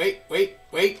 wait.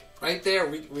 Right there.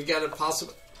 We got a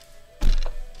possible...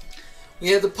 We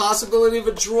had the possibility of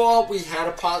a draw. We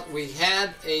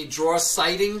had a draw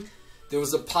sighting. There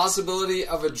was a possibility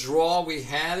of a draw. We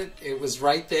had it. It was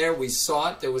right there. We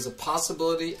saw it. There was a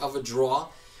possibility of a draw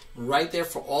right there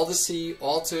for all to see,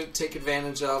 all to take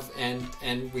advantage of,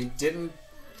 and we didn't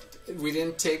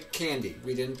take candy.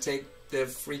 We didn't take the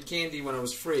free candy when it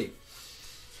was free.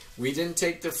 We didn't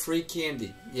take the free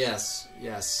candy. Yes.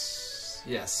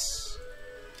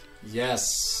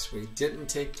 We didn't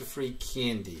take the free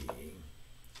candy.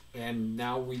 And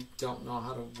now we don't know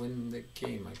how to win the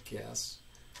game, I guess.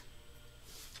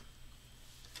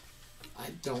 I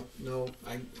don't know.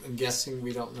 I'm guessing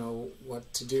we don't know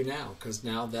what to do now, because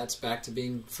now that's back to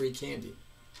being free candy.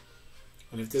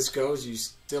 And if this goes, you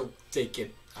still take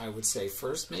it, I would say,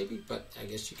 first maybe, but I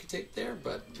guess you could take there.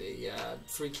 But the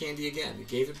free candy again, you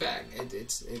gave it back.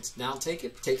 It's now take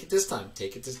it this time.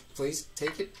 Take it, please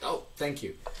take it. Oh, thank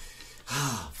you.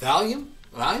 Valium,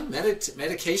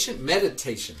 meditation,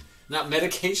 not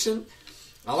medication.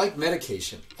 I like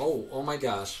medication. Oh my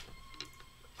gosh.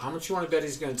 How much you want to bet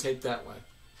he's going to take that way?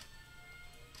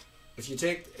 If he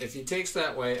takes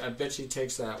that way, I bet he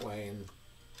takes that way, and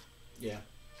yeah.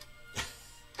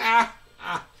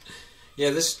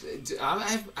 Yeah, this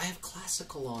I have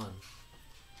classical on.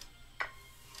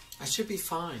 I should be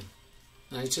fine.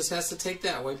 Now he just has to take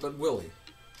that way, but will he?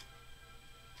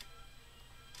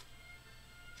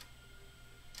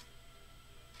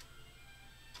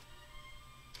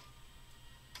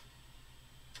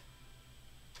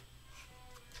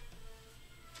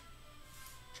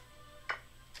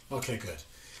 Okay, good.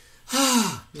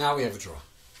 Now we have a draw.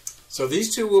 So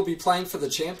these two will be playing for the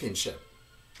championship.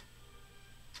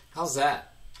 How's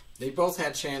that? They both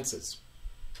had chances.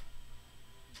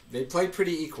 they played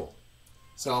pretty equal.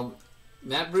 So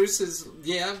Matt Bruce is,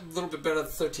 yeah, a little bit better than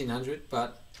 1300,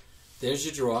 but there's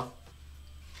your draw.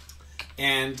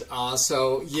 And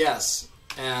so, yes,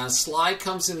 Sly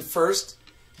comes in first.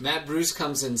 Matt Bruce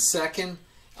comes in second.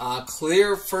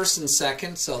 Clear first and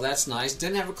second, so that's nice.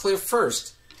 Didn't have a clear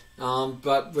first,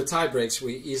 but with tie breaks,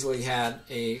 we easily had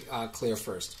a clear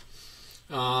first.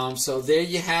 So there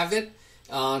you have it.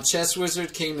 Chess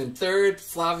Wizard came in third.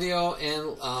 Flavio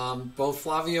and both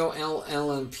Flavio and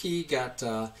LNP got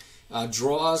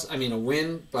draws. I mean, a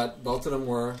win, but both of them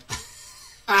were.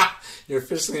 You're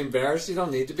officially embarrassed. You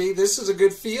don't need to be. This is a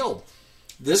good field.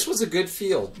 This was a good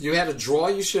field. You had a draw.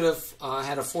 You should have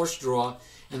had a forced draw,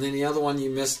 and then the other one you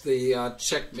missed the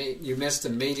checkmate. You missed a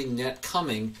mating net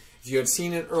coming. If you had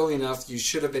seen it early enough, you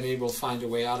should have been able to find a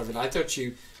way out of it. I thought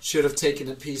you should have taken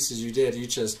the pieces you did.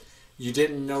 You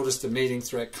didn't notice the mating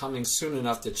threat coming soon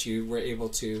enough that you were able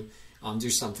to do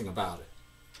something about it.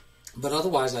 But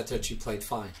otherwise, I thought you played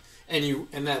fine.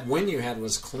 And that win you had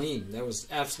was clean. There was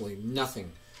absolutely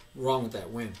nothing wrong with that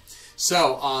win.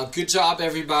 So, good job,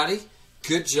 everybody.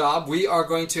 Good job. We are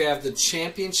going to have the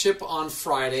championship on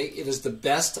Friday. It is the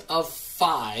best of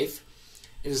 5.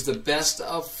 It is the best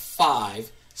of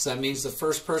 5. So that means the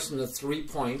first person to 3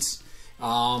 points.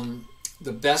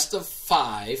 The best of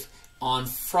 5 on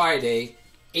Friday,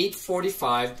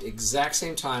 8:45, exact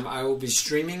same time. I will be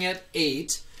streaming at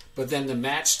 8, but then the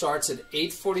match starts at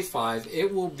 8:45.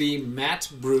 It will be Matt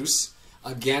Bruce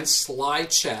against Sly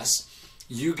Chess.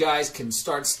 You guys can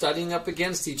start studying up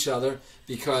against each other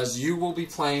because you will be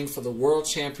playing for the World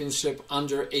Championship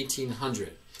under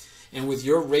 1800. And with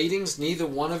your ratings, neither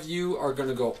one of you are going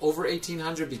to go over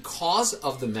 1800 because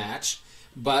of the match.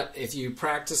 But if you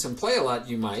practice and play a lot,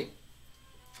 you might.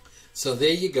 So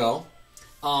there you go.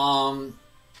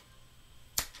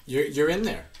 You're in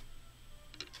there.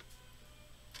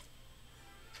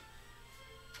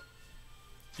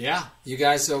 Yeah, you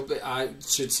guys, I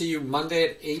should see you Monday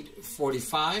at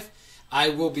 8:45. I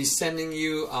will be sending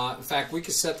you, in fact, we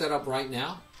could set that up right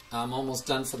now. I'm almost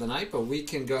done for the night, but we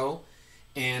can go.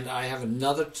 And I have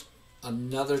another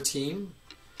team.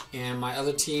 And my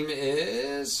other team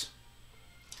is...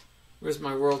 Where's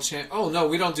my world champ? Oh, no,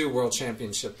 we don't do world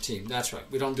championship team. That's right.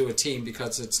 We don't do a team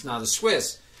because it's not a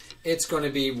Swiss. It's going to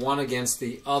be one against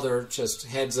the other, just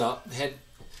heads up.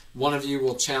 One of you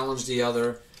will challenge the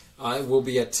other. It will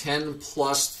be a 10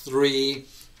 plus 3.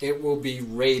 It will be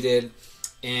rated.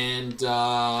 And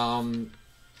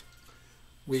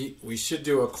we should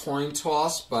do a coin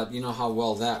toss, but you know how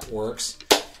well that works.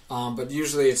 But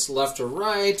usually it's left or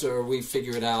right, or we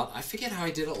figure it out. I forget how I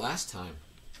did it last time.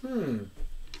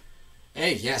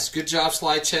 Hey, yes, good job,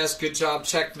 Sly Chess. Good job,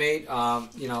 Checkmate.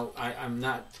 You know,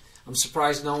 I'm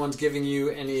surprised no one's giving you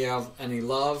any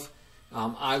love.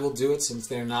 I will do it since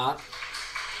they're not.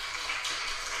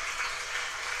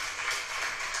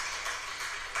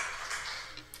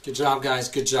 Good job, guys.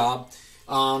 Good job.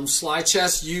 Sly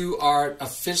Chess, you are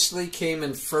officially came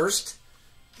in first.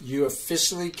 You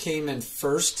officially came in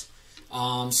first.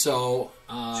 How did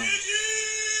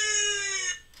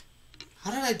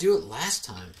I do it last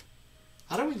time?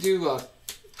 How did we do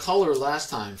color last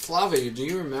time? Flavia, do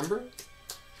you remember?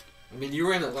 I mean, you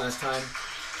were in it last time.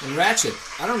 And Ratchet,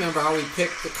 I don't remember how we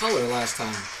picked the color last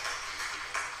time.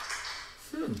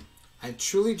 I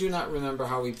truly do not remember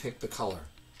how we picked the color.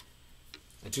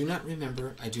 I do not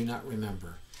remember. I do not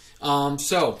remember.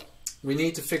 So, we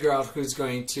need to figure out who's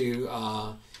going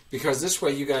to... because this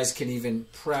way you guys can even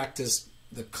practice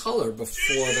the color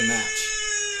before the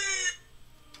match.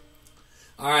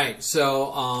 Alright,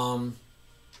 so... oh,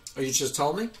 you just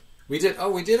told me? We did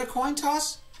a coin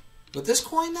toss? With this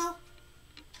coin now?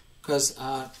 Because,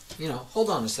 you know,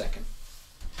 hold on a second.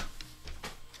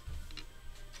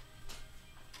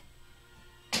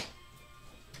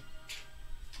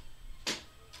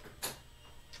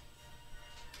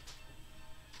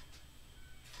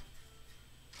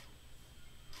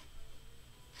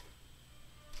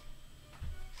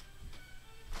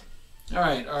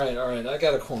 Alright, I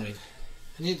got a coin.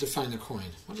 I need to find a coin.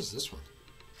 What is this one?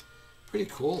 Pretty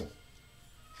cool.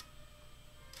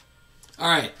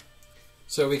 Alright,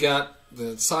 so we got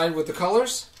the side with the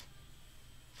colors.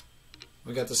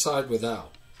 We got the side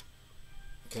without.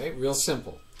 Okay, real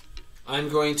simple. I'm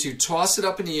going to toss it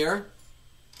up in the air.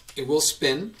 It will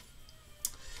spin.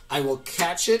 I will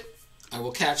catch it.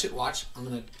 Watch. I'm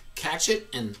going to catch it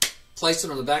and place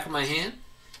it on the back of my hand.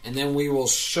 And then we will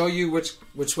show you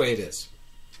which way it is.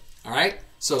 All right.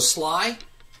 So Sly,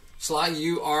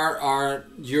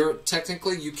 you're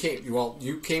technically you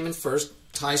came in first.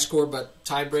 Tie score, but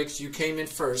tie breaks. You came in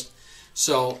first.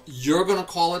 So you're going to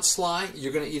call it Sly.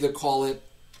 You're going to either call it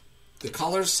the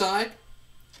color side,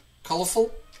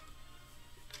 colorful,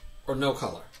 or no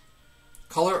color?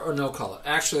 Color or no color?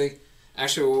 Actually, I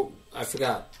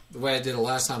forgot the way I did it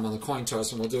last time on the coin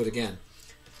toss, and we'll do it again.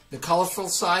 The colorful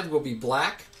side will be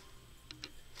black.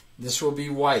 This will be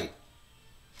white.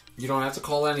 You don't have to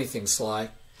call anything, Sly.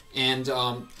 And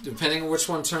depending on which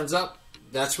one turns up,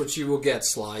 that's what you will get,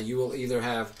 Sly. You will either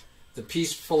have the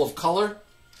piece full of color,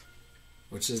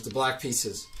 which is the black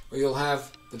pieces, or you'll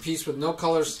have the piece with no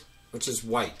colors, which is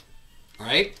white. All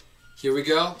right? Here we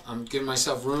go. I'm giving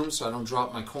myself room so I don't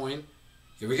drop my coin.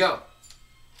 Here we go.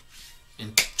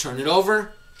 And turn it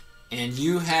over, and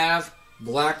you have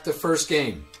black the first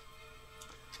game.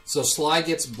 So Sly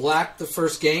gets black the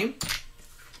first game.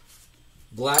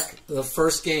 Black the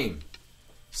first game.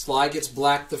 Sly gets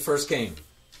black the first game.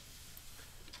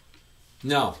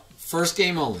 No, first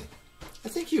game only. I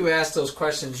think you asked those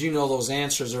questions. You know those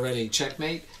answers already.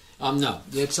 Checkmate. No,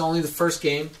 it's only the first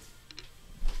game.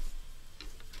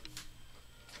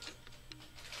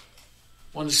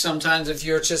 Wonder sometimes if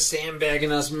you're just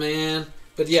sandbagging us, man.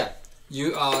 But yeah,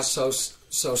 you so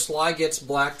Sly gets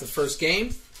black the first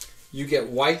game. You get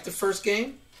white the first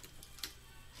game,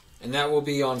 and that will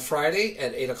be on Friday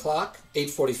at 8 o'clock,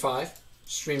 8:45.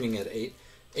 Streaming at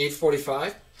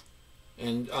 8:45,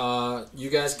 and you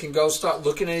guys can go start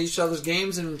looking at each other's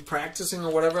games and practicing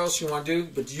or whatever else you want to do.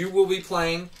 But you will be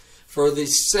playing for the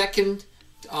second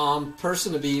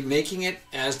person to be making it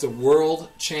as the world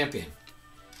champion.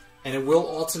 And it will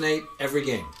alternate every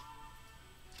game.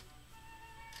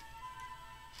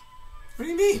 What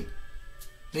do you mean?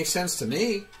 Makes sense to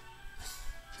me.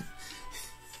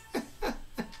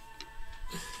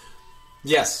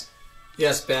 Yes.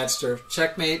 Yes, Badster.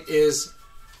 Checkmate is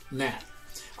Matt.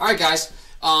 All right, guys.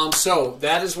 So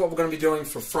that is what we're going to be doing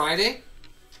for Friday.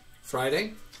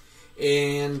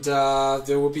 And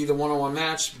there will be the one-on-one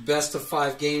match, best of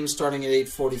 5 games starting at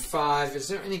 8:45. Is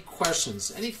there any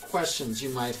questions? Any questions you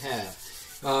might have?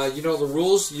 You know the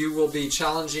rules. You will be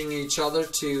challenging each other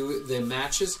to the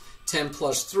matches, 10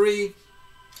 plus 3.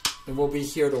 And we'll be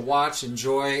here to watch,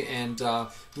 enjoy, and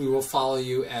we will follow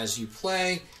you as you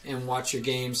play and watch your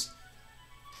games.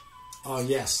 Oh,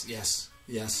 yes, yes,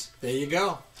 yes. There you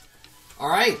go. All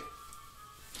right.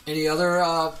 Any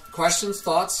other questions,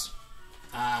 thoughts?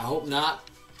 I hope not.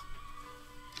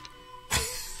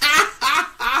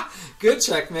 Good,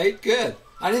 Checkmate. Good.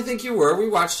 I didn't think you were. We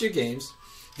watched your games.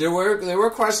 There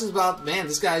were questions about, man,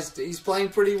 this guy's he's playing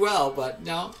pretty well, but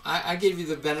no, I gave you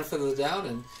the benefit of the doubt,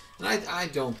 and I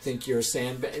don't think you're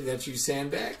that you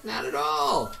sandbag. Not at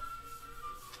all.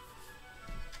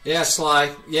 Yeah,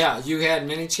 Sly. Yeah, you had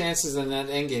many chances in that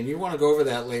endgame. You want to go over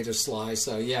that later, Sly.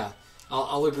 So yeah,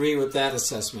 I'll agree with that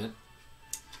assessment.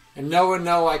 And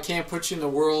no, I can't put you in the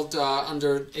world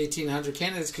under 1,800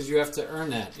 candidates because you have to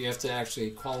earn that. You have to actually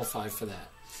qualify for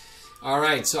that. All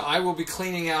right, so I will be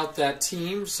cleaning out that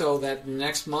team so that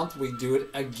next month we do it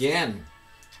again.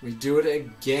 We do it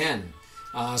again.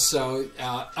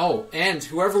 Oh, and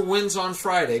whoever wins on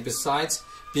Friday, besides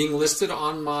being listed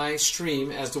on my stream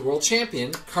as the world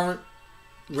champion, current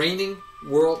reigning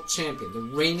world champion, the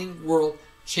reigning world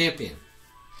champion,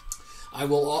 I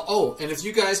will. Oh, and if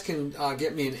you guys can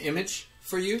get me an image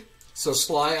for you, so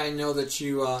Sly, I know that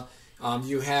you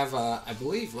you have, I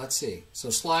believe. Let's see. So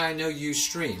Sly, I know you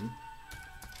stream,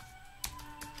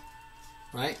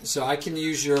 right? So I can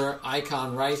use your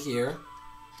icon right here.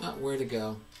 Oh, where to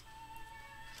go?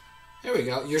 There we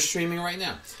go. You're streaming right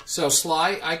now. So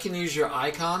Sly, I can use your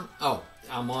icon. Oh,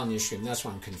 I'm on your stream. That's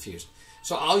why I'm confused.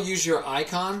 So I'll use your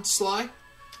icon, Sly,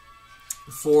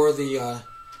 for the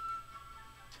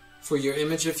for your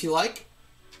image if you like.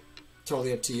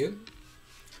 Totally up to you.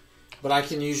 But I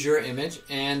can use your image.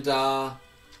 And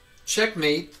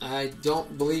Checkmate, I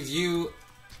don't believe you.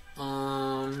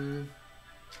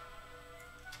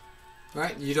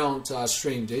 Right? You don't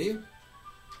stream, do you?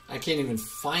 I can't even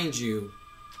find you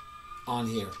on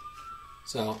here.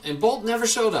 So, and Bolt never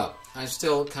showed up. I'm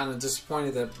still kind of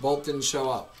disappointed that Bolt didn't show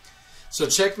up. So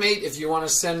Checkmate, if you want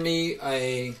to send me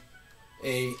a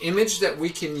image that we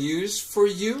can use for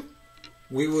you,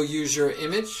 we will use your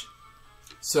image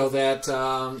so that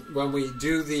when we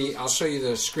do the, I'll show you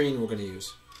the screen we're going to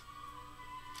use.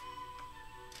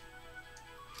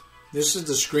 This is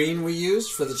the screen we use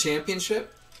for the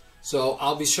championship. So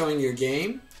I'll be showing your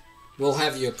game. We'll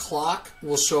have your clock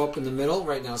will show up in the middle.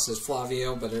 Right now it says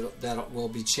Flavio, but we'll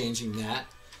be changing that.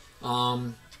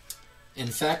 In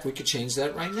fact, we could change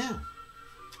that right now.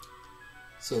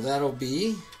 So that'll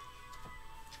be,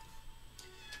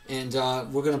 and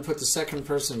we're going to put the second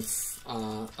person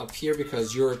up here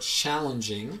because you're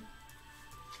challenging.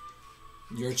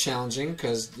 You're challenging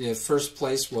because the first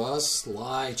place was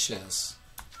Sly Chess.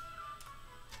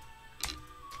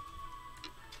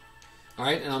 All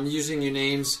right, and I'm using your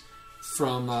names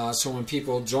from so when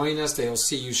people join us, they'll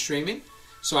see you streaming.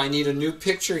 So I need a new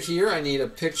picture here. I need a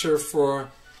picture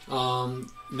for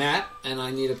Matt, and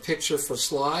I need a picture for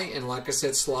Sly. And like I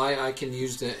said, Sly, I can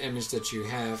use the image that you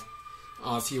have.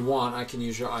 If you want, I can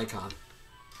use your icon.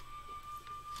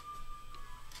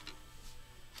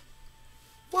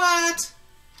 What?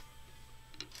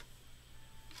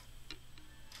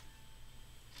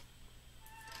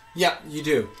 Yeah, you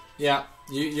do. Yeah,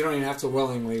 you don't even have to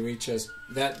willingly reach us.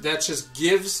 That just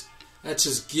gives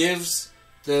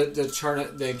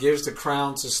the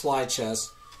crown to Sly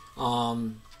Chess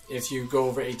if you go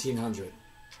over 1800.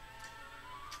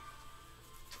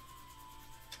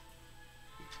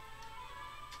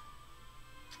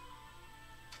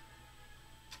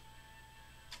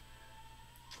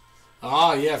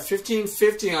 Oh yeah,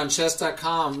 1550 on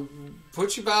chess.com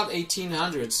puts you about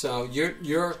 1800. So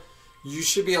you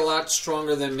should be a lot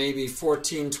stronger than maybe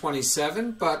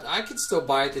 1427, but I could still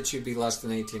buy it that you'd be less than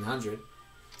 1800.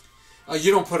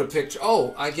 You don't put a picture.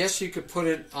 Oh, I guess you could put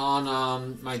it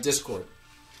on my Discord.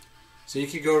 So you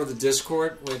could go to the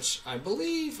Discord, which I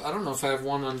believe, I don't know if I have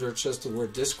one under just the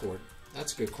word Discord.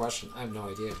 That's a good question. I have no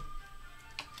idea.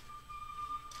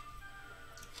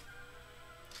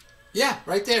 Yeah,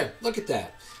 right there. Look at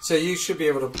that. So you should be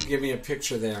able to give me a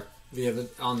picture there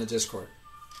on the Discord.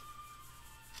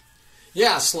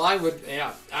 Yeah, Sly would.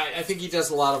 Yeah, I think he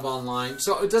does a lot of online.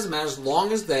 So it doesn't matter as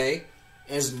long as they.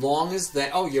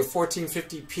 Oh, you're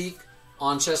 1450 peak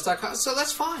on chess.com. So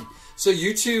that's fine. So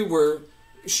you two were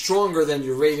stronger than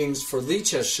your ratings for Lee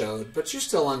Chess showed, but you're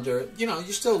still under. You're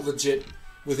still legit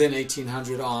within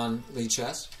 1800 on Lee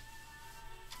Chess.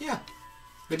 Yeah.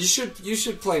 But you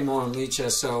should play more on Lee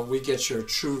Chess so we get your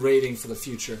true rating for the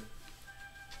future.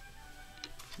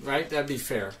 Right? That'd be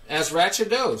fair. As Ratchet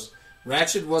knows.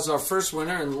 Ratchet was our first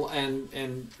winner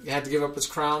and had to give up his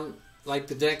crown like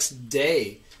the next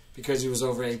day because he was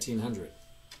over 1800.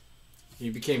 He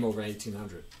became over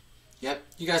 1800. Yep,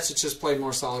 you guys should just play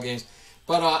more solid games.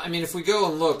 But I mean, if we go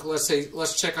and look,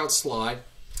 let's check out Sly.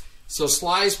 So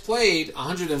Sly's played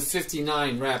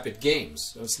 159 rapid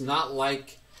games. So it's not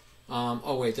like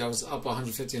oh wait, that was up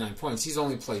 159 points. He's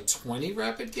only played 20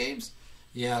 rapid games?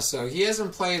 Yeah, so he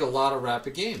hasn't played a lot of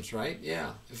rapid games, right?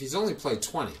 Yeah, if he's only played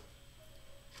 20.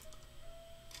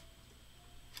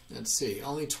 Let's see,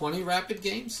 only 20 rapid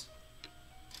games?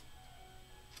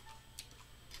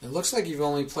 It looks like you've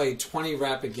only played 20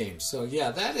 rapid games. So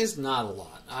yeah, that is not a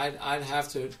lot. I'd have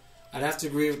to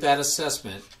agree with that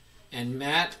assessment. And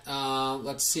Matt,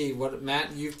 let's see,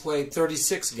 Matt, you've played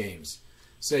 36 games.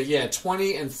 So yeah,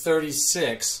 20 and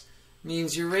 36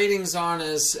 means your ratings aren't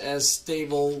as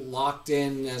stable, locked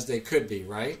in as they could be,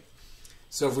 right?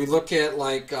 So if we look at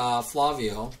like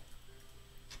Flavio,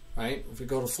 right? If we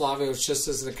go to Flavio, just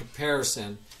as a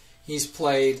comparison, he's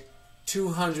played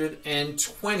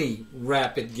 220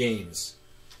 rapid games.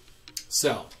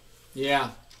 So, yeah,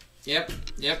 yep.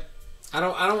 I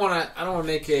don't want to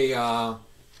make a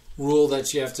rule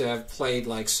that you have to have played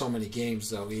like so many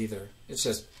games though either. It's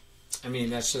just. I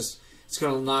mean, it's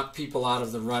going to knock people out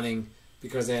of the running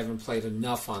because they haven't played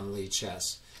enough on Lee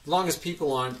Chess. As long as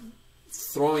people aren't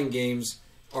throwing games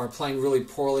or playing really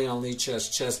poorly on Lee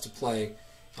Chess to play,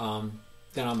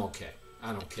 then I'm okay.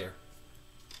 I don't care.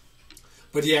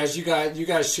 But yeah, you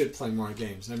guys should play more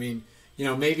games. I mean,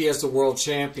 maybe as the world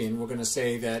champion, we're going to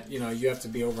say that, you have to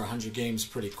be over 100 games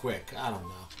pretty quick. I don't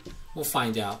know. We'll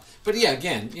find out. But yeah,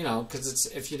 again, because it's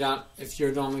if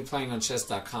you're normally playing on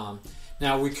chess.com.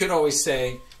 Now, we could always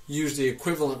say, use the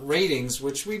equivalent ratings,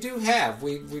 which we do have.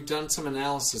 We've done some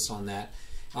analysis on that,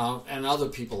 and other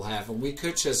people have. And we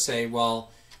could just say,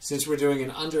 well, since we're doing an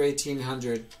under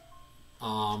 1800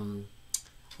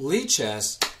 Lee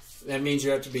Chess, that means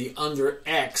you have to be under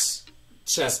X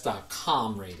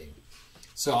chess.com rating.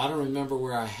 So I don't remember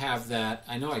where I have that.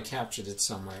 I know I captured it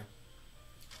somewhere.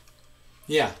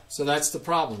 Yeah, so that's the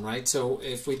problem, right? So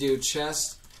if we do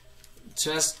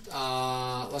let's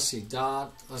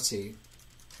see,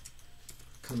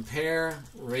 compare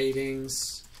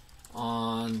ratings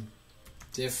on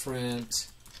different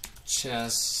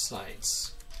chess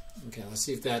sites. Okay, let's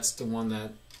see if that's the one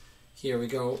that, here we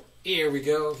go,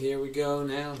 now,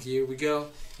 here we go.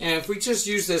 And if we just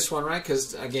use this one, right,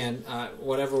 because again,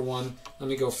 whatever one, let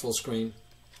me go full screen.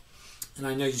 And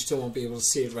I know you still won't be able to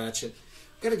see it, Ratchet.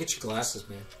 Gotta get your glasses,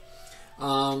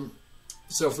 man.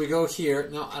 So if we go here,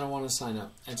 no, I don't want to sign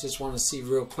up. I just want to see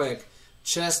real quick.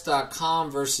 Chess.com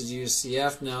versus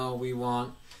UCF. No, we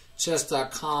want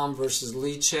Chess.com versus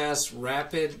Lichess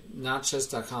Rapid, not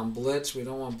Chess.com Blitz. We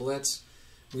don't want Blitz.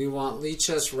 We want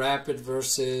Lichess Rapid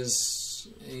versus,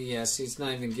 yes, he's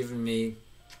not even giving me.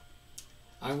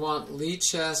 I want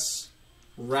Lichess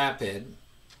Rapid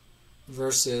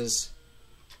versus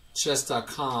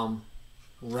Chess.com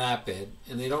Rapid,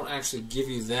 and they don't actually give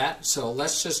you that. So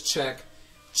let's just check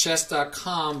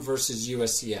Chess.com versus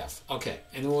USCF. Okay,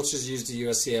 and we'll just use the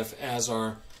USCF as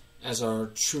our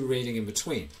true rating in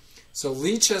between. So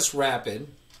Lichess Rapid,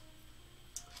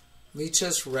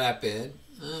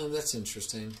 that's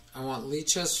interesting. I want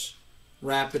Lichess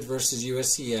Rapid versus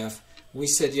USCF. We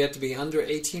said you have to be under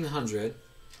 1800,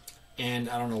 and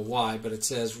I don't know why, but it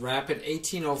says Rapid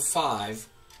 1805,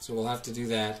 so we'll have to do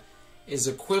that, is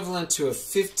equivalent to a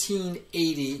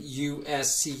 1580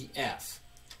 USCF.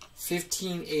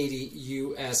 1580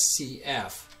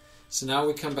 USCF. So now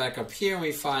we come back up here and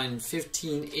we find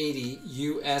 1580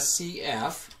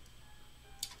 USCF.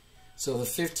 So the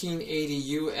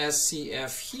 1580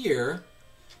 USCF here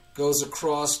goes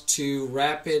across to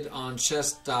Rapid on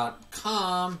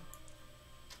chess.com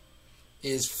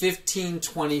is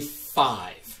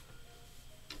 1525.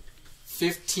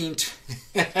 15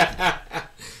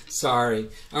 sorry.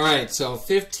 All right, so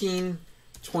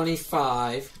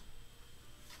 1525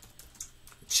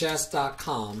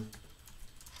 chess.com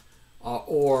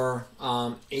or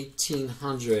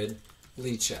 1800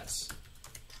 Lichess.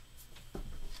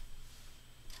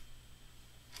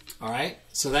 All right,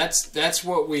 so that's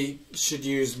what we should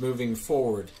use moving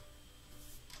forward.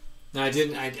 Now I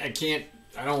don't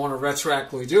want to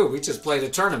retroactively do it. We just played a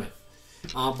tournament,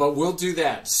 but we'll do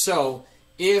that. So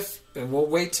and we'll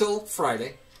wait till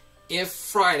Friday. If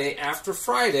Friday, after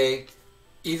Friday,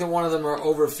 either one of them are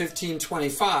over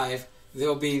 1525,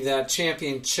 there'll be that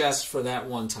champion chess for that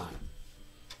one time.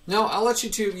 No, I'll let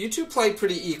you two. You two play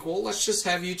pretty equal. Let's just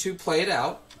have you two play it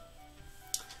out.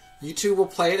 You two will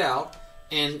play it out.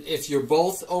 And if you're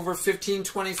both over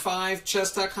 1525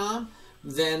 chess.com,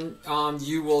 then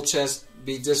you will just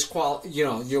be disqualified. You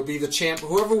know, you'll be the champ.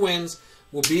 Whoever wins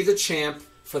will be the champ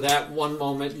for that one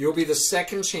moment. You'll be the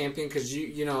second champion because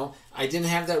you know I didn't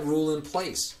have that rule in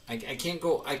place. I can't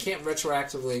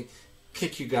retroactively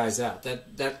kick you guys out.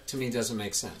 That to me doesn't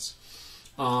make sense.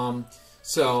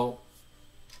 So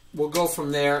we'll go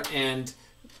from there and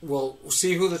we'll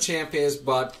see who the champ is.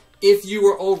 But if you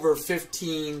were over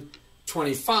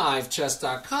 1525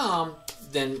 chess.com,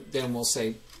 then we'll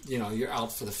say, you know, you're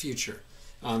out for the future.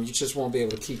 You just won't be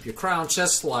able to keep your crown,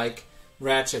 just like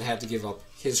Ratchet had to give up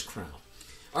his crown.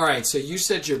 All right, so you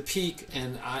said your peak,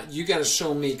 and you got to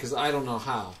show me because I don't know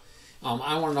how.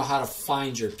 I want to know how to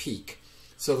find your peak.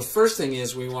 So the first thing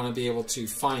is we want to be able to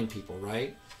find people,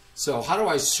 right? So how do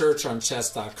I search on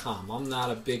chess.com? I'm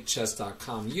not a big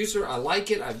chess.com user. I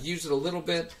like it. I've used it a little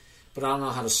bit, but I don't know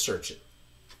how to search it.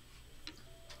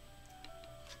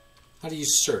 How do you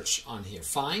search on here?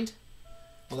 Find?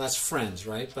 Well, that's friends,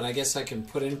 right? But I guess I can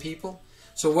put in people.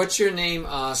 So what's your name,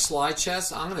 Sly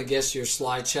Chess? I'm going to guess you're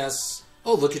Sly Chess.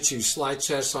 Oh, look at you, Sly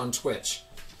Chess on Twitch.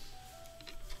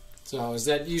 So is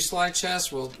that you, Sly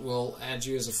Chess? We'll add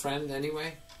you as a friend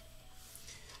anyway.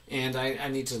 And I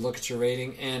need to look at your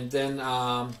rating. And then,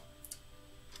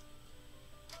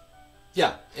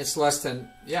 yeah, it's less than,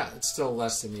 yeah, it's still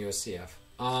less than USCF.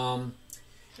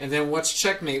 And then what's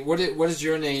Checkmate? What is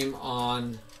your name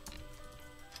on?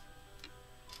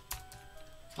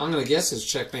 I'm going to guess it's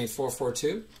Checkmate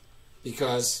 442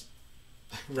 because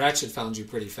Ratchet found you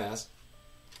pretty fast.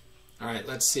 All right,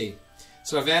 let's see.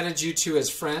 So I've added you two as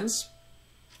friends.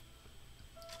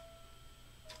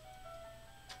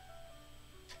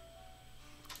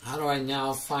 How do I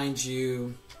now find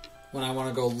you when I want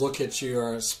to go look at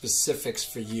your specifics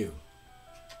for you?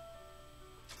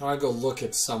 How do I go look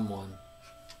at someone?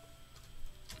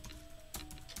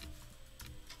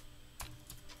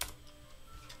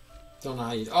 Don't know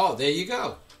how you... Oh, there you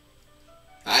go.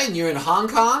 And you're in Hong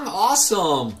Kong?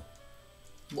 Awesome.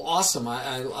 Awesome.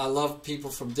 I love people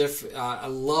from different... I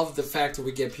love the fact that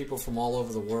we get people from all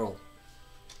over the world.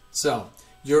 So,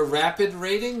 your rapid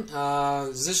rating,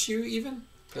 is this you even?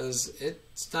 Because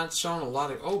it's not showing a lot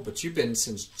of... Oh, but you've been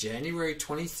since January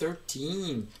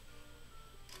 2013.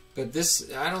 But this...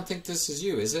 I don't think this is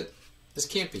you, is it? This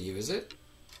can't be you, is it?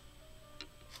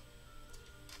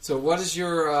 So what is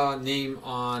your name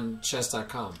on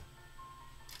chess.com?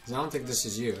 Because I don't think this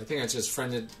is you. I think I just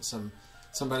friended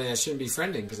somebody I shouldn't be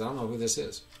friending because I don't know who this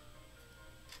is.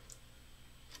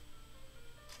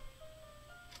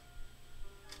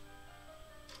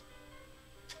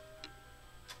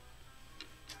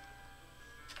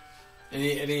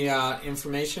 Any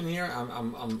information here?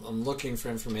 I'm looking for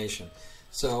information.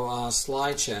 So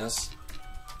Sly Chess.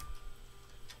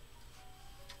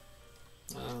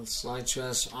 Slide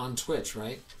chess on Twitch,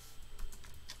 right?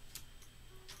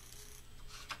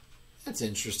 That's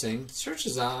interesting. Search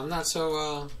is out. I'm not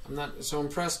so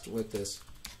impressed with this.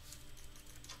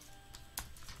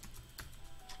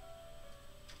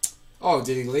 Oh,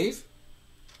 did he leave?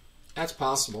 That's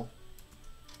possible.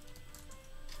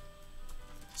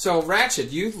 So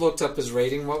Ratchet, you looked up his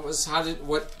rating.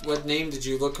 What name did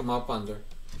you look him up under?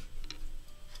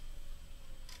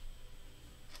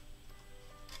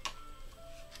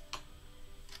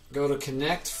 Go to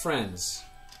Connect Friends.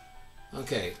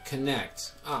 Okay,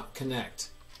 Connect. Connect.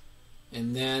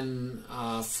 And then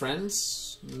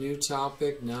Friends. New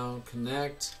topic. No.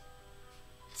 Connect.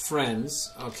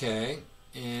 Friends. Okay.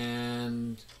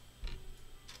 And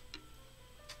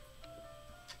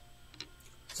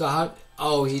so how?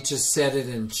 Oh, he just said it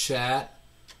in chat.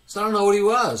 So I don't know what he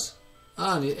was.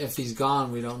 Oh, if he's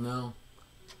gone, we don't know.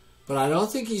 But I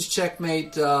don't think he's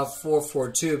checkmate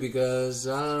 442 because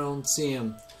I don't see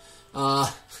him.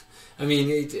 I mean,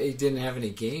 he didn't have any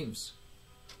games.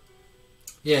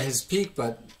 Yeah, his peak,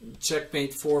 but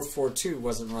checkmate 442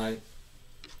 wasn't right.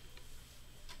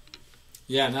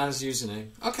 Yeah, not his username.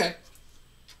 Okay.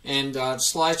 And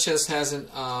Slide Chess hasn't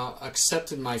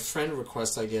accepted my friend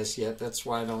request, I guess, yet. That's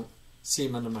why I don't see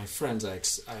him under my friends, I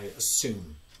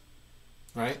assume.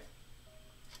 Right?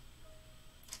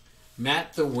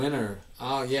 Matt the Winner.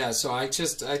 Oh, yeah, so I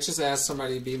just asked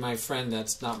somebody to be my friend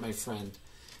that's not my friend.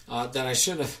 That I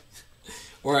should have,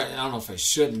 or I don't know if I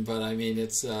shouldn't, but I mean,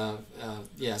 it's,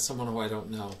 yeah, someone who I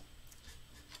don't know.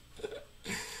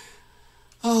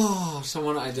 Oh,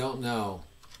 someone I don't know.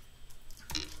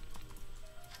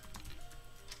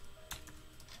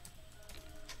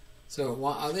 So,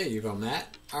 well, oh, there you go,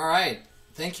 Matt. All right.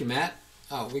 Thank you, Matt.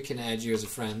 Oh, we can add you as a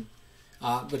friend.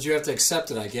 But you have to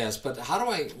accept it, I guess. But how do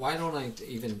I, why don't I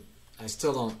even, I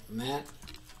still don't, Matt.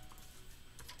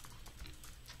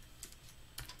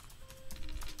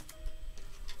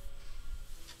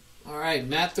 All right,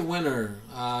 Matt the Winner.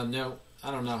 No,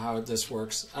 I don't know how this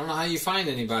works. I don't know how you find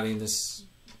anybody in this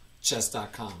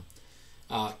chess.com.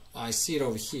 I see it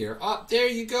over here. Oh, there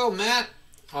you go, Matt.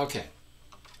 Okay.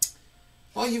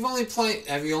 Well, you've only played,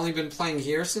 have you only been playing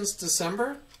here since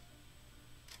December?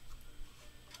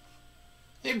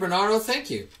 Hey, Bernardo, thank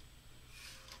you.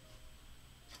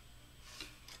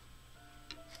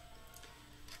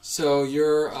 So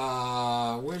your,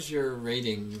 where's your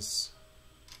ratings?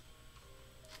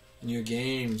 And your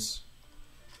games.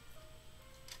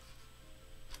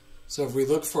 So if we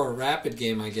look for a rapid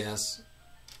game, I guess.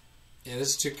 Yeah,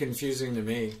 this is too confusing to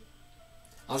me.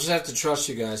 I'll just have to trust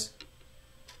you guys.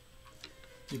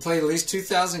 You played at least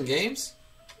 2,000 games?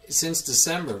 Since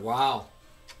December. Wow.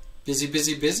 Busy,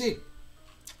 busy, busy.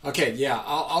 Okay, yeah,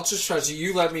 I'll just trust you.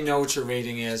 You let me know what your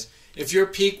rating is. If your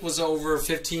peak was over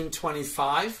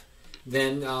 1525,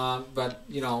 then, but,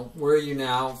 you know, where are you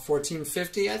now?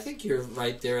 1450? I think you're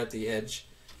right there at the edge.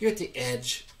 You're at the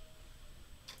edge.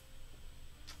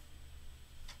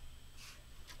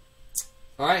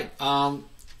 All right,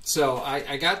 so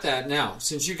I got that. Now,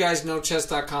 since you guys know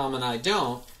chess.com and I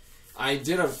don't, I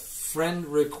did a friend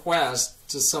request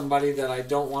to somebody that I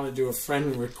don't want to do a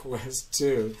friend request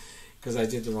to because I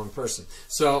did the wrong person.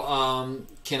 So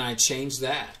can I change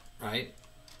that, right?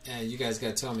 You guys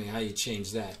got to tell me how you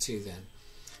change that too then.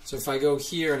 So if I go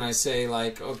here and I say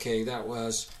like, okay, that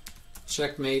was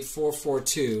checkmate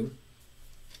 442,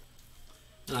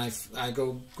 and I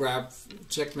go grab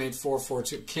checkmate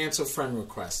 442, cancel friend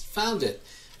request. Found it.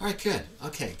 All right, good.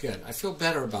 Okay, good. I feel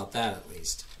better about that at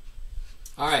least.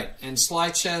 All right, and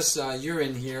Slide Chess, you're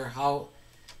in here. How?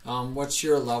 What's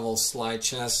your level, Slide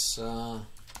Chess?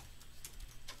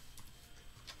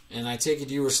 And I take it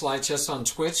you were Slide Chess on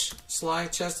Twitch.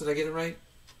 Slide Chess, did I get it right?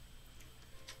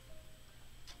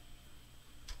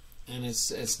 And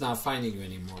it's not finding you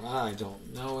anymore. I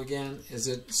don't know again. Is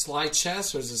it Slide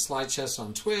Chess or is it Slide Chess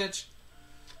on Twitch?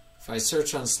 If I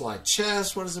search on Slide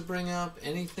Chess, what does it bring up?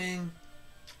 Anything?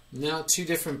 No, two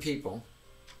different people.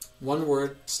 One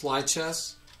word, Slide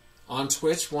Chess. On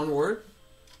Twitch, one word.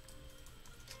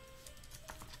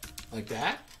 Like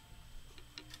that.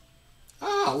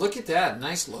 Oh, look at that.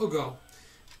 Nice logo.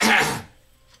 I'm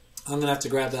going to have to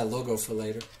grab that logo for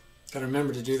later. Got to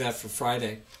remember to do that for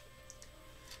Friday.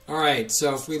 All right,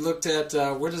 so if we looked at,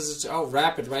 where does it, oh,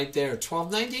 Rapid right there,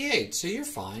 1298. So you're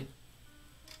fine.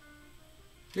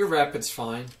 Your Rapid's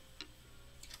fine.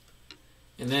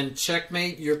 And then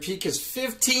checkmate, your peak is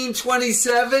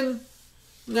 1527?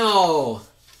 No.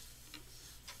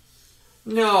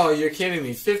 No, you're kidding me.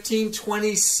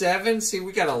 1527? See,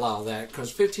 we got to allow that because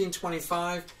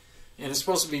 1525, and it's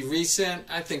supposed to be recent.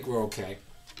 I think we're okay.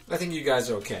 I think you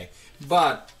guys are okay.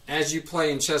 But as you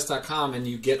play in chess.com and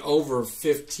you get over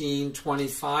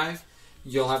 1525,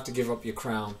 you'll have to give up your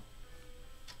crown.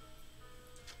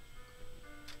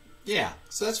 Yeah,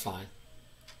 so that's fine.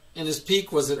 And his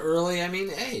peak, was it early? I mean,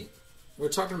 hey, we're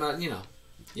talking about,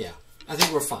 yeah, I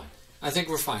think we're fine. I think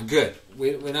we're fine. Good.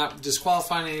 We're not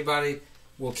disqualifying anybody.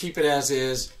 We'll keep it as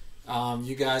is.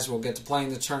 You guys will get to play in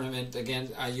the tournament again.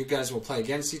 You guys will play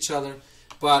against each other.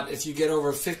 But if you get over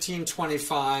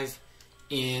 1525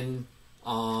 in,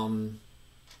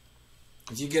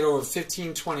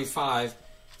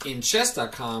 in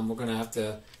chess.com, we're going to have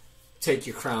to take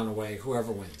your crown away,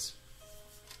 whoever wins.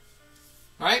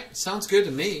 All right, sounds good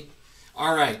to me.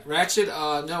 All right, Ratchet.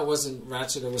 No, it wasn't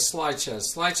Ratchet. It was Sly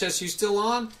Chess. Sly Chess, you still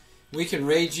on? We can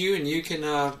raid you, and you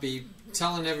can be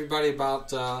telling everybody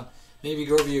about maybe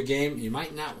go over your game. You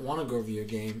might not want to go over your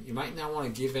game. You might not want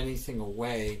to give anything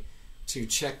away to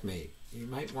Checkmate. You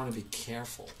might want to be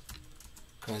careful,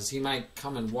 because he might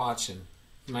come and watch, and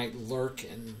he might lurk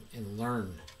and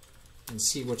learn and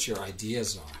see what your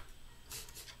ideas are.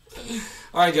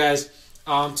 All right, guys.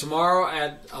 Tomorrow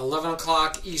at 11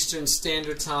 o'clock Eastern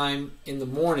Standard Time in the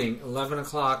morning, 11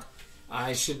 o'clock,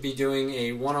 I should be doing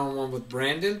a one-on-one with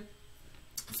Brandon.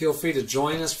 Feel free to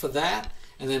join us for that.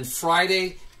 And then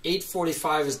Friday,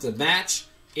 8:45 is the match.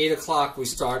 8 o'clock we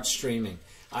start streaming.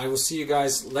 I will see you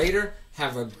guys later.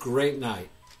 Have a great night.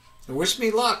 And wish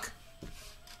me luck.